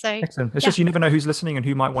Strava. So excellent. It's just you never know who's listening and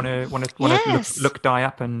who might want to look Di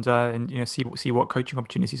up and see what coaching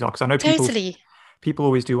opportunities are, because I know people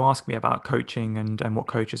always do ask me about coaching and what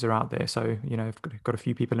coaches are out there. So I've got a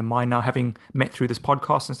few people in mind now, having met through this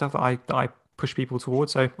podcast and stuff, that I push people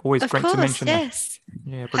towards. So always great to mention. Yes.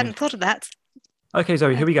 Hadn't thought of that. Okay,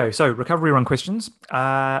 Zoe, here we go. So recovery run questions.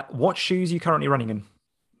 What shoes are you currently running in?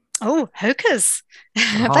 Oh, Hoka's.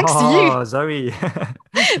 Thanks to you, Zoe.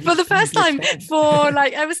 For the first time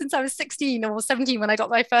ever since I was 16 or 17, when I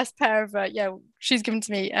got my first pair of shoes given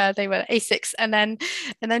to me, they were Asics, and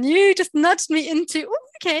then you just nudged me into,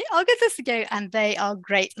 okay, I'll give this a go, and they are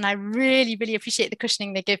great, and I really, really appreciate the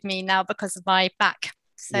cushioning they give me now because of my back.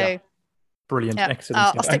 So Brilliant, yeah.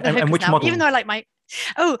 excellent. I'll stick with Hokas and which now, model? even though I like my.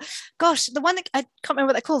 Oh gosh, the one that I can't remember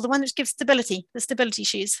what they're called. The one that gives stability, the stability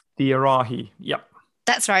shoes. The Arahi. Yep.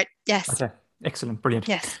 That's right. Yes. Okay. Excellent. Brilliant.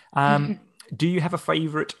 Yes. Do you have a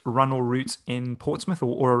favourite run or route in Portsmouth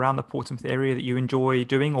or around the Portsmouth area that you enjoy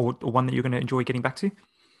doing, or one that you're going to enjoy getting back to?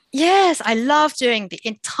 Yes, I love doing the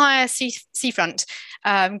entire seafront,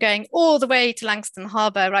 going all the way to Langstone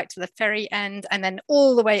Harbour, right to the ferry end, and then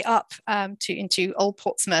all the way up into Old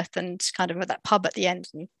Portsmouth and kind of at that pub at the end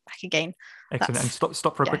and back again. Excellent. And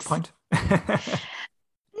stop for a quick pint?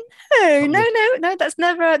 No, that's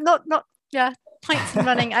never, not pints and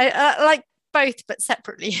running. I like both, but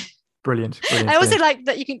separately. Brilliant. I also like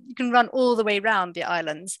that you can run all the way around the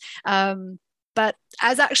islands, but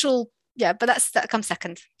as actual. Yeah, but that comes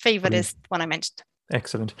second. Favorite is one I mentioned.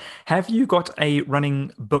 Excellent. Have you got a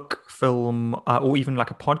running book, film, or even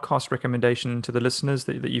like a podcast recommendation to the listeners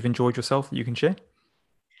that you've enjoyed yourself that you can share?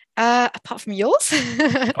 Apart from yours.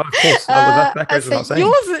 Of course. That goes without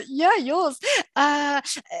saying. Yours.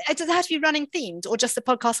 It doesn't have to be running themed, or just a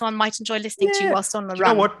podcast one might enjoy listening to whilst on the run.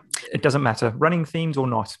 You know what? It doesn't matter. Running themes or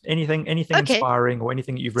not. Anything inspiring or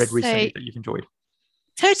anything that you've read recently that you've enjoyed.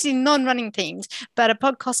 Totally non-running themed, but a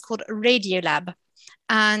podcast called Radiolab.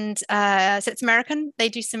 And so it's American. They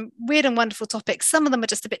do some weird and wonderful topics. Some of them are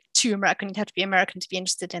just a bit too American. You'd have to be American to be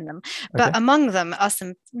interested in them. Okay. But among them are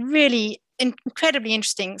some really incredibly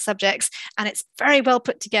interesting subjects. And it's very well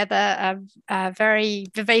put together, very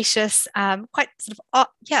vivacious, quite sort of,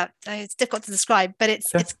 it's difficult to describe, but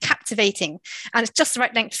it's captivating. And it's just the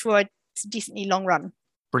right length for a decently long run.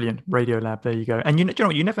 Brilliant. Radiolab, there you go. And you know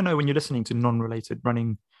what? You never know when you're listening to non-related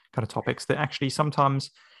running kind of topics that actually sometimes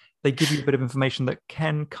they give you a bit of information that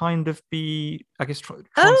can kind of be, I guess,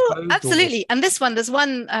 absolutely. And this one, there's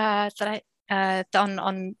one that I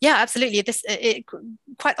absolutely. It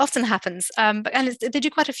quite often happens, and they do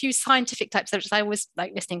quite a few scientific type subjects. I always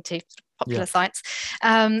like listening to popular science,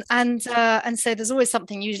 and so there's always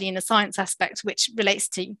something usually in the science aspect which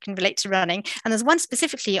can relate to running. And there's one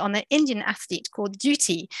specifically on the Indian athlete called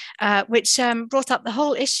Duty, which brought up the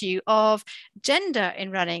whole issue of gender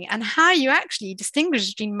in running and how you actually distinguish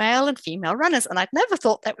between male and female runners. And I'd never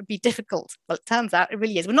thought that would be difficult. Well, it turns out it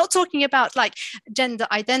really is. We're not talking about like gender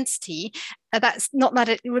identity. That's not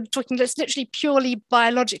that we're talking just literally purely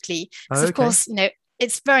biologically. So of course,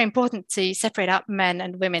 it's very important to separate out men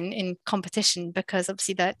and women in competition, because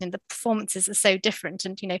obviously the performances are so different,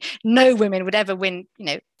 and no women would ever win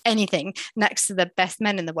anything next to the best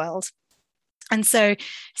men in the world. And so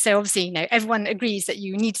obviously everyone agrees that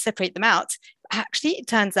you need to separate them out. Actually, it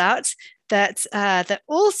turns out that there are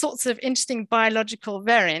all sorts of interesting biological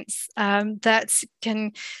variants that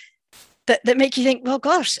make you think, well,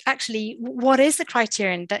 gosh, actually, what is the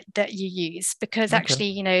criterion that you use? Because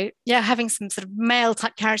actually, having some sort of male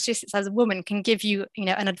type characteristics as a woman can give you,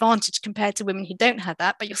 an advantage compared to women who don't have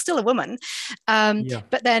that, but you're still a woman.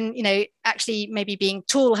 But then, actually maybe being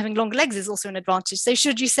tall, having longer legs is also an advantage. So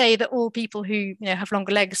should you say that all people who, have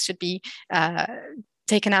longer legs should be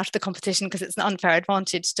taken out of the competition because it's an unfair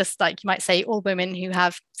advantage, just like you might say all women who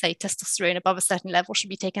have, say, testosterone above a certain level should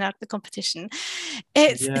be taken out of the competition?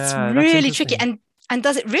 It's really tricky. And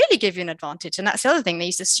does it really give you an advantage? And that's the other thing.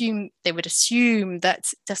 They would assume that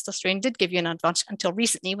testosterone did give you an advantage until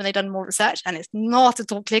recently when they've done more research, and it's not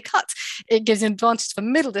at all clear cut. It gives you an advantage for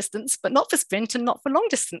middle distance, but not for sprint and not for long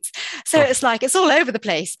distance. So it's like, it's all over the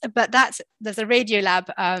place. But there's a Radiolab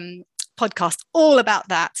podcast all about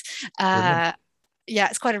that.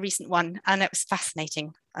 It's quite a recent one, and it was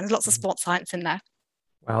fascinating, and there's lots of sports science in there.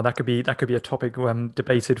 Wow, that could be a topic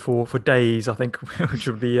debated for days, I think, which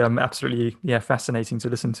would be absolutely fascinating to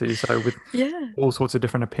listen to. So with all sorts of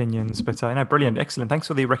different opinions, but brilliant, excellent. Thanks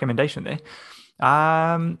for the recommendation there.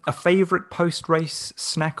 A favorite post-race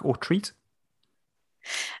snack or treat?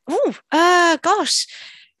 Gosh,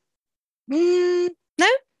 no,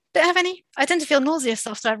 don't have any. I tend to feel nauseous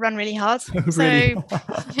after I've run really hard. Really? So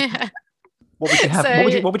yeah. What would you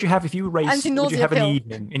have? What would you have if you raced? What would you have in the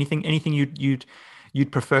evening? Anything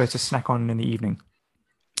you'd prefer to snack on in the evening?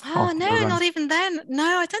 Oh no, not even then.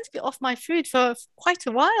 No, I tend to be off my food for quite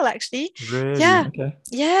a while, actually. Really? Yeah. Okay.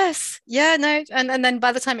 Yes. Yeah. No. And then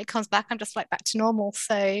by the time it comes back, I'm just like back to normal.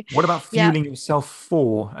 So. What about fueling yourself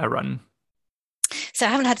for a run? So I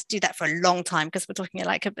haven't had to do that for a long time, because we're talking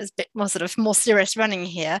like a bit more sort of more serious running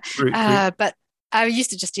here. True. But I used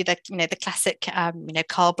to just do the classic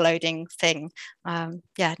carb loading thing.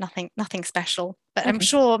 Nothing special. But I'm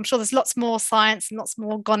sure there's lots more science and lots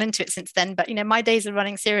more gone into it since then. But my days of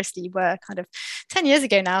running seriously were kind of 10 years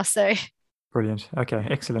ago now. So Brilliant. Okay,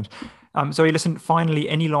 excellent. Zoe, listen, finally,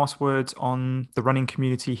 any last words on the running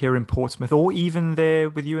community here in Portsmouth, or even there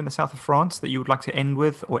with you in the south of France, that you would like to end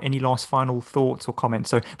with, or any last final thoughts or comments?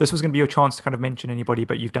 So this was going to be your chance to kind of mention anybody,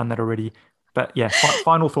 but you've done that already. But yeah,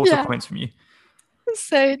 final thoughts or comments from you.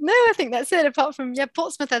 So no, I think that's it. Apart from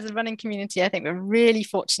Portsmouth as a running community, I think we're really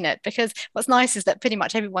fortunate, because what's nice is that pretty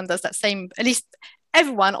much everyone does that same, at least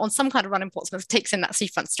everyone on some kind of run in Portsmouth takes in that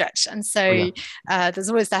seafront stretch, and so there's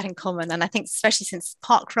always that in common. And I think especially since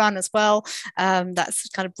Park Run as well, that's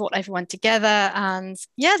kind of brought everyone together. And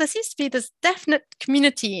there seems to be this definite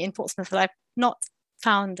community in Portsmouth that I've not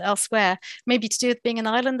found elsewhere, maybe to do with being an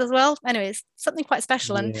island as well. Anyways, something quite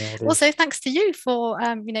special. And also thanks to you for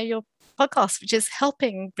your podcast, which is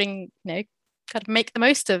helping bring, kind of make the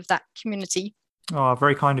most of that community. Oh,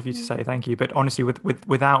 very kind of you to say. Thank you. But honestly,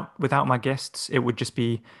 without my guests, it would just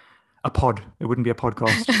be a pod. It wouldn't be a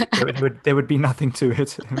podcast. there would be nothing to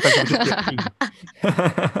it. In fact, it would just be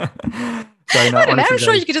a team. So, no, I don't know. I'm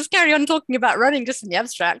sure you could just carry on talking about running just in the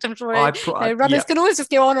abstract. I'm sure runners can always just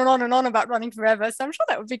go on and on and on about running forever. So I'm sure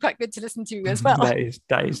that would be quite good to listen to as well.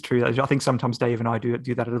 That is true. I think sometimes Dave and I do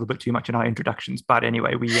that a little bit too much in our introductions. But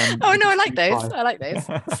anyway, we. I like those. I like those.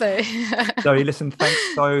 So. Zoe, listen,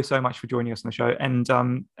 thanks so much for joining us on the show,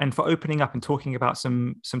 and for opening up and talking about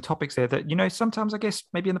some topics there that sometimes I guess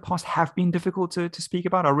maybe in the past have been difficult to speak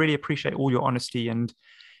about. I really appreciate all your honesty and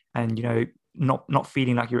not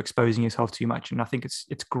feeling like you're exposing yourself too much. And I think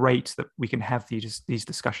it's great that we can have these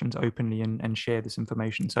discussions openly and share this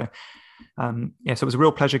information. So so it was a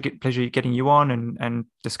real pleasure getting you on and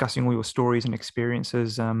discussing all your stories and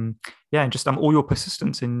experiences. And just all your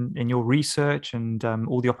persistence in your research and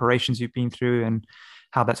all the operations you've been through, and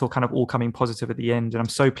how that's all coming positive at the end. And I'm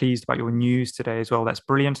so pleased about your news today as well. That's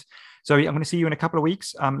brilliant. So I'm going to see you in a couple of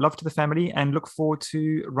weeks. Love to the family, and look forward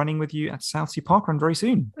to running with you at Southsea Park Run very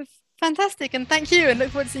soon. Fantastic, and thank you, and look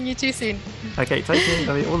forward to seeing you too soon. Okay, take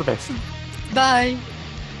care. All the best. Bye.